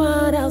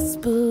someone else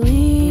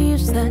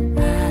believes that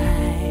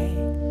I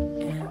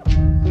am.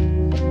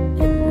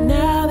 And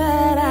now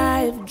that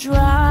I've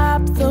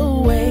dropped the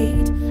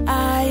weight,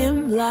 I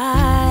am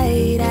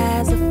light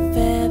as a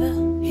feather.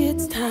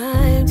 It's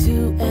time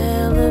to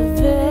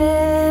elevate.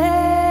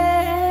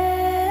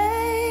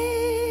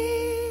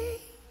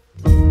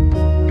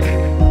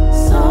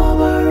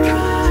 Sober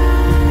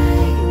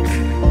rise,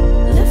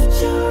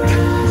 lift your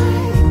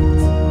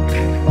eyes,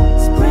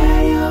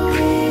 spread your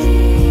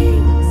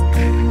wings,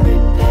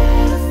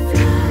 prepare to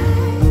fly.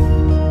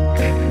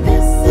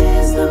 This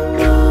is the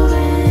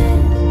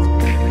moment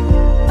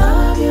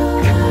of your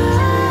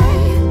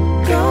life.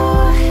 Go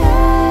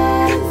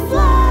ahead and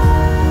fly.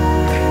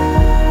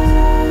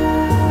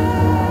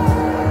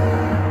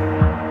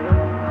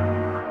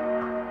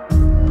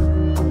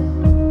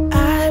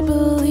 I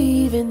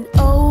believe in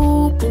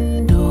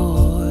open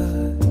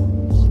doors.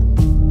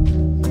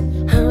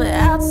 I'm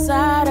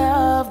outside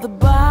of the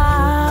box.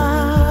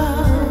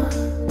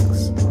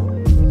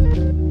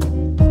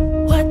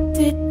 What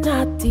did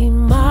not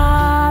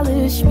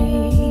demolish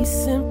me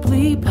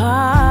simply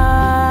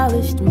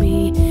polished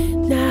me.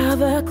 Now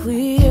the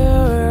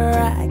clearer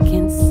I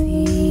can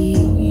see,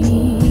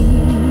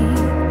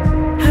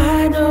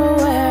 I know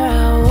where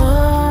I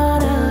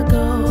wanna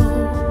go.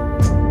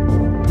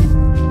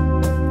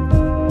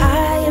 I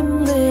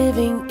am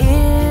living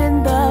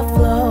in the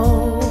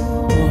flow.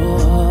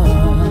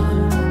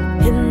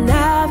 And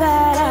now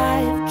that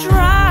I've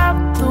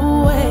dropped the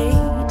weight,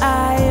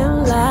 I am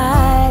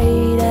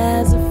light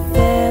as a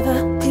feather.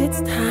 It's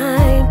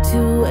time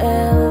to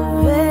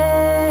elevate.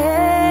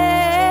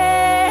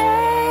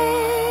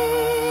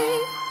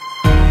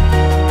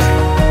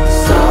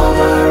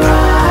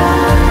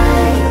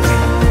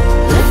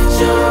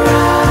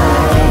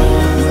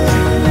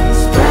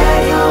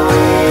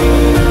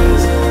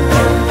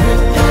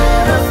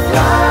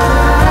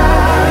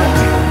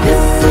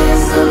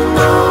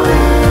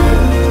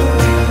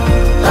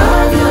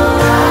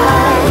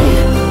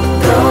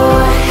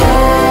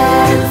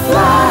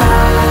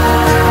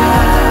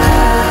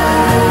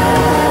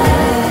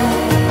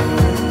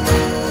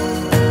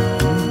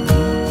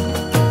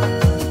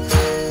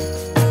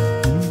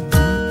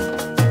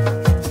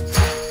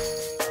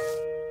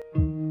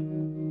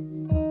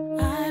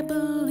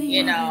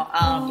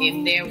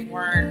 there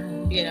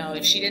weren't,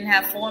 if she didn't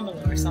have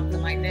formula or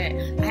something like that,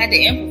 I had to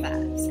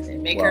improvise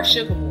and make her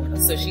sugar water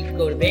so she could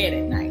go to bed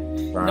at night,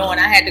 knowing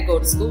I had to go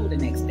to school the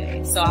next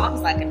day. So I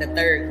was like in the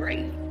 3rd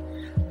grade.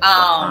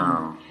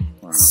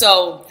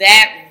 So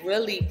that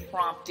really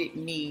prompted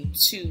me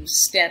to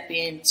step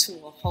into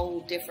a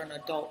whole different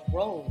adult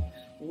role,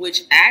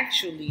 which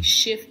actually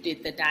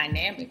shifted the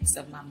dynamics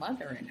of my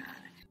mother and I.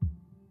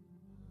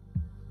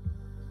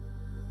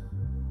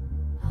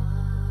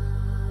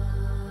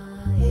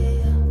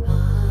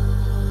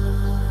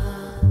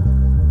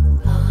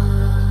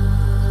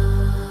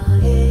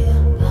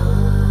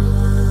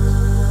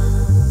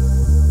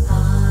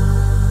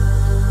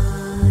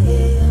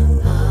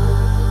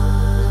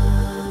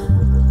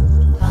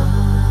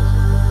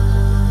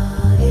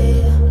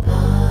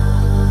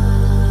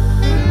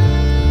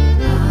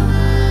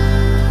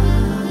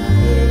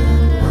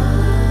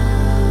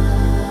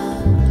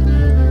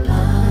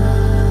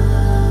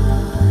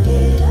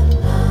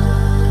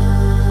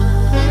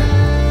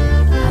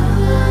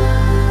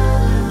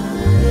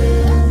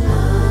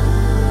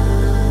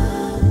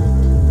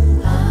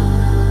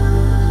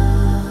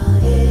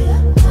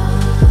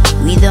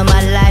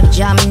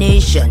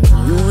 Nation,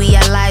 you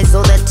realize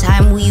all the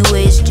time we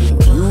wasting.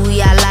 You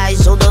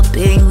realize all the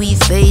pain we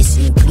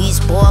facing. Please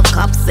pour a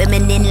cup,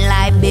 feminine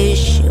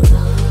libation.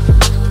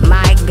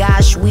 My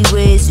gosh, we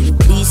raising.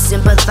 Please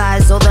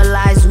sympathize all the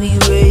lies we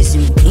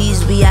raising.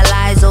 Please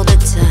realize all the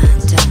time.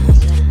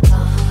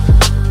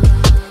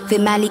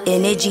 Family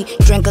energy,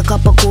 drank a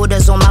couple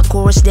quarters on my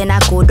chorus, then I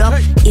code up.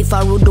 If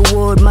I wrote the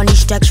word, money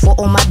stacks for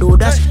all my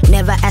daughters.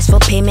 Never asked for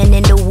payment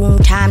in the womb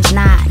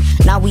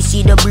 ×9. Now we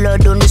see the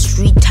blood on the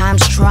street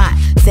 ×try.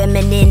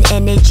 Feminine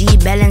energy,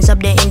 balance up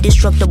the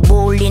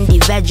indestructible in the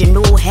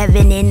vaginal.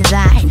 Heaven in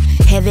thine,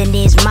 heaven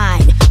is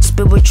mine.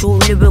 Spiritual,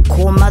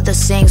 lyrical, mother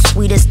sang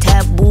sweetest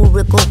taboo,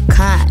 rickle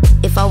kind.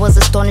 If I was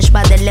astonished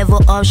by the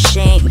level of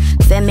shame,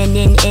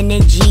 feminine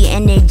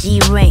energy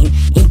reign.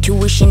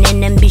 Intuition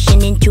and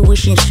ambition,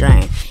 intuition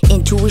shine.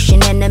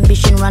 Intuition and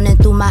ambition running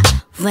through my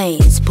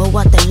veins. Pour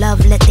out the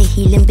love, let the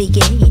healing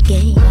begin.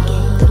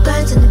 The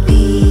birds and the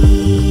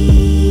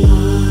bees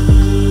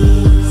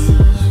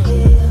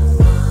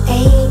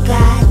ain't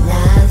got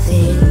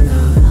nothing.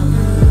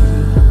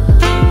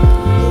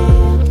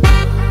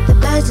 The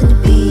birds and the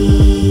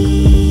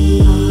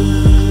bees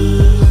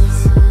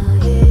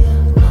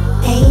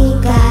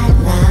ain't got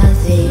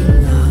nothing.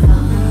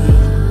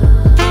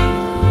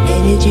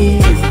 Energy.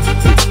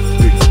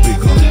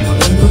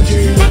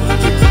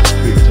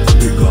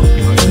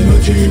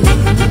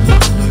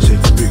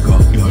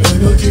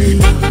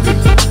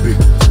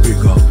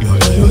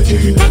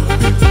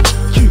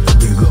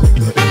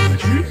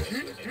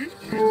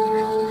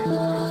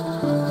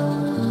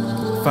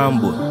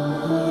 Fanboy,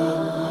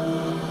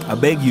 I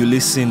beg you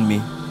listen me.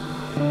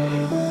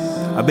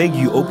 I beg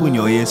you open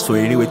your ears for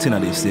any waiting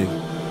at they say.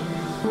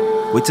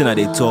 Waiting at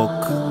they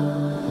talk.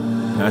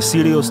 Now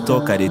serious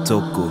talk at they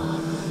talk go.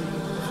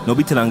 No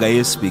be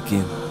Tenangaye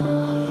speaking.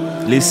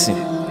 Listen.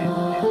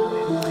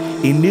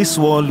 In this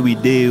world we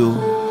deal.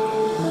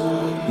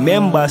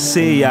 Members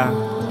say ya,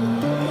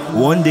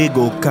 one day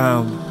go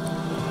come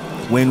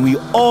when we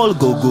all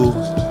go.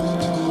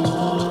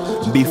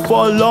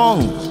 Before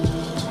long,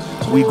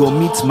 we go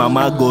meet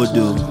Mama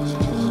Godo.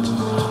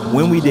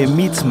 When we dey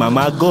meet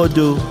Mama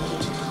Godo,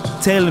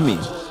 tell me,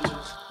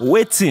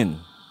 waiting,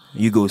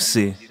 you go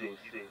say.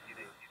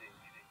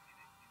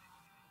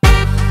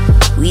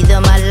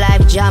 Rhythm of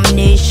life, jam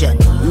nation.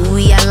 You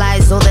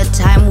realize all the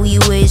time we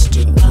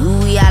wasting. You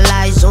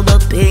realize all the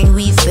pain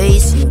we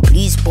facing.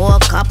 Please pour a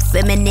cup,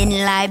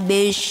 feminine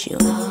libation.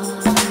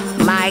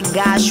 My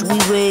gosh, we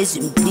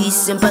raising. Please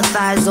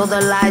sympathize all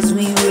the lies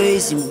we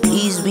raising.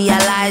 Please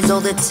realize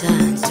all the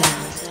time.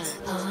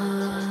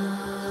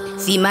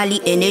 Female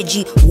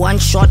energy, 1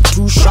 shot,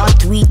 2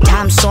 shot, 3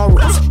 times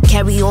sorrows.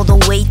 Carry all the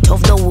weight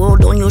of the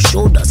world on your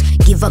shoulders.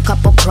 Give a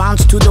couple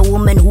crowns to the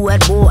woman who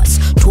had bore us.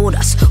 Told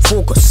us,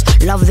 focus,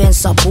 love and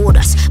support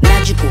us.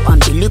 Magical,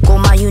 umbilical,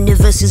 my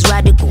universe is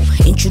radical.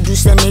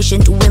 Introduce the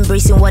nation to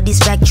embracing what is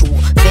factual.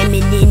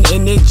 Feminine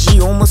energy,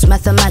 almost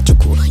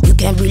mathematical. You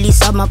can't really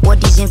sum up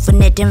what is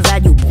infinite and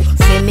valuable.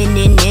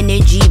 Feminine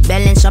energy,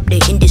 balance up the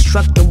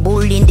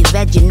indestructible in the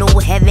vaginal,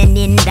 heaven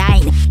in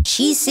thine.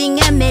 She sing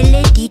a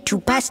melody to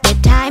pass the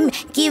time.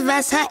 Give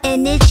us her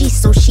energy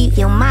so she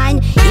feel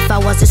mine. If I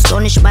was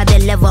astonished by the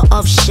level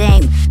of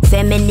shame,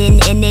 feminine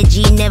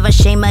energy, never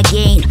shame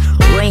again.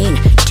 Rain,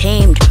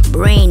 tamed,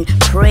 brain,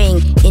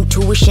 praying.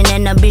 Intuition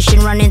and ambition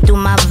running through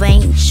my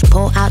veins.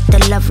 Pour out the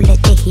love,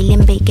 let the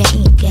healing begin.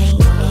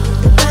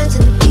 The birds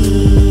and the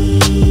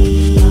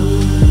bees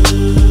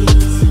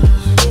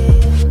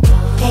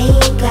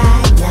ain't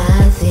got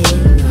nothing.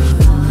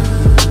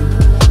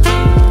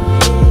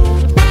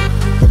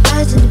 The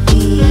birds and the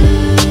bees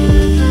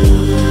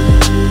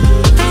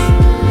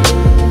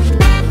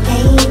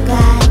ain't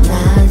got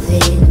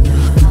nothing.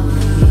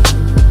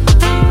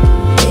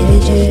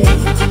 Energy.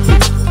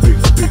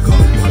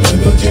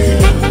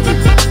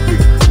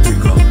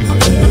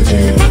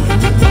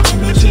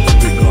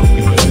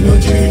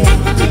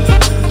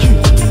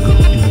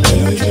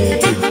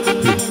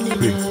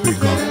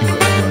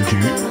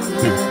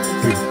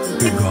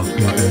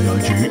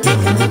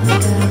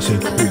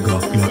 big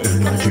up your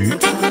energy.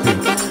 Big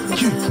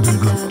up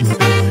your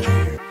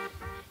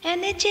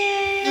energy.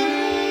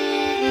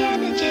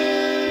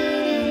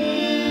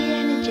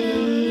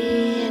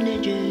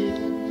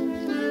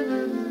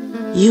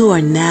 You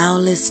are now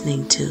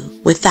listening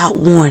to Without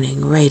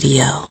Warning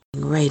Radio.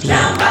 Radio.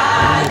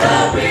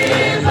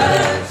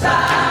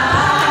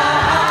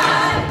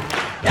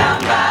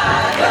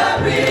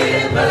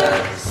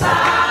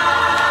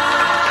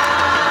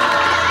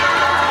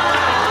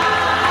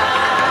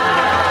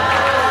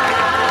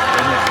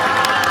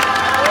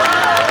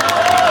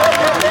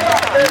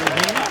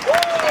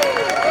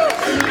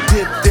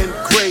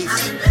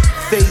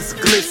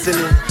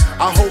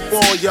 I hope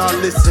all y'all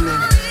listening.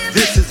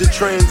 This is a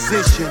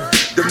transition.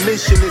 The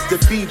mission is to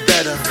be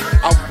better.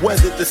 I've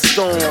weathered the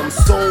storm,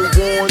 so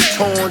worn,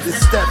 torn, and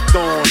stepped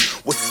on.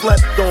 Was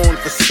slept on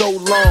for so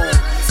long.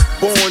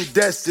 Born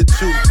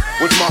destitute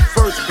was my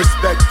first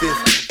perspective.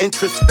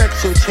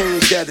 Introspection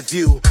changed that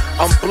view.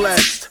 I'm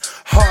blessed.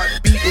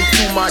 Heart beating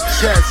through my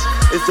chest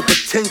is the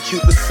potential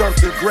for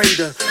something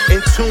greater.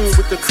 In tune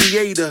with the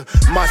creator,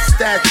 my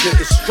stature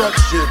is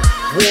structured.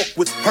 Walk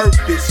with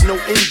purpose, no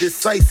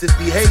indecisive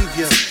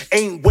behavior.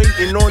 Ain't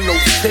waiting on no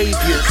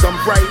saviors. I'm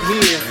right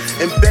here,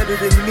 embedded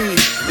in me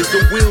is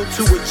the will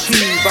to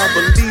achieve. I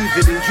believe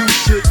it and you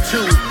should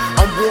too.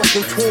 I'm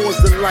walking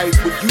towards the light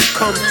when you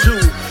come to.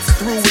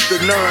 Through with the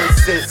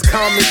nonsense,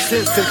 common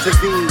sense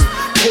intervene.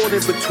 Caught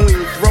in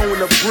between, throwing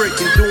a brick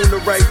and doing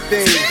the right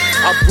thing.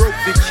 I broke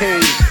the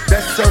chain,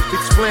 that's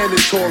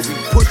self-explanatory.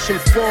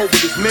 Pushing forward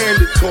is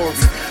mandatory.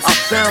 I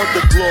found the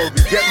glory,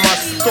 yet my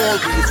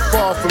story is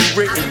far from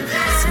written.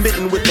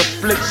 Smitten with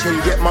affliction,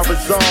 yet my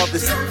resolve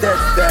is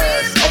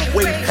steadfast. I'm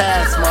way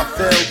past my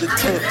failed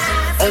attempts.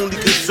 Only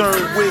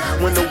concerned with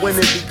when the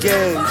winning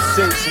began.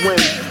 Since when?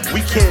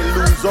 We can't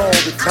lose all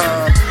the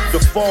time. The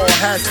fall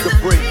has to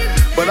break,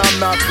 but I'm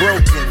not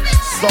broken,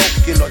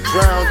 sulking or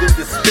drowned in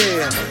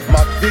despair.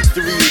 My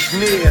victory is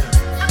near.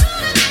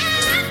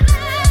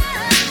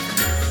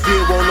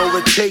 Fear won't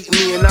overtake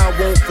me and I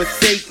won't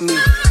forsake me.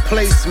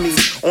 Place me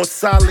on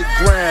solid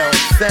ground,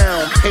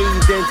 sound,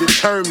 paved and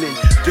determined.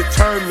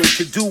 Determined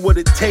to do what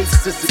it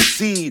takes to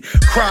succeed.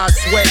 Cry,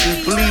 sweat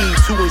and bleed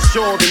to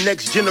ensure the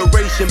next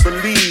generation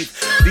believe.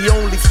 The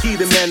only key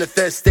to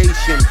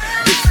manifestation.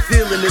 This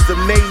feeling is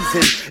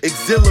amazing,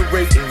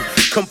 exhilarating,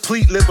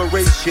 complete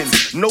liberation.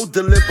 No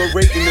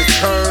deliberating the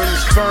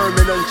terms, firm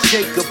and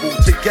unshakable.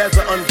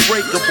 Together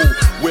unbreakable,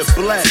 we're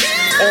blessed.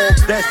 All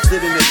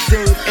vested in the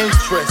same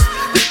interest.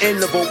 The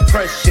end of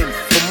oppression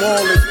from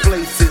all its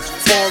places,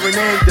 foreign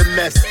and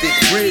domestic,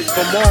 rid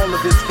from all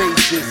of its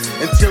faces,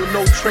 until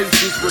no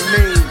traces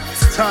remain.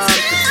 Time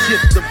to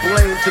shift the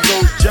blame to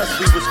those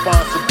justly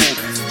responsible.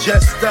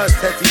 Just us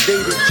has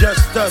evaded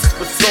just us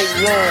for so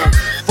long.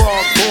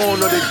 Far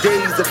gone are the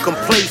days of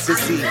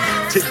complacency.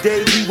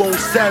 Today we won't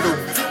settle,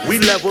 we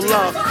level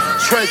up.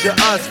 Treasure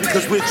us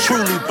because we're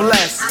truly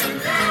blessed.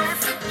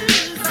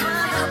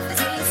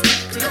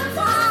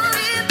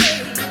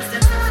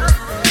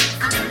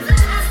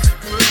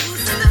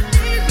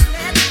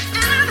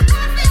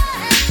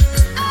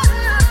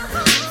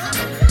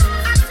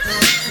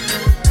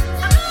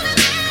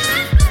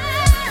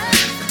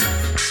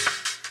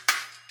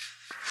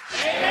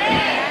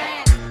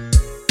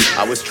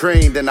 I was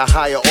trained in a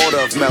higher order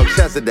of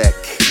Melchizedek,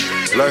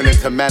 learning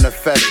to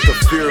manifest the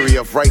fury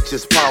of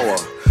righteous power.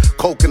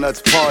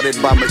 Coconuts parted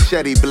by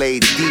machete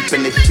blades deep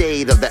in the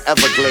shade of the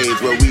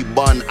Everglades, where we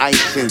bun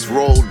Eichens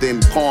rolled in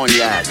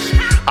cognac.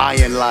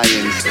 Iron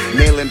lions,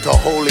 nailing to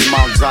holy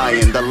Mount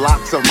Zion. The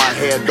locks of my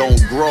hair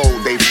don't grow,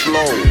 they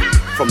flow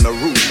from the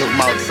roots of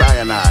Mount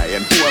Sinai.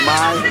 And who am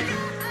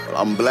I? Well,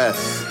 I'm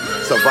blessed.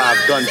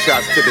 Survived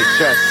gunshots to the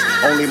chest.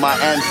 Only my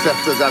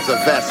ancestors as a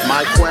vest.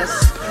 My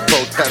quest?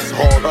 Protest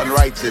hard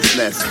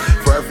unrighteousness.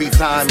 For every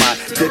time I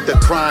did the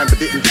crime but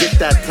didn't get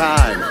that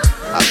time,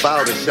 I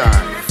vow to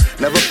shine.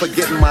 Never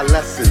forgetting my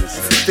lessons,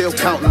 still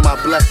counting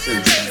my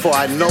blessings. For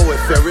I know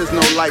if there is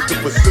no light to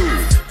pursue,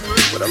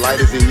 but the light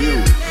is in you.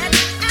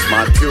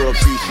 My pure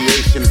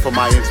appreciation for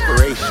my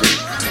inspiration,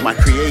 my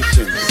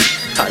creations.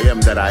 I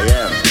am that I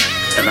am,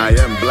 and I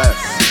am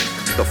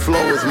blessed. The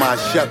flow is my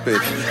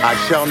shepherd, I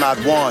shall not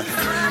want.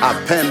 I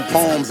pen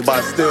poems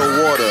by still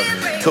water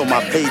till my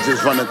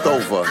pages runneth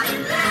over.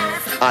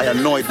 I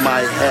anoint my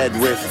head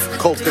with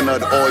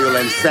coconut oil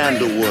and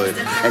sandalwood.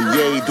 And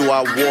yea, do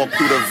I walk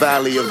through the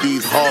valley of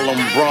these Harlem,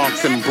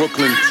 Bronx, and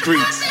Brooklyn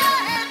streets.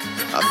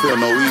 I feel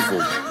no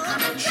evil.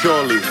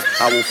 Surely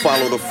I will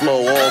follow the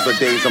flow all the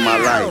days of my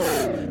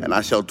life. And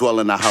I shall dwell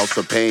in the house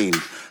of pain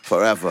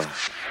forever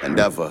and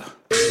ever.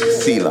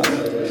 Selah.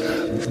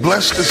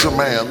 Blessed is a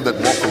man that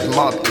walketh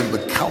not in the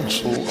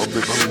counsel of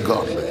the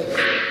ungodly,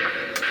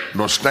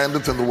 nor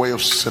standeth in the way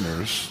of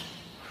sinners,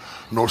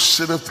 nor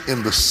sitteth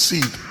in the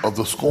seat of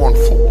the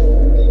scornful.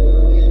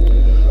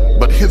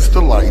 But his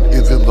delight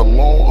is in the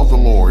law of the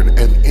Lord,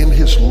 and in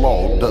his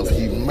law doth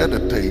he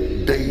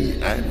meditate day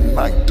and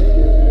night.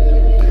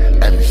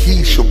 And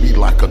he shall be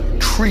like a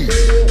tree.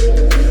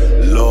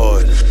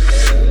 Lord,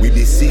 we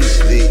beseech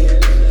thee,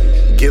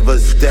 give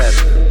us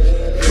depth,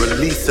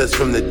 release us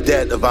from the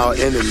debt of our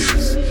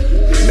enemies.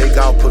 Make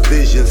our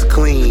provisions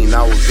clean,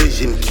 our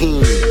vision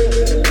keen.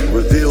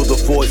 Reveal the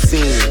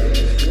foreseen,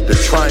 the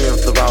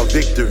triumph of our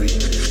victory,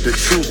 the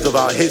truth of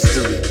our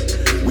history.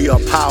 We are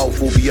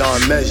powerful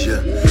beyond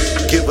measure.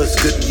 Give us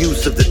good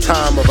use of the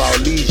time of our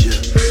leisure.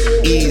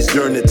 Ease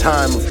during the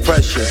time of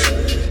pressure,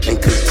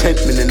 and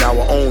contentment in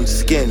our own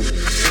skin.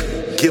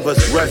 Give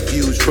us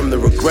refuge from the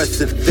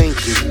regressive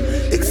thinking,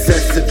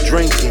 excessive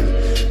drinking,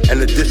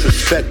 and the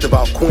disrespect of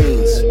our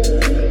queens.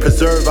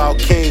 Preserve our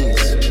kings,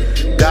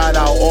 guide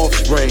our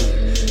offspring,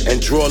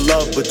 and draw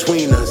love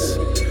between us.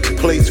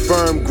 Place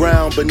firm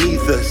ground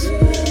beneath us,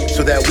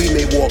 so that we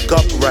may walk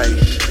upright.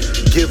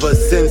 Give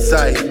us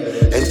insight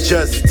and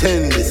just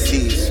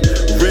tendencies.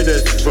 Rid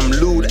us from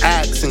lewd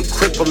acts and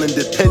crippling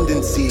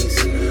dependencies.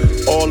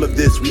 All of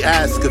this we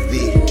ask of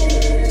thee.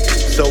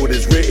 So it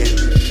is written,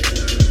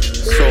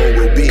 so it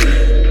will be.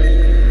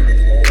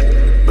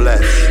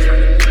 Blessed.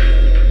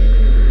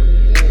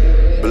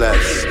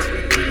 Blessed.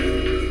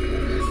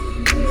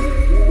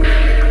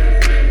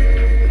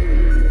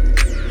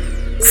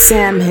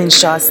 Sam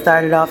Henshaw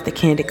started off the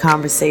Candid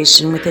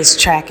Conversation with his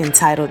track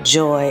entitled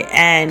Joy,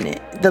 and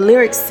the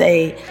lyrics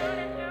say,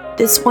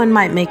 this one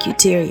might make you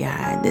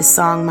teary-eyed, this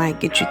song might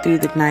get you through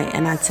the night,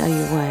 and I tell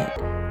you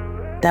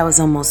what, that was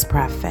almost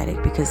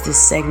prophetic because this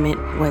segment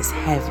was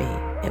heavy.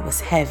 It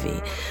was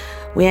heavy.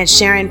 We had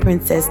Sharon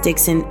Princess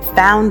Dixon,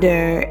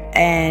 founder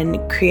and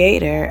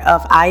creator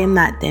of I Am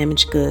Not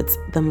Damaged Goods,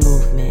 the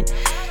movement,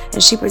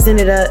 and she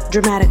presented a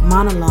dramatic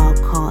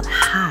monologue called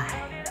High,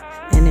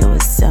 and it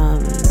was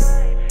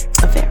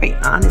a very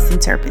honest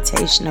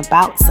interpretation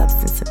about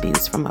substance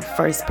abuse from a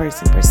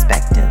first-person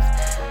perspective.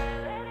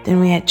 Then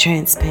we had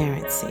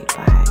Transparency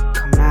by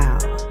Kamau.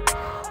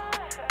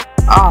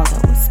 Oh,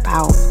 that was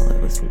powerful.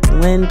 It was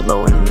wind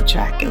blowing in the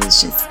track. It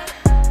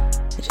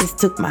just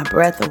took my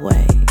breath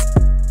away.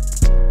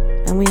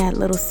 And we had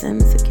Little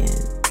Sims again.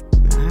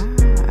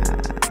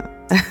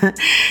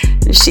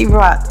 She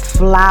brought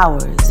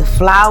Flowers. The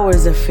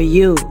flowers are for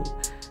you,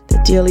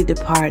 the dearly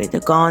departed, the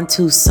gone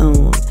too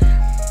soon.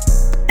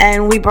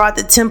 And we brought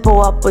the tempo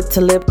up with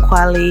Talib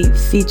Kweli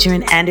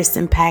featuring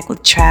Anderson .Paak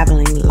with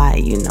Traveling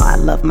Light. You know I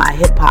love my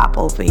hip-hop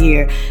over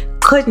here.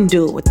 Couldn't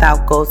do it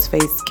without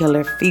Ghostface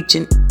Killer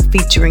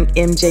featuring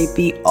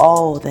MJB.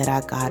 All that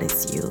I got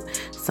is you.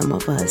 Some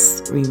of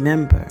us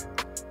remember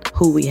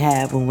who we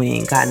have when we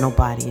ain't got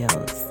nobody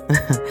else.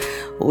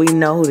 We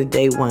know who the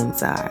day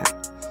ones are.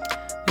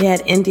 We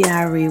had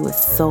ERYK with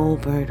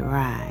Soulbird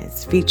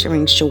Rise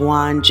featuring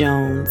Shawan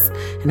Jones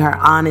and her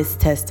honest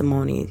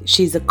testimony.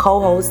 She's a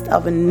co-host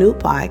of a new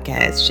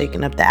podcast,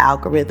 Shaking Up the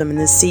Algorithm, and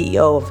the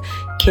CEO of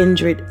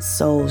Kindred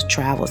Souls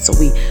Travel. So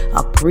we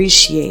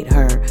appreciate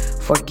her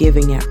for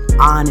giving an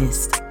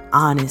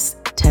honest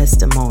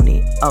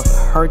testimony of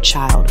her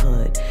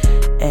childhood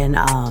and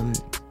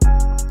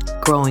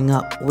growing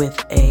up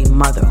with a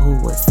mother who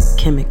was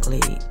chemically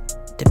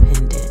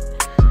dependent.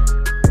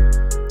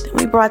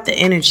 We brought the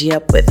energy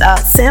up with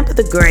Sampa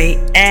the Great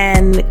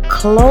and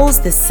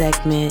closed the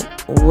segment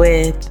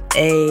with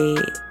a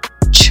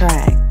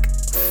track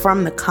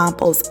from the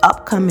Compo's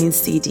upcoming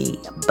CD,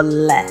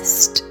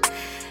 Blessed.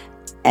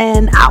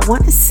 And I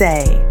want to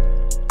say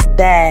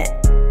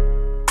that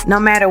no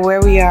matter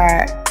where we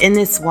are in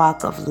this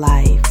walk of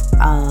life,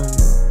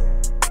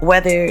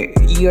 whether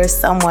you're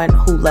someone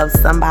who loves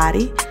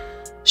somebody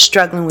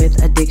struggling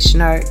with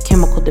addiction or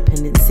chemical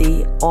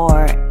dependency,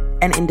 or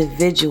an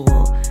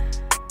individual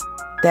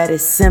that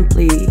is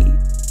simply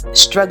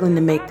struggling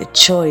to make the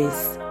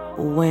choice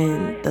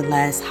when the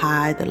last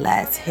high, the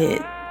last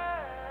hit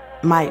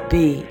might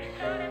be.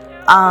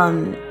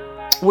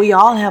 We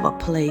all have a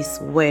place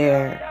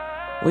where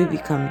we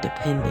become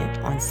dependent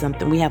on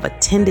something. We have a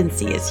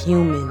tendency as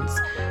humans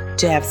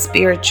to have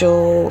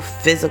spiritual,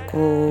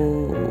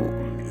 physical,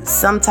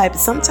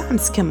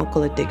 sometimes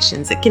chemical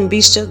addictions. It can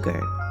be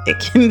sugar. It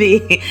can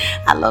be,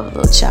 I love a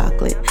little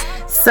chocolate.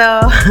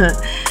 So,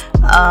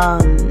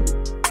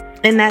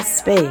 in that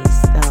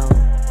space, though,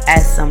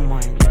 as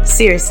someone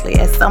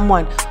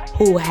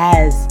who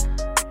has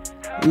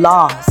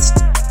lost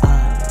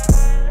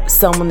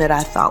someone that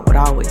I thought would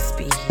always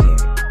be here,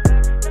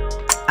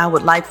 I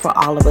would like for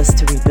all of us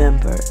to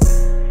remember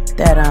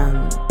that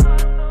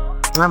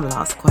I've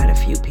lost quite a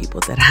few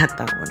people that I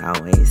thought would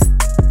always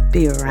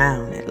be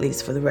around, at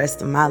least for the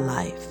rest of my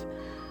life.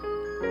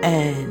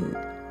 And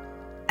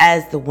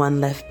as the one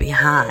left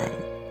behind,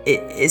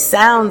 it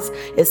sounds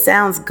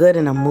good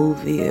in a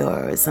movie,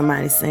 or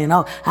somebody saying,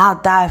 "Oh, I'll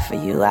die for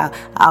you,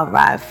 I'll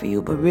ride for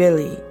you," but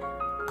really,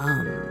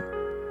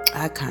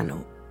 I kind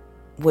of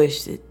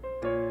wish that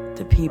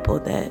the people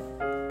that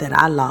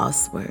I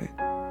lost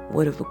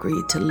would have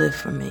agreed to live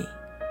for me.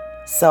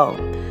 So,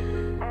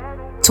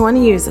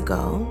 20 years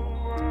ago,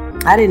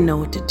 I didn't know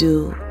what to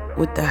do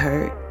with the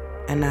hurt,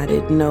 and I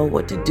didn't know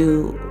what to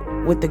do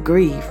with the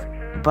grief,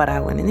 but I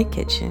went in the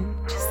kitchen,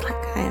 just like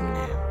I am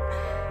now,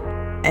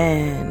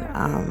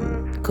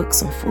 and cooked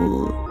some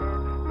food,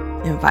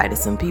 invited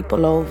some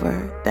people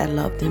over that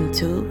loved him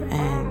too,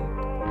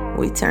 and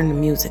we turned the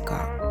music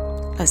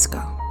on. Let's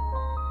go.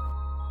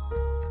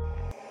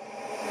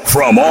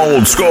 From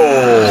old school.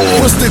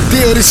 What's the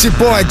deal? This your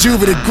boy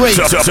Juba the Great.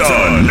 To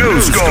new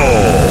school.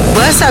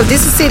 What's up?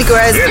 This is City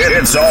Girls.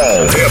 It's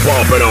all hip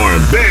hop and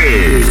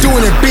R&B.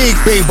 Doing it big,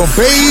 baby.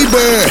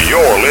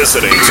 You're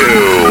listening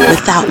to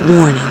Without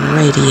Warning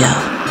Radio.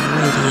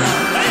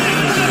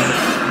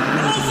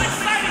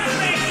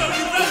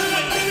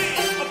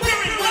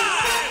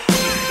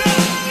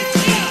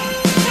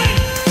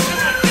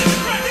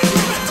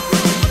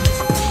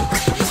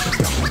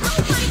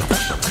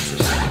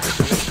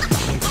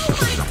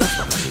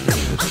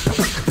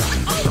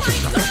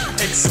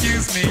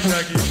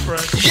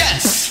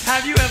 Yes!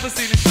 Have you ever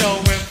seen a show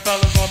with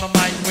fellas on the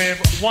mic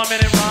with 1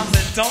 minute rhymes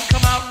that don't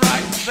come out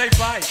right? They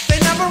bite. They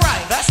never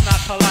write. That's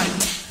not polite.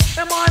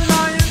 Am I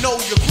lying?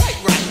 No, you're quite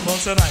right. Well,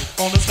 tonight,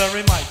 on this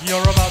very mic,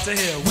 you're about to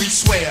hear, we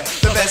swear,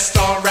 the best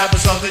star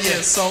rappers of the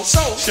year. So,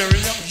 cheerio,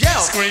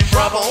 yell, scream,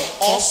 bravo.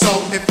 Also,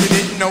 if you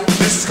didn't know,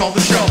 this is called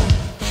the show.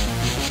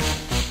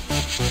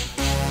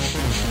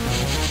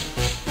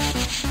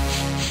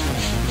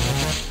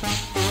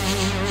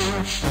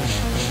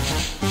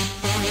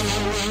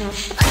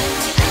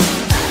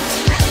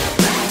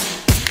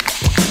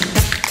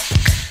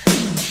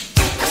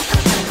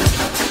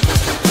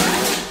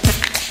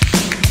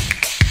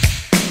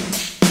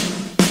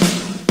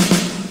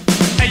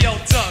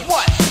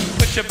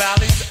 Your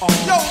bally's on.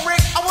 Yo,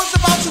 Rick, I was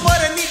about to,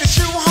 but I need a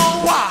shoe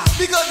home. Why?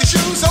 Because the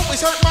shoes always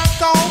hurt my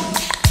thumb.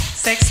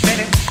 6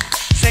 minutes,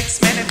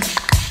 6 minutes,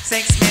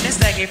 6 minutes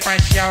to get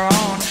fresh, you're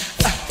on.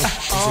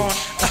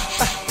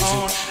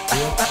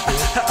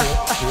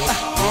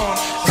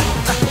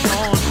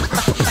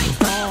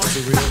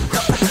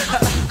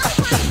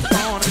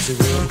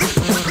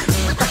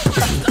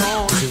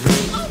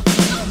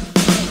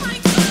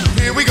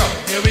 Here we go,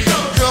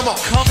 come on,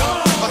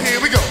 oh, here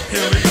we go,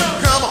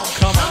 come on.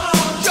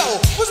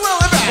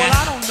 Well,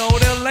 I don't know,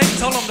 they're late,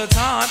 told them the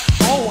time.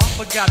 Oh, I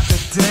forgot the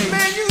day.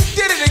 Man, you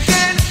did it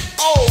again?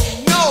 Oh,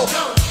 no.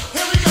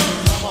 Here we go,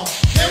 come on.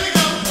 Here we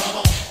go,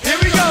 come on. Here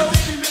we go.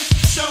 Did we miss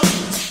the show?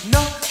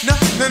 No, we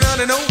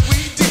didn't. No,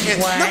 we didn't.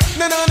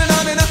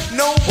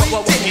 No,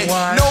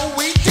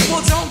 we didn't.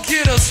 Well, don't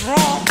get us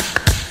wrong.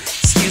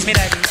 Excuse me,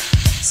 Daggy.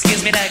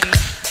 Excuse me, Daggy.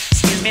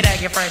 Excuse me,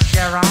 Daggy, fresh,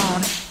 you're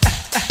on.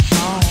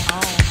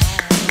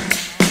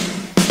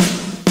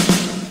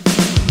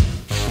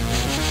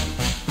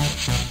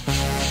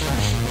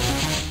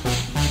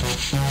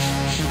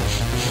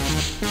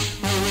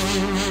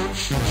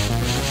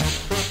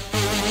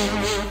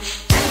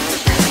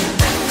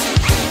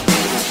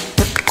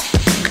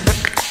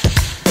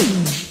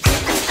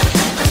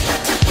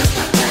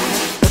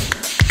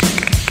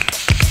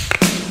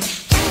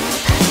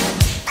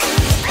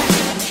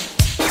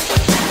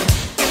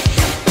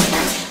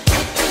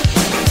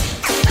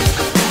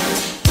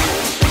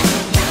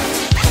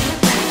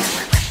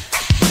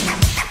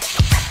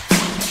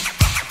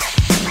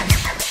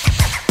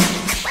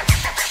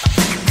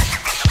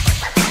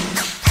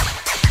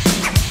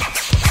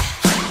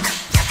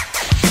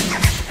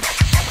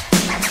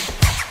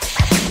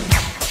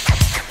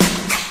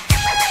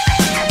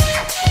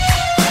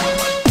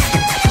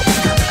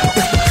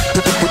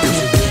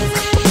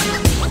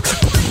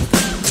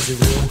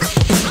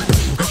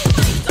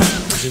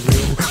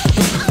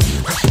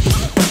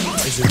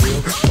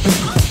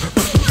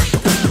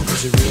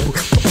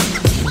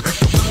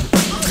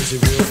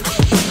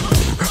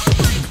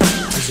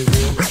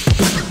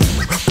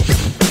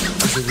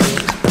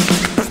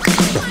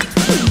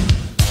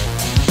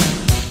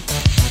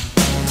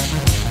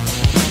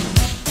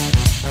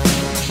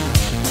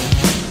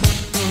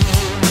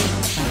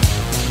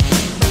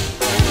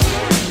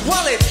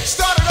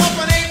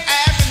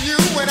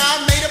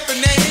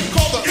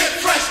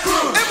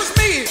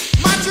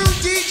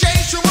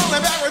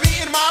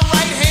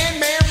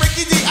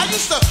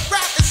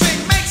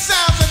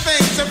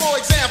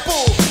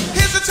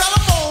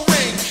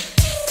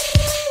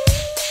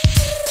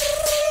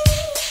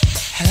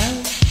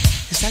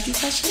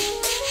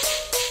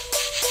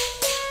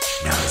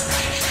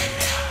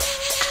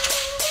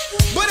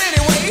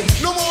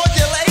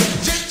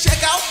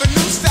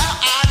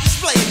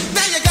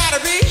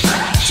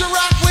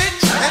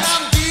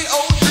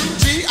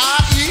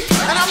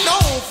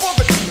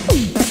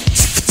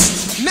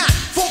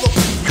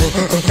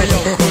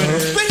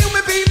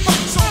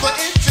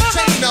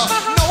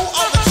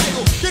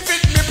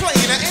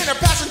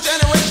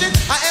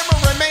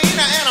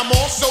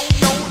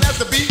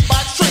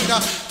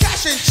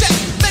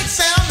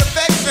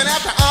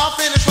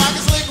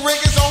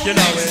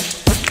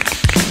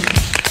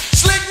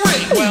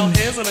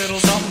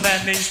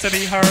 To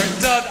be heard,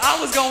 Doug,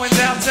 I was going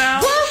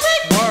downtown.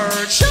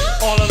 Word,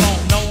 all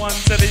alone, no one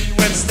to be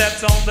with.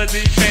 Stepped on the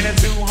D train at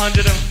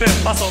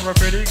 205th. I saw a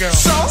pretty girl,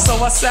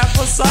 so I sat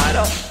beside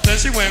her. Then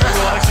she went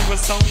real like she was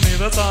Tony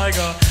the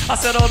Tiger. I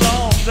said, hold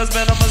on, there's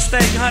been a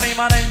mistake, honey.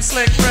 My name's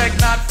Slick Rick,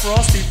 not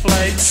Frosty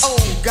Flakes. Oh,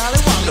 golly,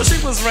 wow.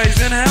 She was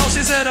raised in hell. She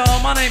said,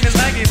 my name is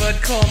Maggie,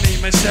 but call me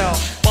Michelle.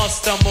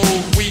 Must a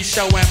move, we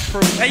show and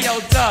prove. Hey,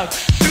 yo, Doug,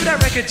 do that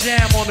record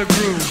jam on the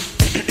groove.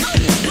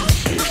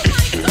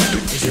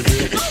 Is it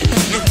real?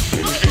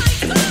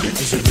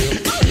 Is it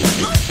real?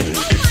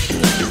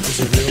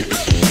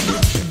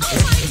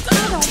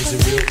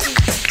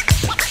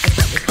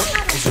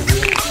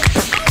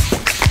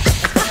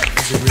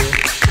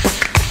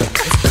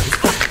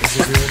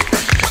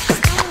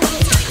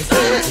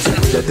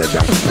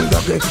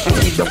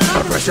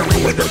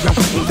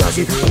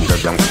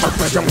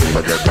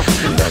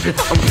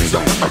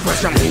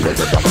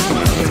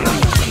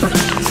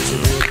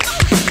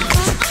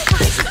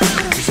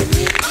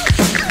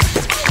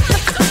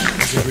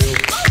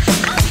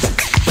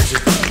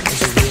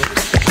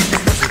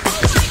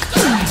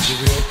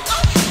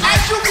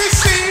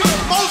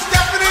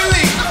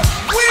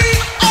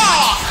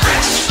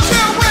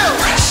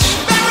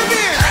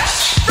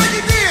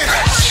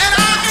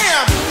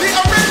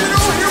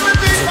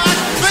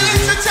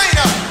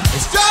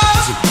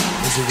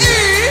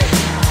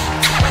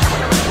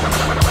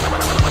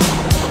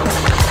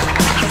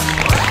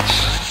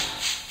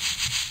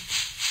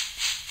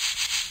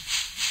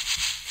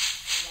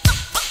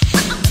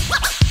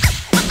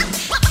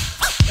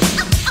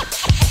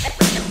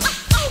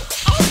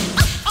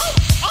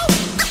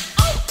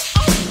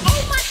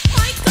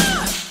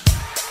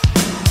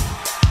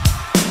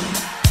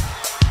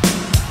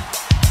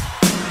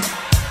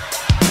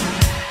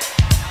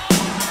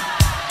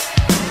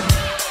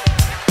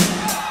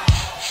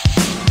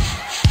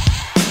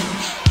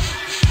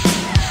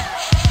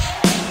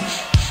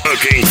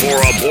 Looking for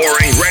a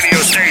boring radio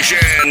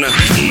station?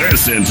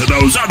 Listen to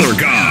those other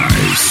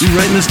guys. You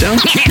writing this down?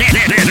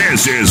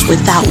 This is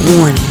Without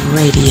Warning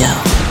Radio.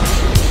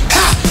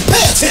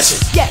 Pay attention.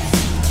 Yes,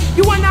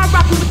 you are now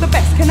rocking with the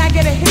best. Can I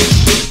get a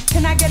hit?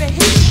 Can I get a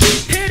hit?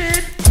 Hit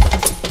it.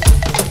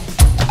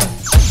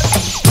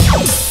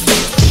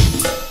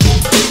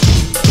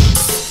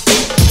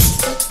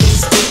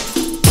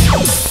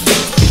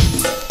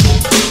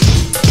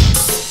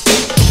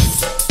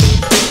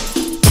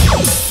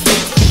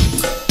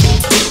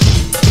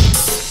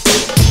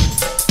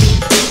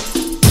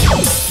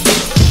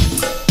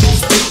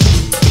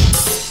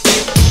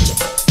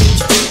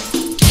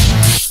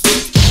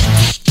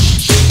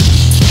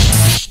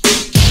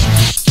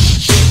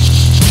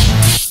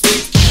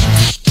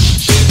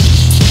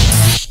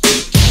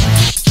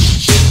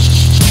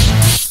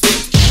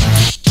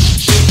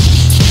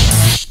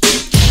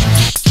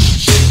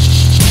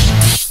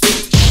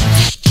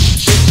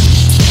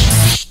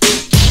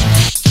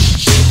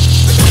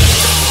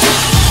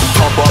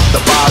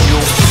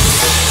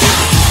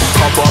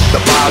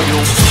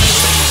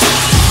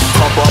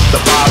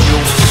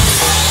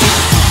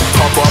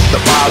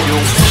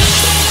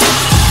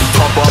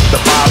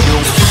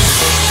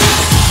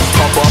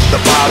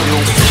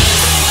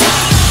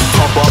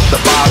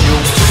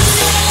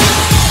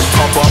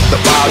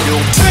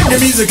 Turn the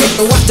music up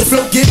and watch the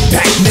flow get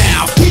packed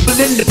now. People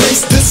in the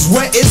place, this is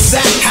where it's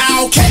at.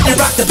 How can you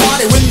rock the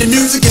party when the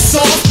music is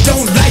soft?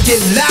 Don't like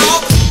it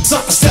loud?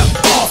 Something step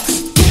off.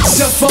 Get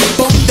yourself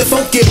up on the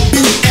funky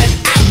beat, and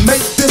I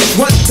make this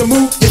one to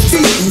move your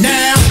feet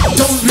now.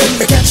 Don't let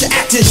me catch you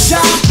acting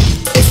shy.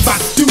 If I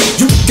do,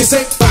 you can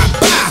say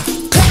bye-bye.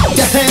 Clap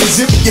your hands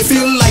if you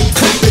feel like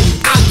clapping.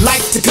 I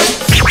like to clap.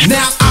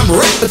 Now I'm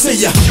rapping to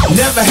you.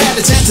 Never had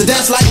a chance to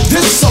dance like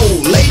this. So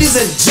ladies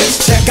and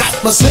gents, check out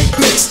my snake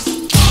mix.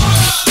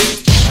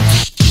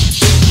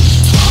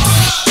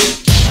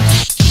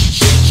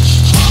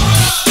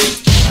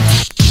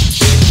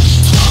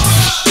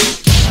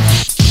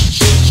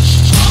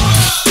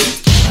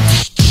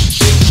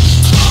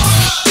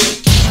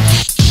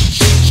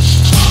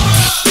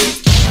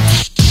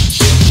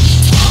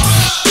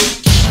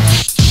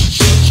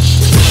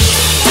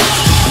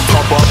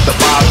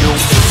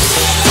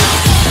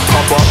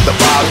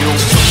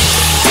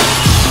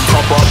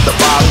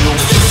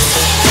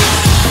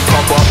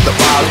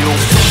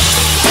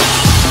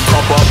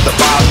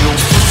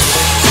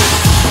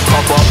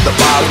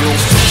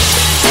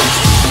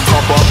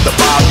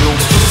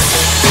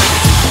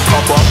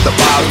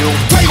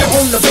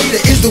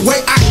 The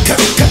way I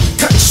cut,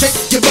 shake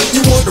your butt,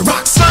 you want to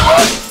rock some.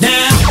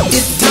 Now,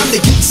 it's time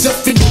to get yourself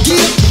in gear.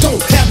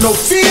 Don't have no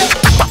fear.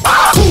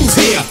 Who's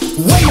here?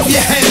 Wave your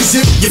hands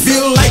if you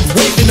feel like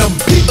waving them.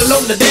 People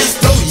on the dance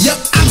floor,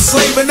 yep, I'm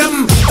slaving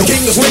them. The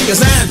king of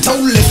swingers, I'm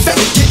totally fake.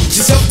 Get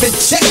yourself in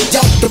check,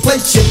 y'all to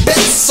place your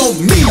bets on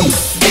me.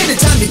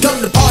 Anytime you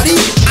come to party,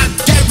 I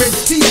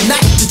guarantee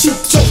not to cheat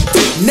your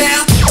feet.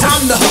 Now,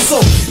 time to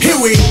hustle, here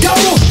we go.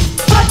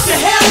 What the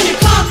hell you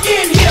come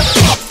in here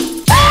for?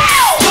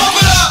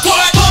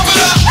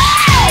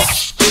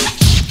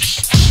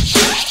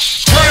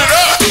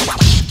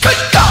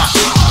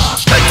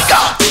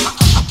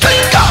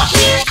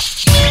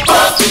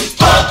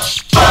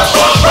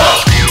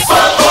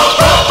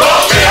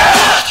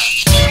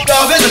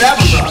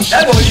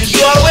 That's what you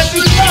do all the way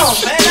through the song,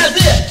 man. That's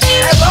it.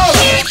 That's all of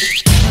it.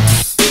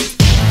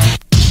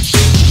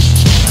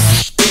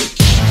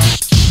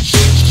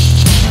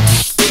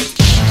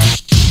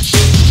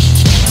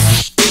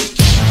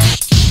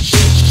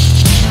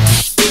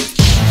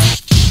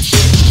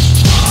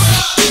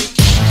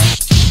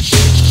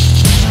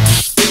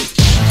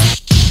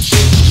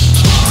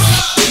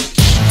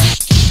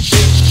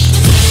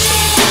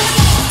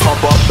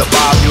 Pump up the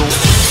volume.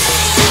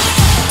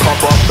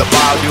 Pump up the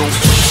volume.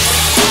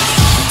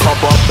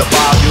 Pump up the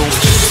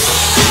volume.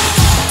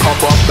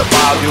 Pump up the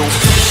volume.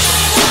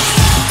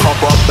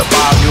 Pump up the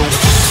volume.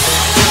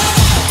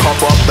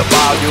 Pump up the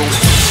volume.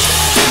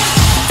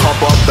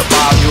 Pump up the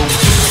volume.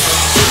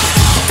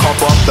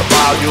 Pump up the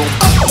volume.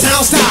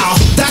 Uptown style,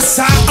 that's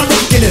how I'm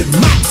rocking it.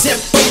 My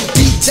tempo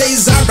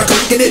DJs are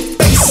rocking it.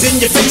 Bass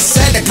in your face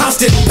at a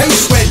constant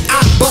pace. When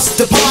I bust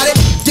the party,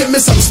 give me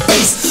some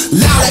space.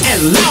 Louder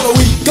and louder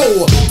we go.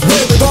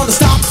 Where we gonna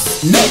stop?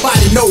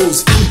 Nobody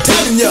knows. I'm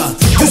telling ya,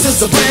 this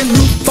is a brand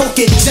new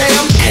funky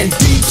jam. And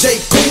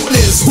DJ Cool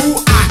is who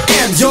I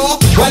am, y'all.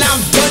 When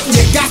I'm done,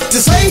 you got to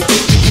say,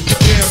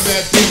 damn,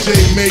 that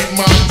DJ made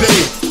my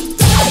day.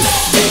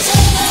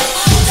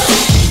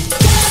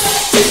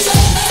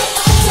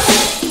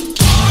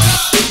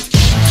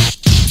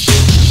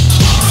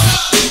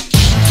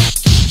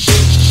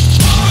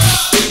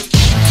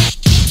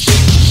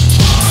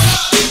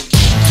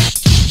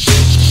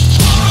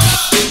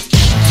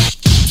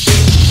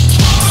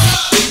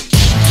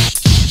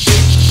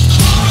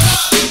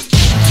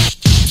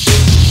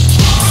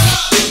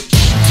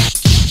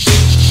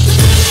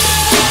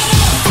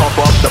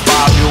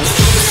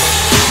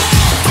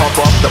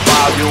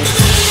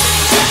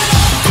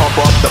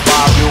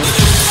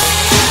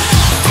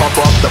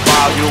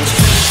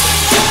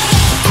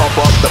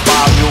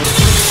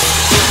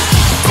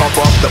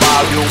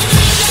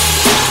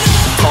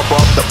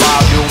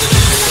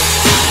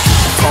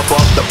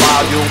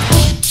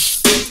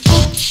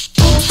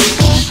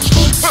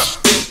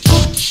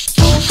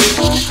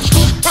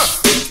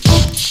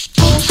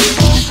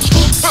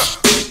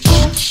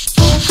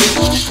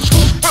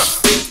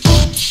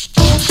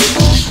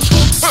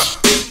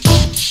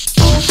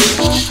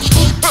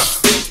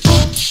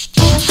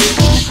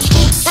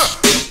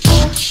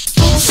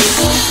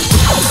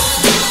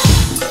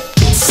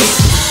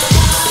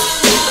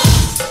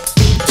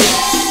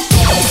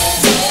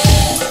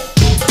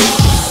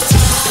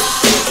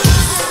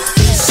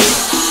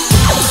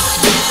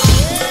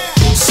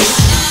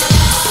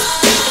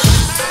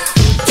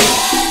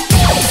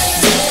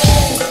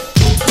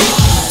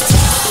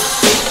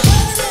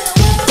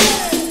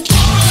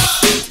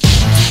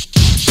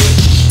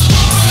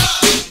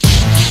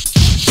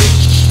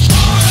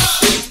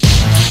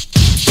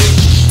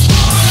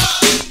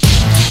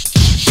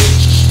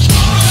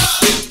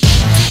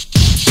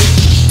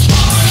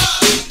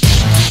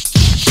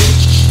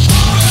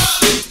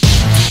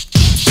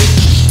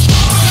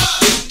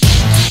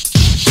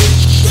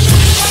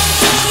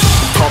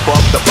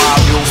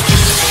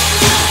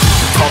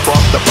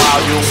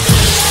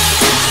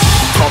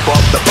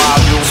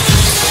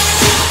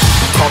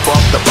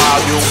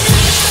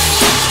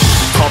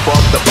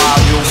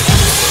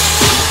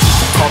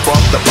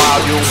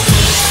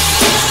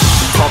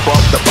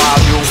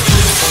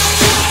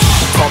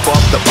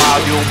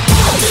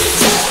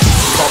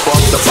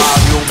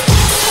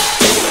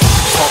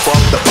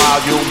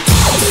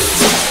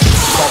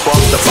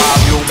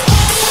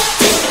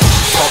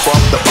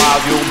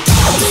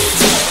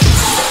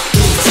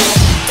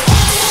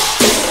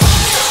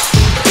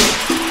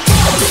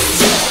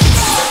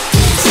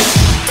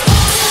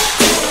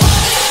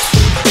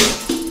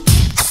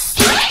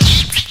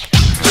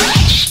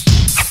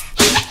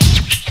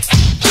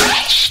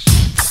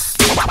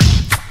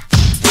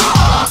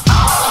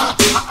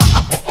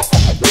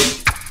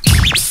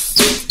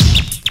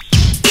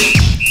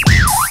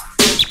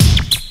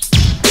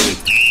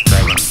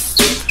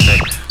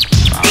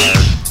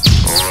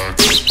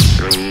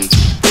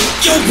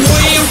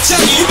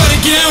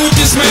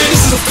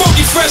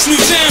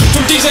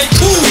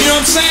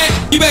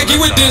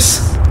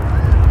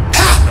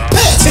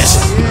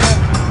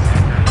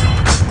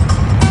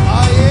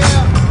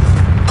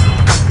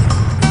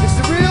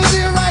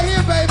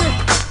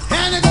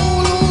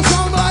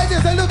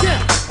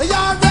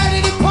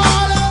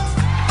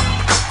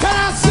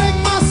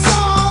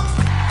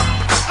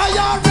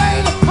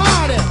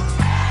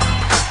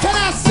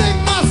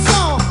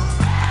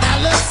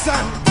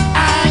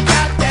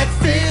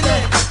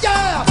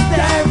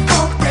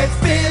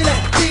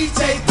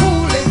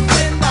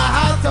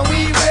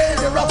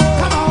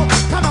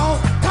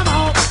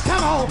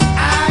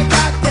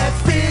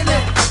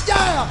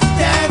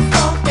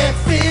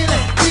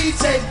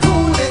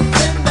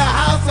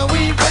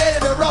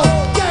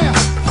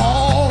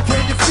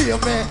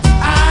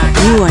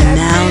 You are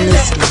now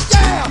listening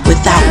to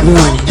Without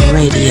Warning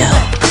Radio.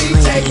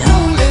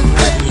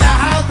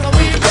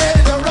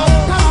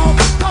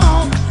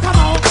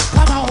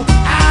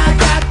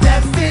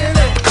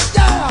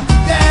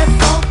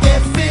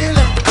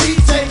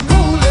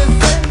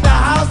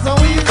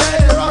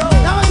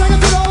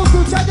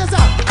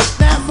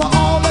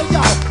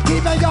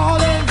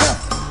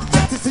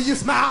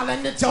 Smile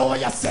and enjoy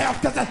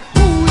yourself, cause it's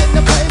cool in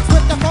the place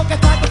with the funky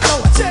type of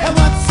flow. And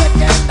once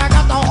again, I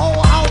got the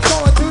whole house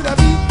going to the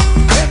beat.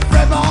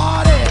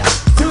 Everybody,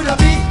 to the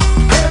beat,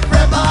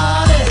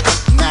 everybody.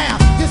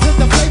 Now, this is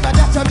the flavor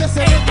that you're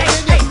missing in the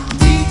menu.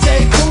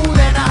 DJ Cool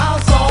in the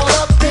house all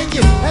up in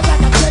you. And I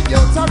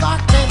continue to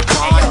rock and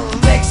party.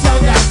 Make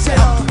sure that shit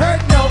don't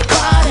hurt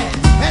nobody.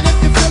 And if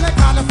you're feeling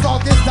kinda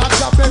froggy, stop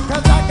jumping,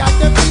 cause I got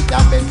the beat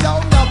up in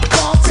your number.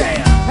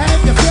 And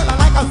if you're feeling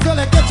like I'm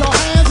feeling, get your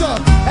hands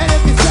up. And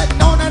if you're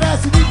sitting on that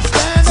ass, you need to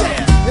stand up.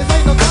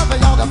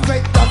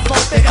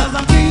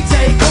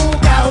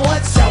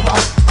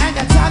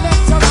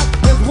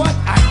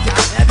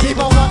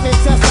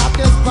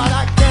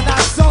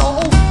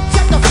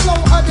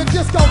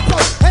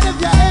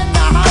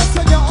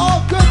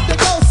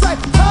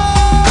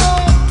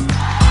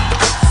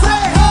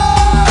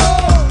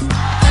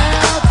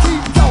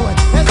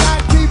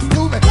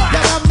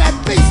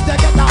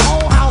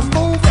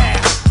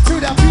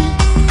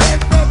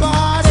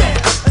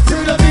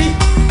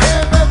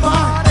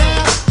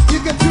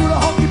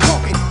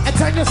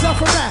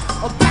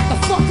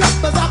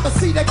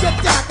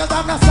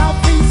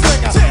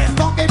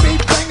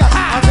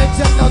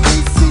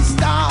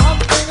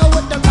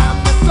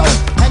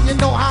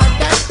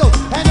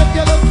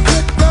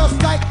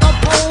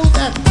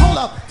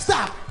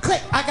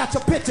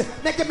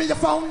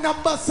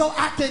 number so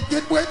I can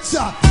get with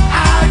ya.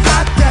 I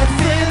got that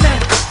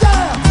feeling,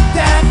 yeah,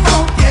 that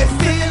funky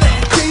feeling.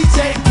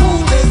 DJ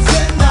Cool is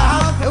in the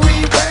house and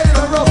we ready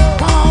to roll.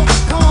 Come on,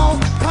 come on,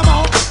 come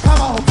on,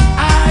 come on.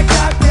 I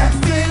got that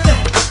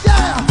feeling,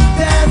 yeah,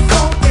 that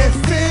funky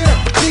feeling.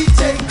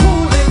 DJ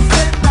Cool is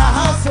in the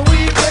house and we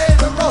ready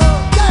to roll.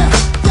 Yeah,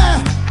 yeah,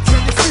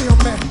 can you feel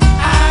me?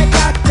 I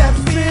got that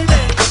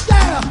feeling,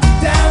 yeah,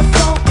 that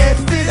funky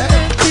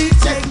feeling.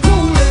 DJ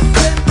Cool is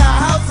in the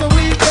house and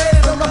we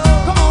ready to roll.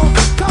 Come on,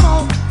 come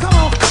on, come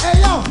on. Hey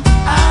yo,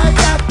 I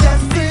got that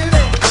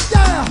feeling,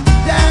 yeah,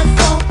 that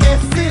funky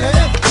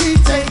feeling.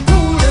 DJ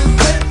Cool is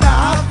in the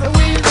house and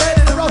we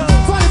ready to roll.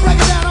 Try to break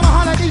it down, I'ma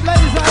holler at these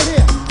ladies right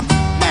here.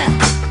 Now,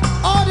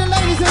 all the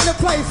ladies in the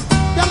place,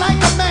 they like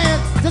a man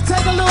to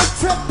take a little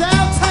trip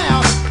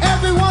downtown.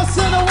 Every once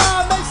in a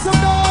while, make some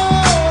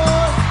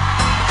noise.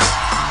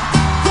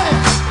 Yeah,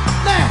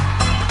 now,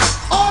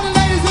 all the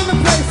ladies in the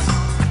place,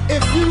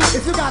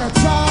 if you got a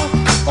job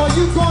or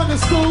you going to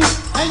school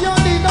and you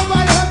don't need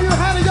nobody to help you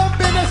handle your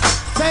business,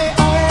 say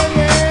oh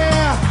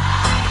yeah,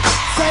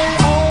 say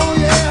oh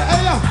yeah.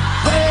 Hey yo,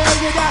 well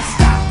you got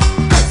style,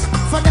 taste,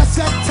 finesse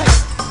and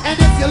taste. And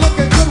if you're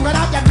looking good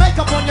without your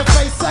makeup on your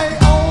face, say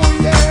oh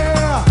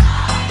yeah,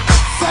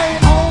 say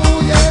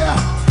oh yeah.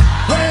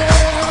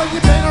 Well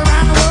you've been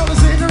around the world to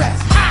see the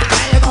rest.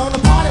 I am on the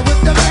party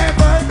with the very,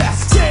 very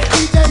best.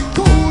 DJ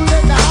Cool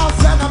in the house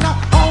and I'm not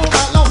home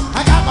alone.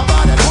 I got my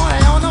body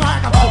party on the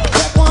microphone.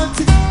 Check 1,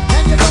 2,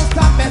 and you don't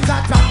stop as I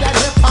drop that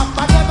hip hop.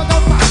 I never go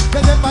fly,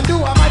 'cause if I do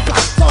I might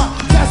flop. So I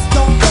just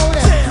don't go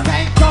there,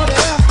 can't go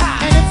there.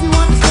 And if you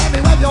understand me,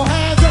 wave your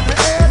hands in the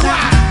air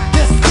now.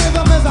 This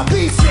rhythm is a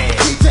beast.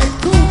 DJ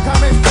Cool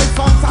coming straight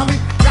from Tommy.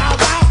 Row,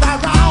 row, row,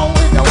 row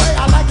in the way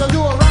I like to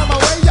do around my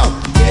way, yo.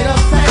 Get up,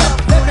 stand up,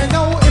 let me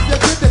know if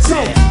you're good to go.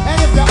 And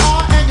if you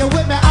are and you're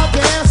with me out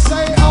there,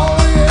 say oh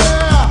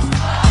yeah,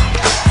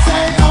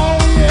 say oh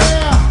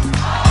yeah,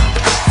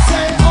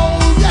 say oh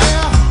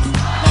yeah.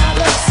 Now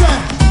listen,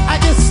 I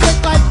get slick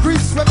like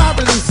grease with my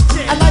release.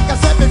 And like I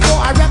said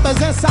before, I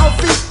represent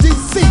Southeast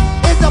DC.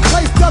 It's the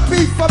place to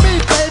be for me,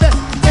 baby.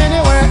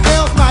 Anywhere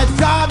else might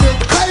drive me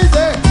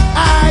crazy.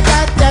 I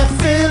got that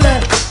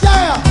feeling,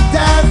 yeah,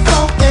 that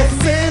funky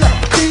feeling.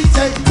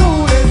 DJ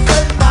Cool is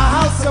in the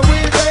house and we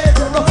ready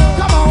to roll.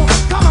 Come on,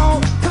 come on,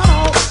 come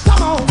on,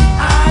 come on.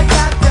 I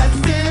got that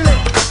feeling,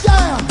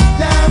 yeah,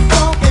 that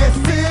funky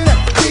feeling.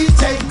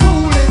 DJ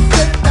Cool is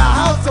in the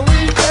house and we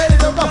ready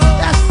to roll.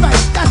 That's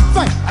right, that's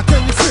right.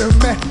 Can you feel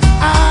me?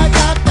 I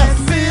got that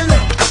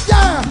feeling,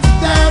 yeah,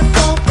 that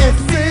funky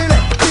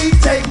feeling.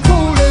 DJ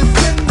Cool is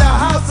in the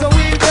house and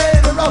we ready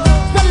to roll.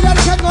 Special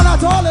dedication going out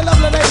to all the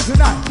lovely ladies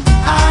tonight.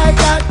 I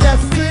got that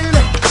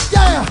feeling,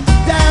 yeah,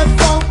 that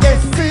funky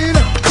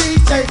feeling.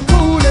 DJ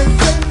Cool is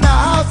in the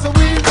house and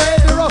we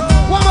ready to roll.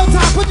 One more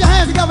time, put your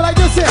hands together like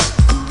this here.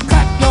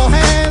 Clap your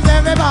hands,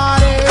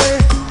 everybody.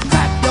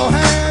 Clap your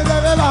hands,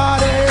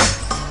 everybody.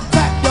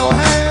 Clap your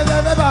hands,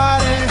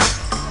 everybody.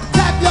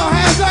 Clap your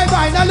hands,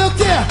 everybody. Now look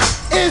here.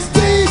 Is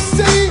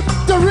DC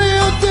the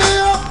real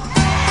deal?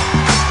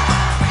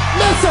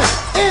 Listen,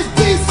 is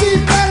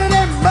DC better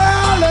than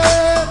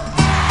Maryland?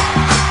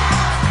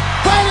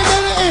 Wait a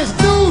minute, is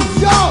New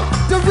York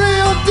the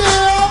real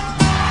deal?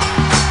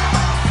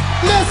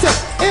 Listen,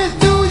 is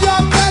New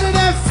York better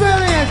than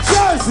Philly and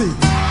Jersey?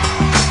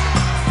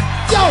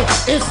 Yo,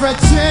 is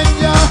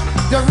Virginia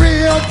the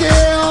real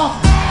deal?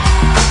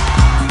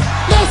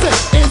 Listen,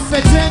 is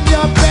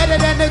Virginia better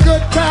than the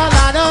good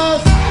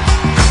Carolinas?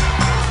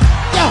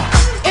 Yo,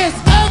 is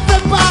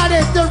everybody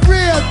the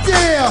real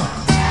deal?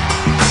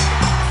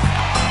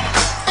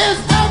 Is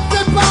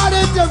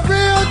everybody the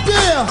real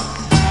deal?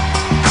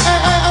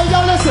 Hey, yo,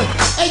 listen.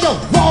 Hey, yo,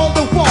 wall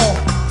to wall,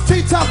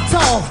 T-top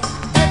tall.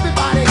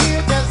 Everybody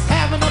here just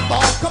having a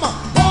ball. Come on,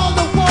 wall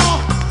to wall,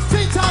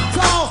 T-top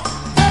tall.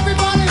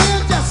 Everybody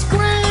here just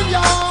scream,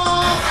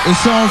 y'all.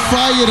 It's on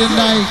fire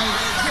tonight.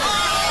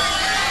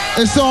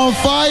 It's on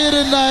fire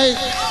tonight.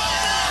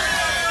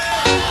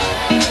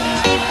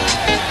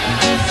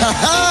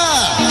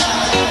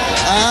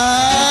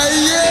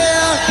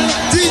 Yeah.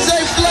 DJ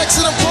Flex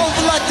and the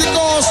Prophylactic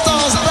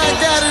All-Stars back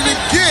at it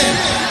again.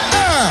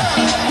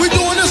 We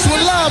doing this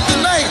one live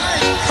tonight.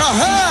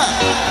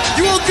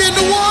 You won't get in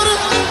the water?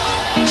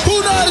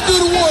 Who know how to do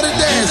the water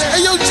dance?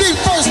 Hey, yo, G,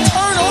 first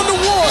turn on the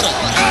water.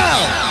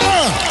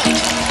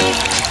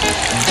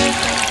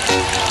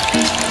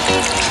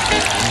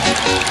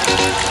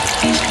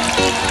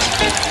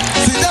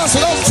 See, that's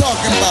what I'm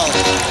talking about.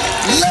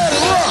 Let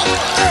it rock.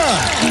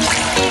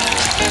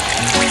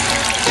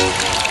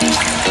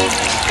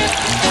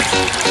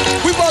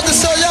 We about to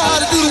show y'all how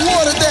to do the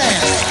water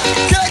dance.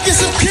 Can I get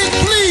some kick,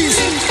 please?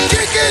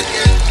 Kick it.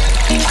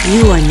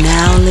 You are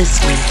now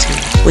listening to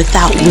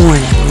Without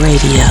Warning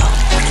Radio.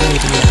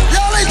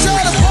 Y'all ain't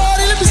trying to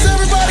party. Let me see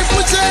everybody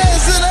put your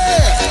hands in the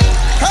air.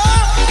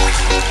 Huh?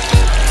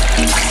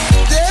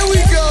 There we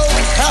go.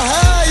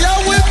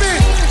 Y'all with me?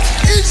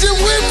 Is you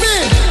with me?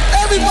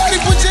 Everybody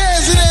put your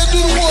hands in there and do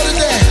the water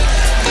dance.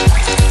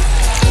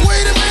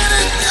 Wait a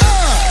minute.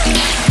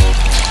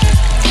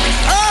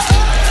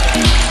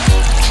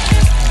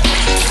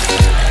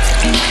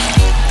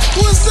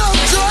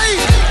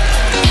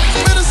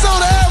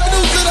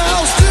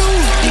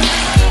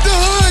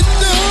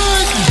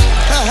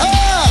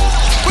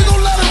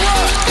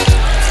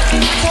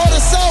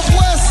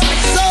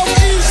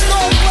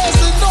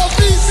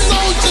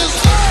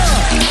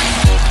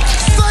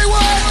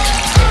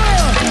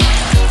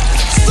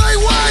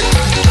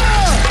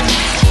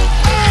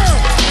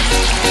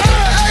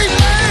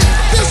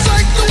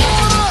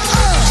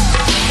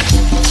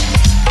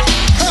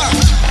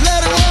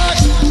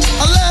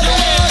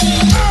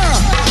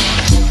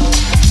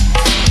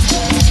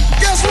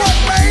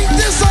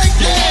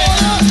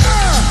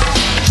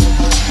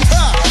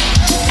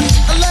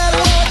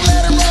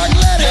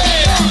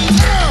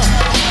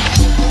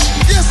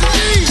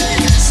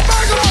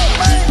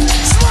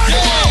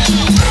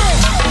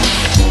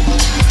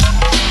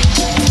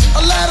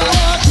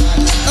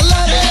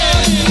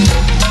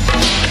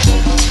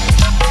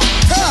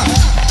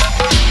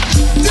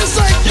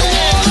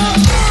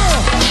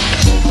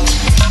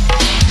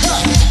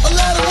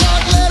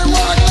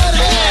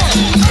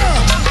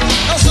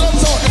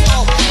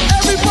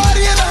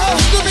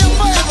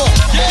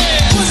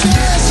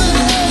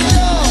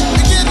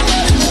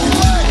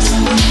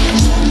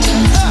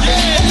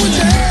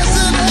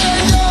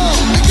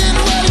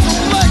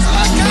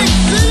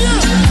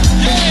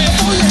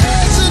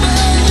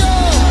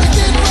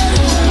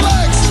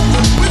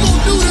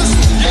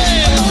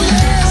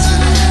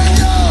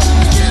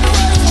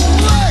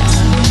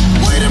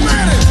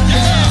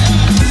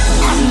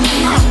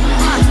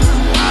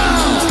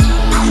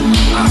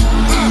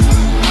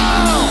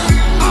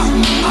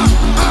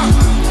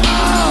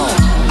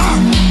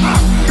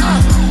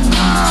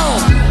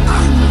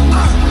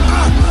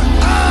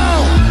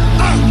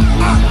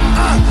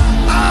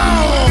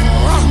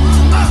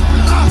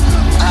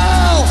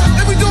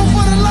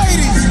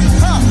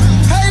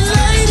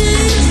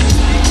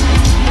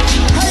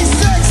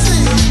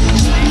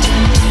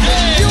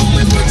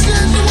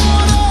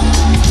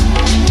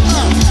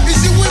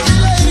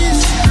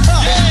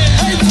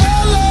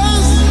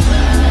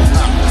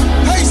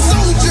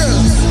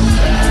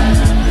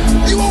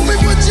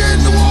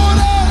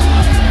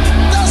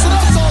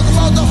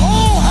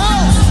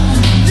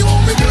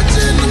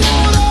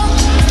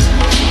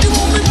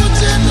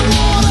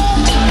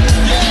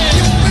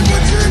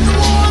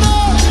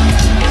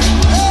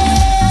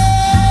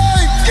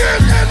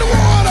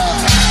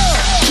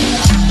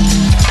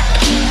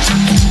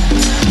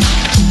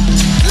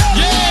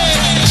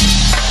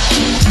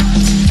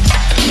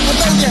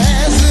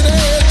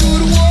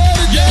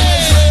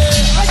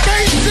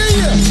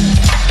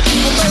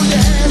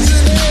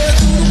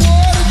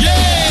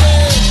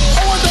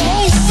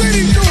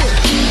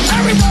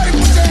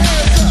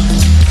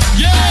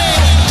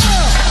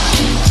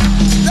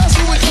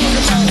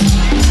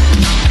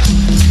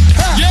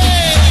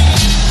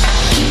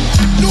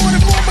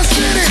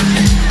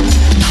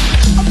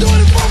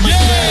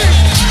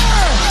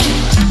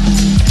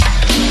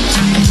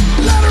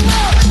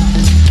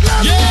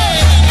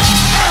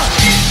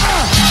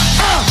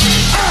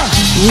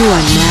 You are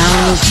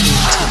now listening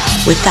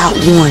to Without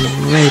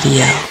Warning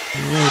Radio.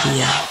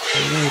 Radio. Radio.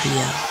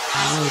 Radio.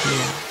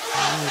 Radio.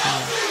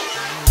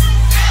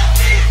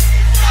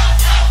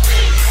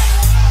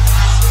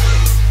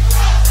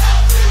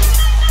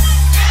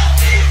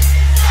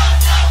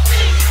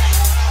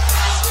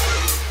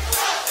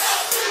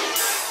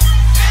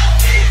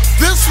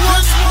 This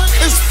one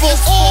is for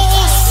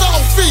all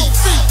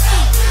Southeast.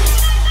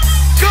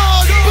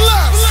 God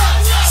bless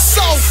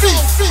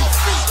Southeast.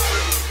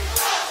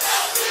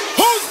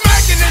 Who's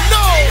making the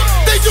noise?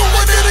 They doing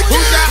it again. Who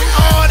got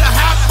all the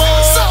hot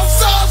boys?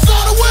 Southside's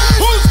on the way.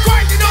 Who's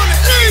cranking on the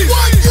east?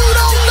 What you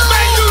don't know?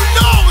 Man, you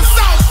know it's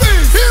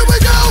Southeast. Here we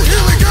go,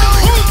 here we go.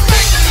 Who's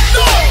making the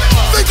noise?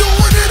 They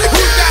doing it again.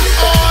 Who got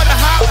all the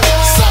hot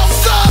boys?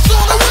 Southside's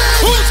on the way.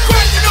 Who's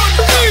cranking on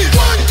the east?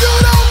 What you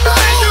don't know?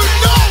 Man, you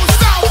know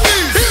it's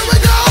Southeast. Here we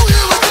go,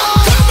 here we go.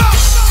 Come on.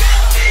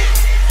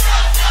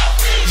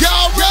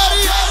 Y'all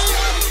ready?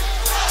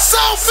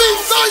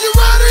 Southeast, are you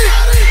ready?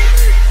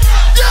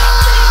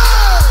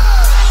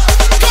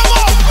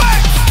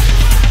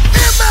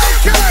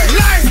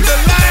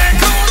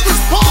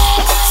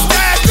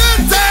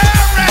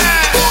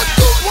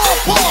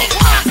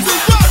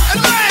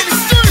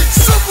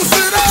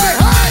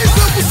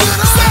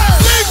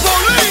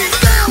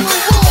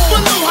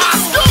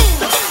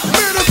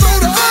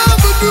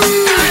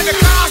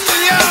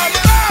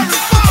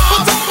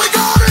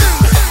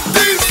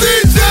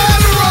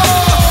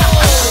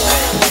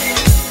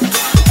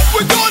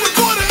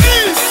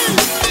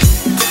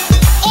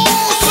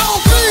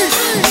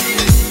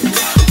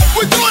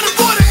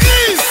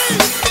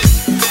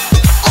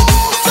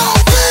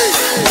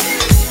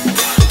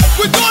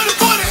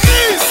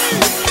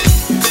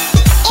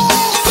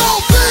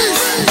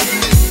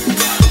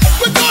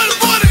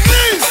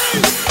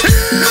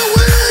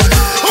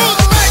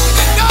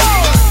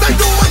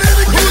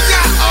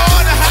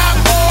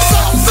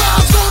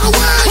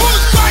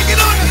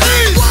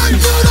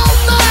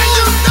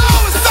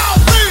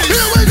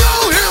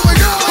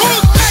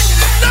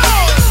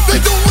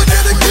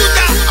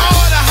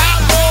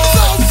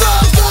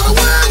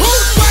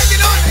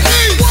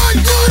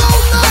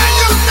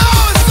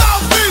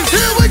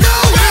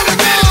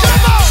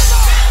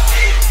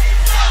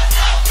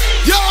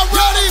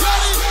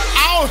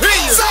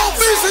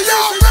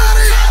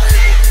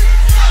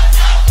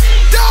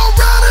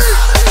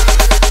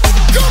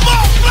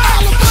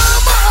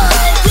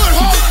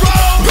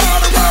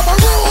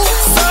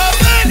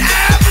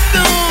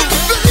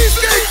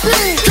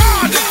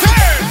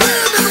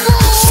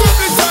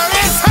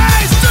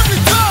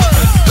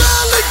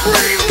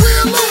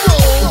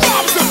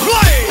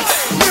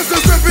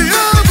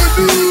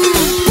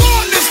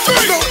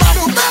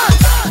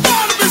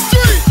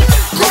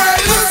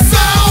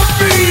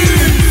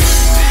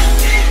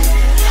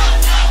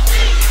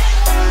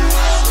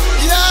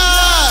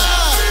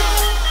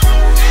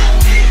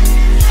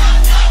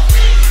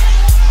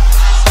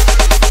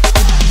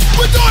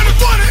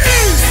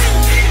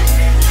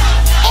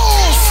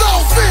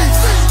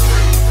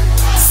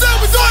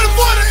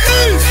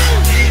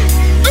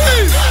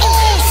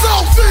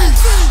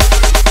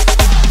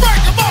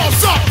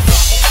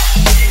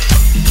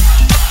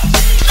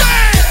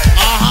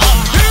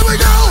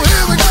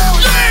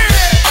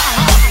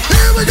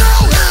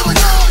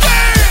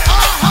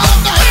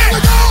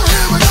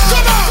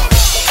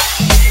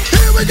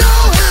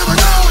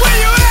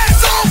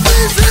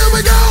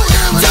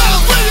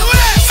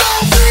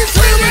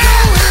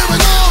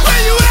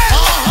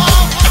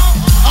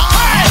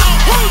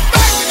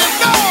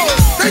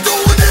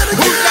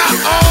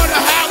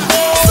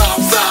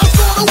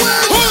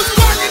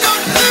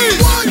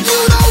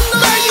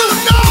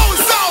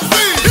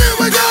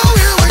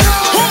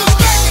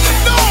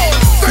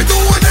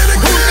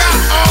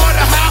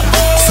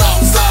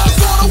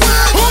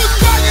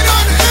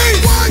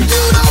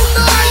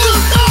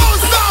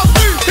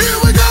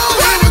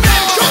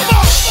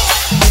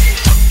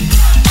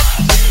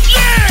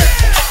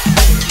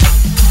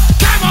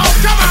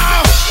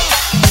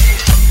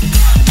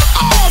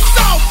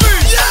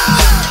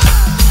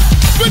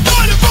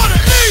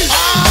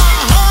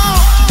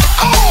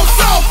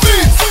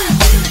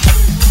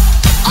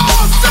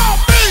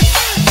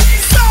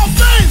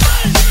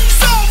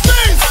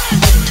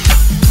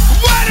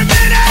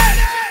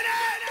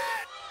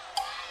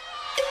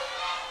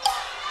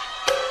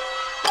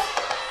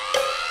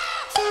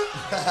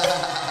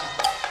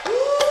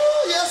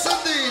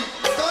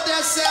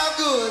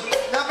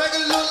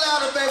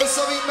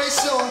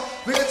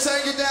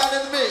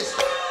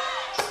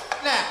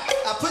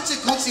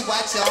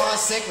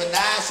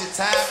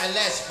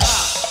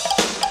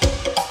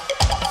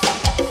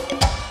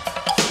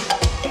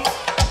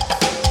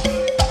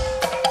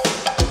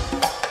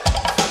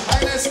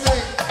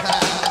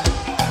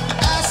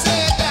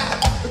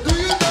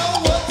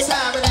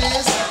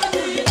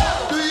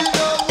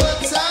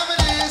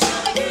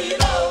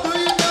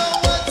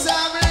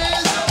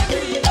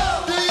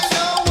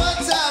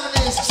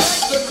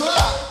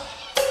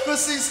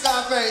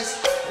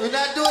 We're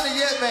not doing it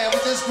yet, man.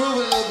 We're just grooving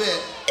a little bit.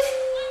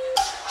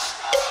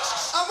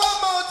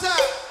 One more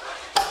time.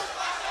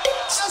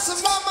 listen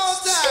one more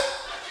time.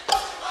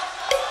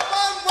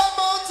 One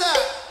more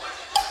time.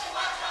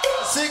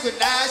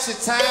 Synchronize your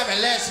time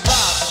and let's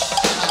rock.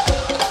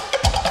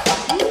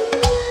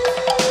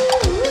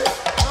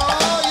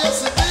 Oh,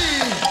 yes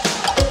indeed.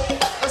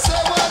 Let's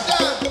say well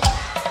done.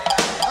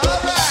 All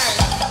right.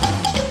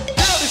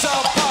 Girlies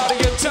all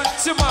partying,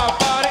 touching my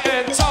body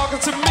and talking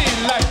to me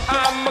like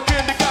I'm a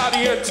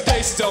kindergarten.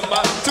 Today she's on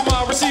my,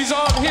 tomorrow she's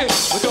on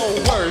his. But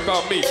don't worry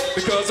about me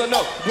because I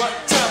know what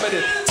time it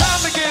is.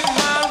 Time to get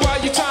mine while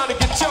you're trying to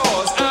get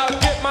yours. I'll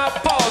get my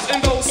paws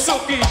in those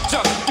silky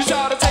junk. You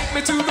try to take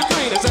me to the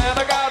cleaners and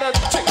I got a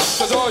trick.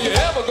 Cause all you're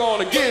ever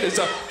gonna get is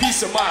a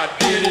piece of my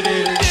did it.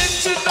 Did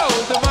you know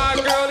that my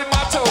girl in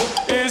my toe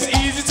is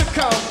easy to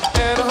come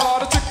and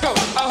harder to go?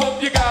 I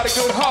hope you got a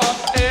good heart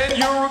and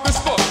you're a good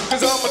sport.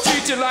 Cause I'ma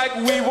treat you like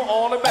we were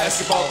on a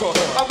basketball court.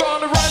 I'm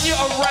gonna run you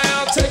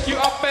around, take you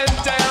up and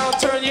down,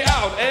 turn you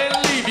out and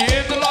leave you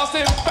in the lost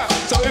and found.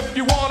 So if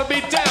you wanna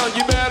be down,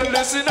 you better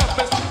listen up.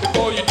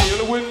 Before you're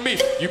dealing with me,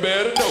 you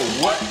better know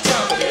what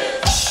time it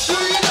is. Do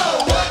you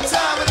know what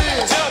time it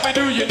is? Tell me,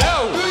 do you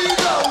know? Do you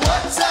know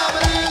what time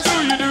it is?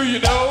 Do you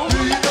know? Do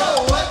you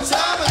know what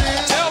time it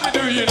is? Tell me,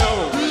 do you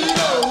know? Do you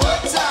know what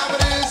time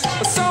it is?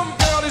 Some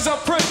girlies are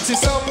pretty,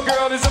 some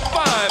girlies are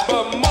fine,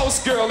 but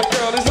most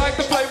girlies like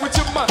to play with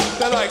your mind.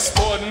 They like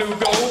sporting new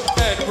gold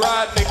and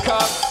riding a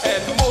car,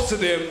 and most of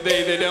them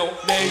they don't.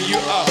 There you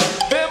are.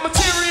 They're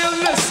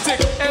materialistic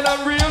and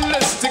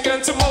unrealistic,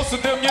 and to most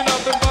of them you're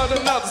nothing but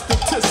another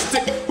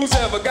statistic. Who's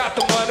ever got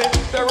the money?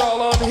 They're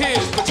all on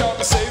his, but y'all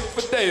can save it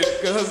for days,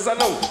 cause I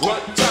know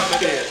what time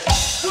it is.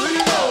 Do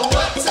you know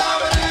what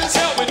time it is?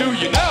 Tell me, do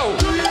you know?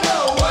 Do you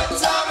know what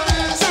time it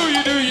is? Do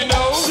you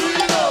know? Do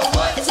you know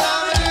what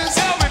time it is?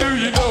 Tell me, do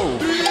you know?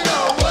 Do you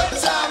know what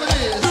time it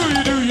is? Do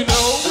you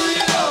know? Do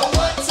you know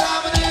what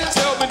time it is?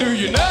 Tell me, do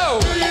you know?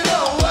 Do you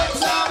know what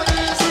time it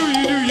is? Do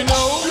you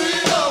know? Do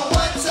you know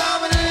what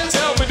time it is?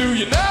 Tell me, do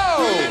you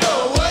know? Do you know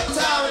what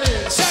time it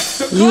is? Check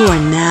the clock. You are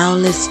now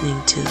listening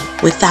to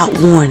Without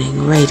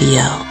Warning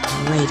Radio.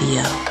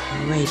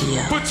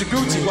 Put your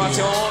Gucci watch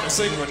on and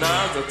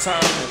synchronize the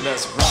time and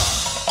let's rock.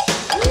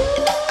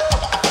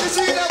 You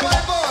see that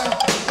white boy?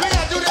 We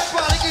gotta do that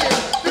part again.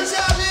 This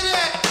how I did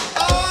that.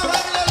 Oh,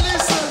 regular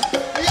Lisa.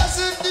 Yes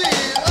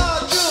indeed.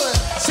 Oh, good.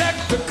 Check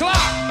the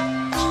clock.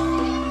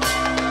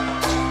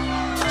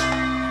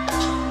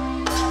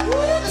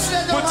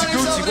 Listen to Put your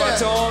Gucci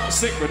watch on and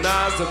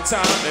synchronize the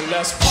time and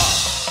let's rock.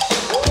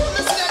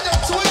 Listen to them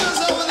twins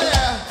over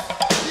there.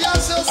 Y'all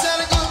so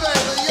sounding good,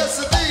 baby. Yes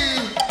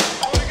indeed.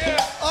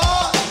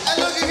 Oh, and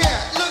look at here.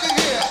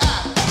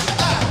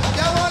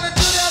 Y'all wanna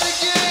do that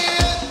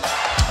again?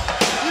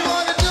 You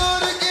wanna do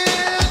it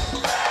again?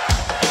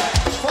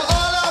 For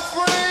all our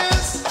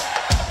friends?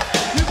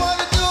 You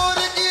wanna do it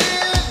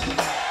again?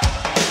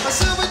 I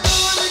said we do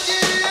it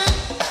again.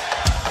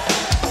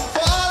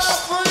 For all our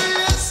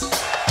friends?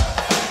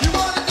 You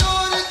wanna do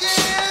it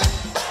again?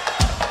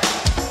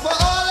 For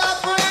all our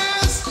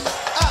friends?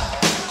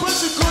 Put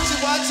your Gucci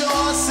watch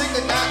on, sing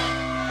it now.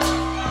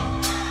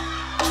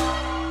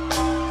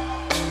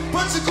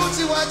 Put your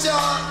Gucci watch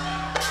on.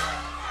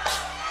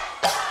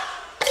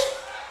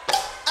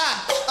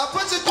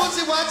 Put your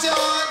Gucci watch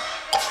on.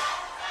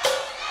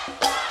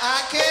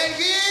 I can't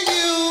hear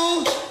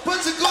you.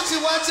 Put your Gucci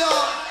watch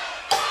on.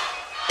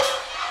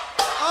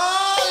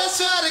 Oh, let's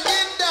try it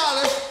again,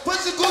 darling. Put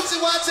your Gucci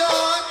watch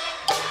on.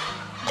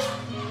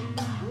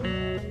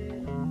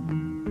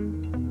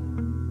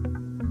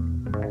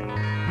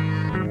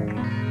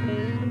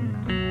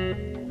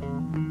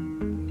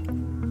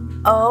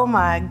 Oh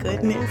my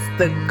goodness,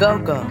 the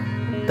go-go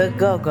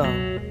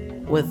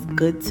was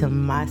good to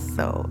my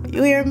soul.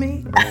 You hear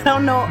me? I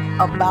don't know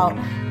about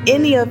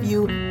any of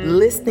you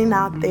listening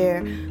out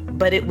there,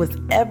 but it was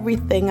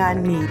everything I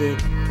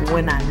needed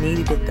when I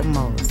needed it the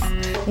most.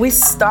 We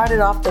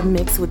started off the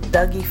mix with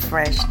Dougie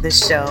Fresh, the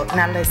show.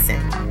 Now listen,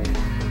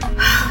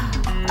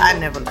 I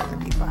never learned to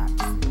beatbox,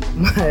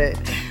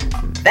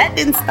 but that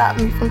didn't stop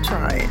me from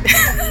trying.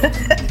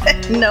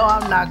 No,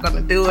 I'm not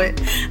gonna do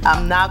it.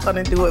 I'm not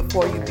gonna do it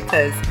for you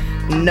because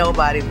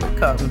nobody would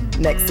come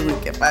next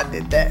week if I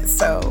did that.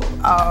 So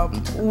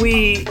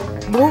we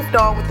moved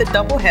on with the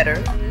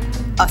doubleheader,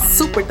 a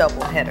super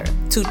doubleheader.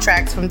 2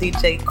 tracks from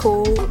DJ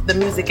Cool, The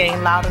Music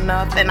Ain't Loud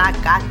Enough, and I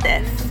Got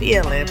That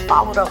Feeling,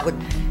 followed up with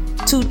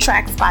 2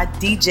 tracks by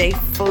DJ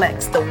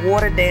Flex, The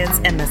Water Dance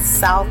and the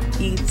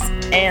Southeast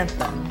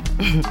Anthem.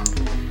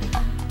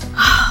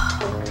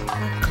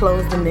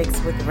 Close the mix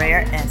with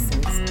Rare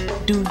Essence.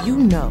 Do you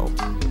know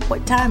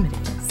what time it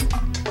is?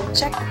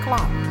 Check the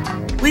clock.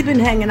 We've been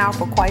hanging out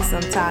for quite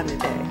some time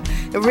today.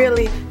 And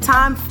really,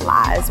 time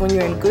flies when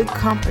you're in good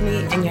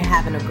company and you're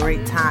having a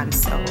great time.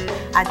 So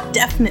I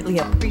definitely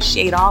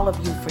appreciate all of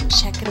you for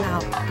checking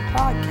out the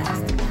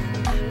podcast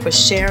today, for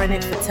sharing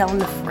it, for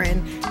telling a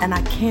friend. And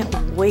I can't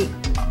wait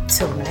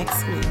till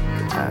next week,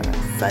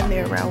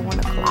 Sunday around 1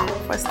 o'clock,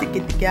 for us to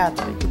get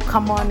together. You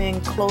come on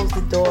in, close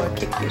the door,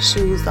 kick your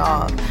shoes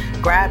off,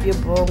 grab your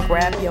broom,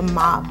 grab your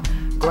mop,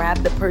 grab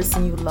the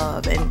person you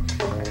love,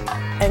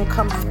 and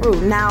come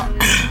through. Now,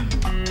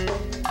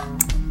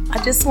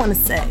 just want to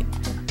say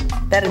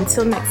that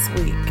until next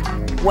week,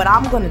 what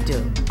I'm going to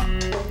do,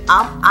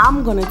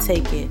 I'm going to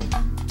take it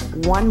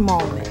one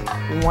moment,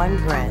 one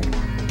breath,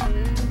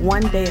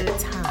 one day at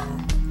a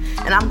time.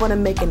 And I'm going to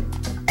make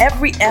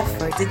every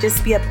effort to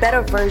just be a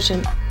better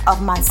version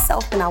of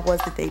myself than I was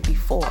the day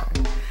before.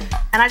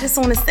 And I just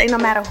want to say, no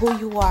matter who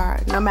you are,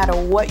 no matter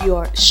what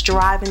you're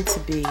striving to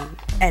be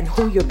and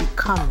who you're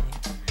becoming,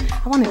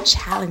 I want to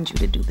challenge you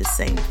to do the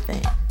same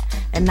thing.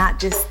 And not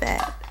just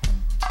that,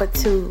 but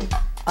to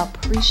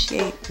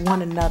appreciate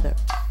one another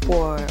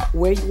for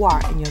where you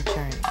are in your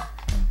journey.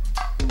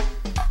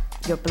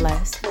 You're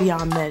blessed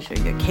beyond measure.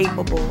 You're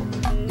capable.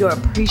 You're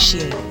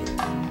appreciated.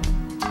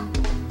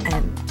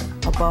 And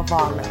above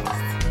all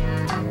else,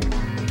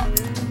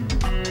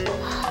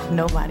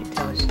 nobody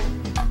tells you.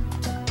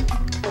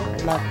 I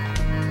love you.